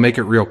like, well, I'll make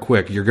it real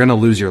quick. You're going to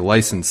lose your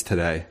license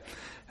today.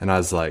 And I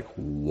was like,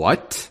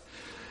 what?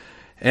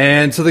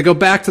 And so they go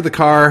back to the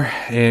car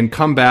and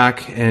come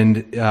back,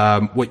 and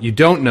what you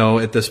don't know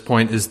at this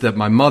point is that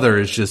my mother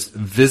is just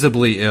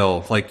visibly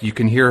ill. Like, you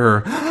can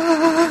hear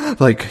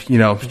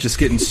her, just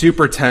getting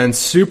super tense,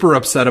 super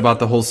upset about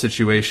the whole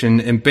situation,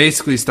 and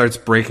basically starts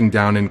breaking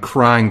down and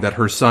crying that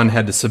her son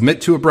had to submit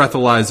to a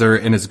breathalyzer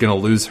and is going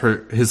to lose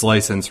his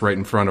license right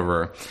in front of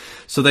her.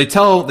 So they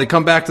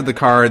come back to the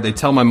car, they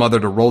tell my mother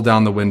to roll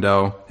down the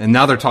window, and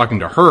now they're talking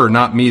to her,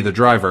 not me, the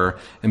driver,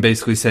 and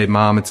basically say,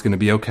 Mom, it's going to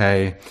be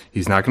okay.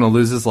 He's not going to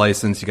lose his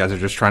license. You guys are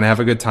just trying to have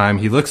a good time.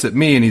 He looks at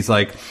me and he's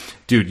like,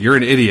 dude, you're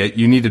an idiot.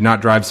 You need to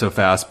not drive so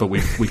fast. But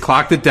we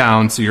clocked it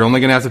down, so you're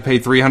only going to have to pay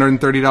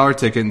 $330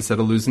 ticket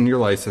instead of losing your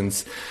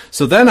license.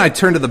 So then I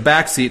turned to the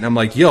back seat, and I'm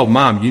like, yo,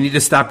 Mom, you need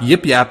to stop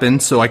yip-yapping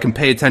so I can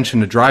pay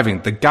attention to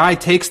driving. The guy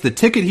takes the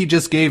ticket he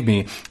just gave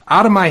me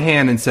out of my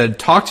hand and said,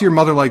 talk to your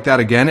mother like that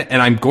again, and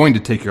I'm going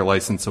to take your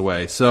license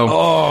away.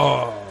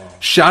 So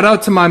shout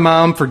out to my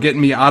mom for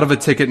getting me out of a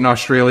ticket in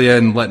Australia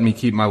and letting me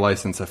keep my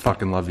license. I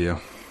fucking love you.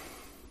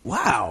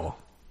 Wow.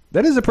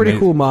 That is a pretty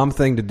cool mom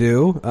thing to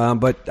do,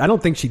 but I don't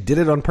think she did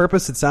it on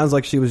purpose. It sounds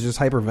like she was just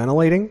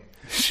hyperventilating.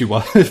 She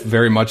was,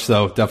 very much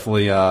so.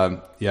 Definitely,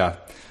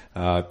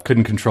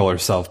 couldn't control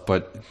herself,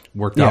 but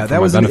worked out for my benefit. Yeah,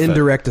 that was an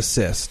indirect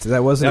assist.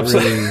 That wasn't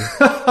really...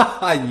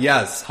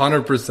 Yes,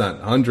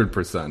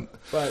 100%.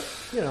 But,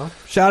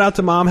 shout out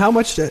to Mom. How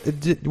much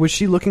was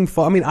she looking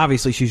for? I mean,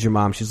 obviously she's your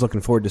mom. She's looking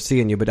forward to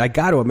seeing you, but I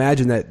got to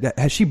imagine that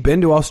has she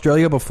been to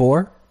Australia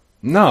before?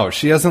 No,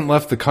 she hasn't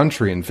left the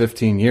country in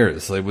 15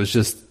 years. It was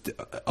just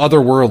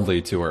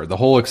otherworldly to her. The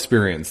whole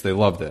experience, they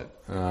loved it,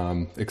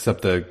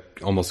 except the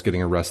almost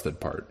getting arrested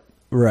part.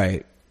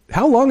 Right.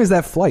 How long is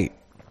that flight?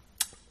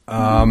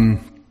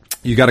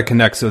 You got to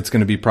connect, so it's going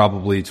to be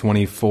probably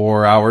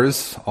 24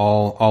 hours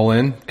all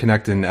in.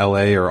 Connect in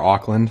LA or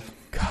Auckland.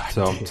 God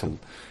damn.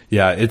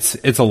 Yeah,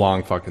 it's a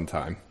long fucking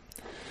time.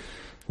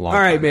 All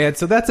right, man.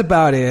 So that's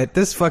about it.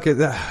 This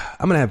fucking I'm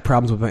gonna have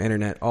problems with my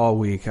internet all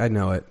week. I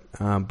know it.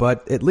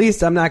 But at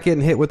least I'm not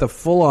getting hit with a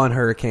full-on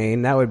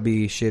hurricane. That would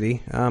be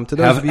shitty. To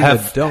those of you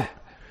that don't.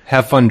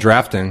 Have fun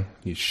drafting,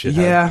 you shithead.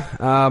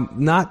 Yeah,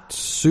 not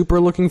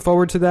super looking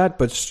forward to that,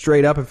 but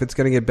straight up, if it's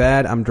going to get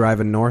bad, I'm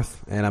driving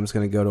north, and I'm just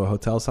going to go to a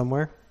hotel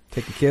somewhere,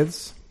 take the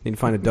kids, need to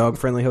find a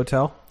dog-friendly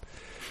hotel.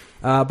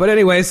 But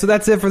anyway, so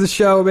that's it for the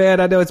show, man.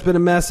 I know it's been a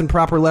mess and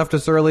Proper left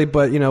us early,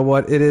 but you know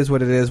what? It is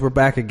what it is. We're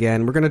back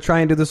again. We're going to try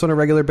and do this on a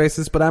regular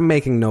basis, but I'm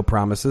making no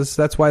promises.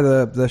 That's why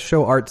the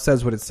show art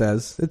says what it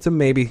says. It's a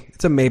maybe.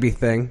 It's a maybe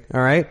thing,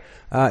 all right?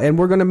 And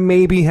we're going to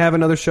maybe have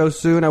another show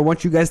soon. I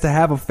want you guys to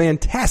have a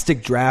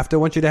fantastic draft. I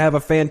want you to have a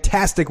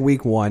fantastic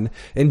week one.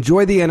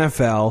 Enjoy the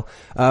NFL.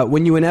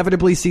 When you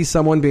inevitably see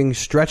someone being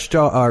stretched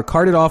or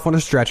carted off on a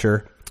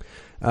stretcher,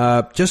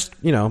 just,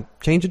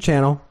 change the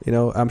channel.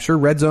 I'm sure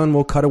Red Zone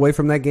will cut away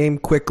from that game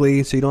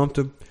quickly, so you don't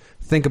have to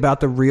think about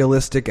the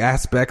realistic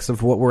aspects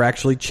of what we're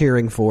actually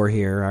cheering for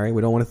here. All right,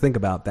 we don't want to think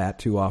about that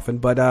too often,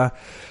 but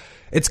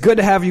it's good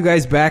to have you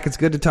guys back. It's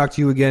good to talk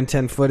to you again,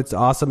 10 foot. It's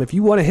awesome. If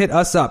you want to hit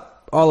us up,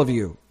 all of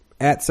you,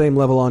 at Same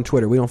Level on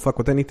Twitter. We don't fuck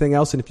with anything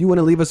else. And if you want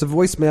to leave us a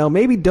voicemail,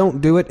 maybe don't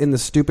do it in the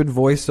stupid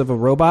voice of a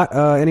robot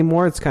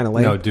anymore. It's kind of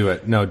lame. No, do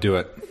it.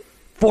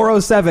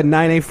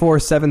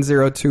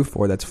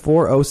 407-984-7024. That's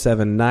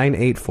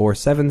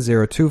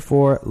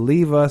 407-984-7024.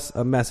 Leave us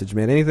a message,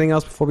 man. Anything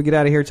else before we get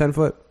out of here, 10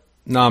 foot?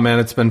 Nah, man,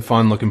 it's been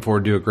fun. Looking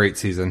forward to a great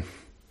season.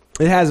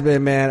 It has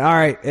been, man. All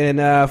right.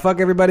 And fuck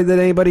everybody that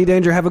anybody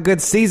danger. Have a good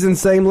season.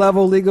 Same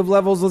level. League of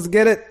Levels. Let's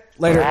get it.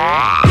 Later.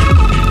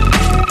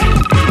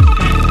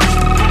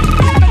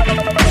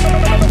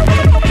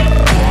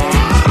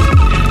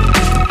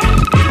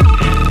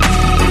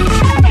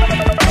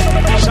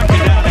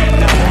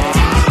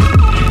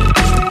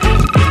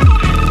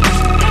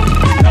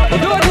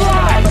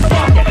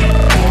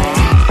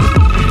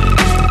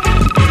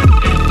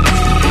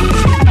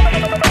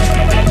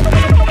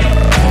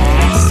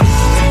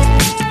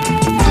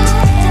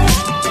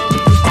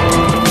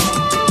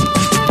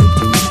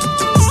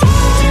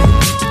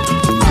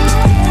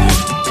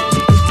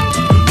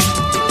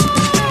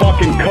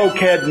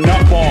 Cokehead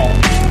nutball.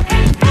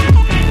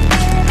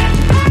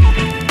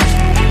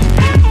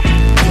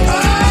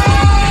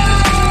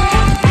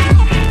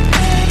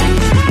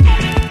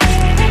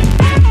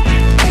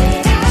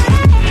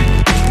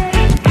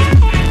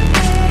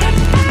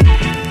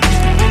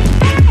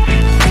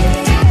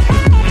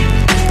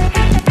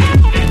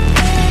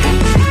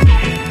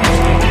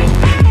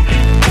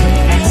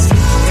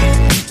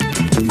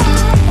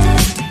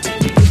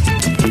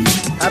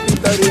 Happy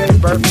 38th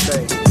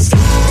birthday.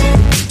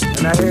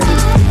 And I hear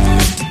this.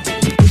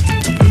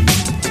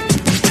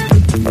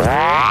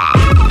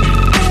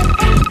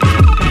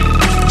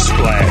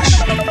 Splash.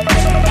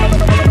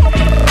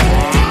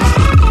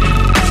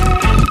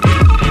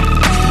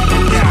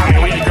 Yeah, I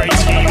mean, we had a great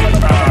scheme.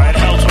 It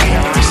helps when you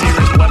have the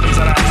receivers, the weapons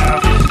that I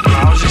have.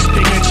 I was just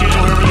picking and choosing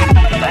whoever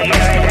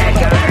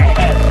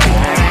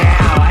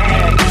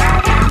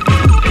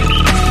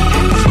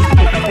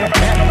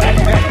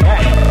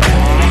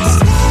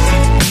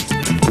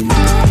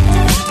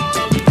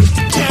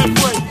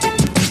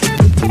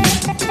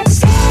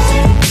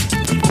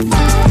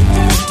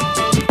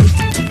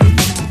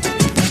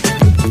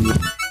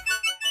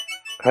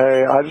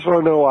Hey, I just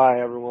want to know why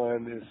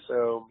everyone is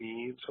so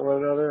mean to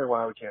one another and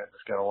why we can't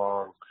just get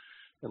along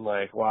and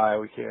why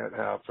we can't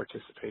have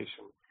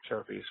participation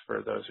trophies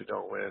for those who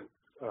don't win.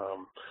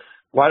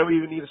 Why do we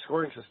even need a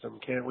scoring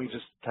system? Can't we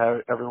just have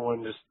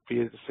everyone just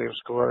be at the same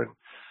score and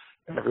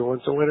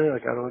everyone's a winner? I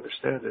don't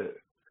understand it.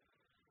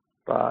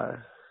 Bye.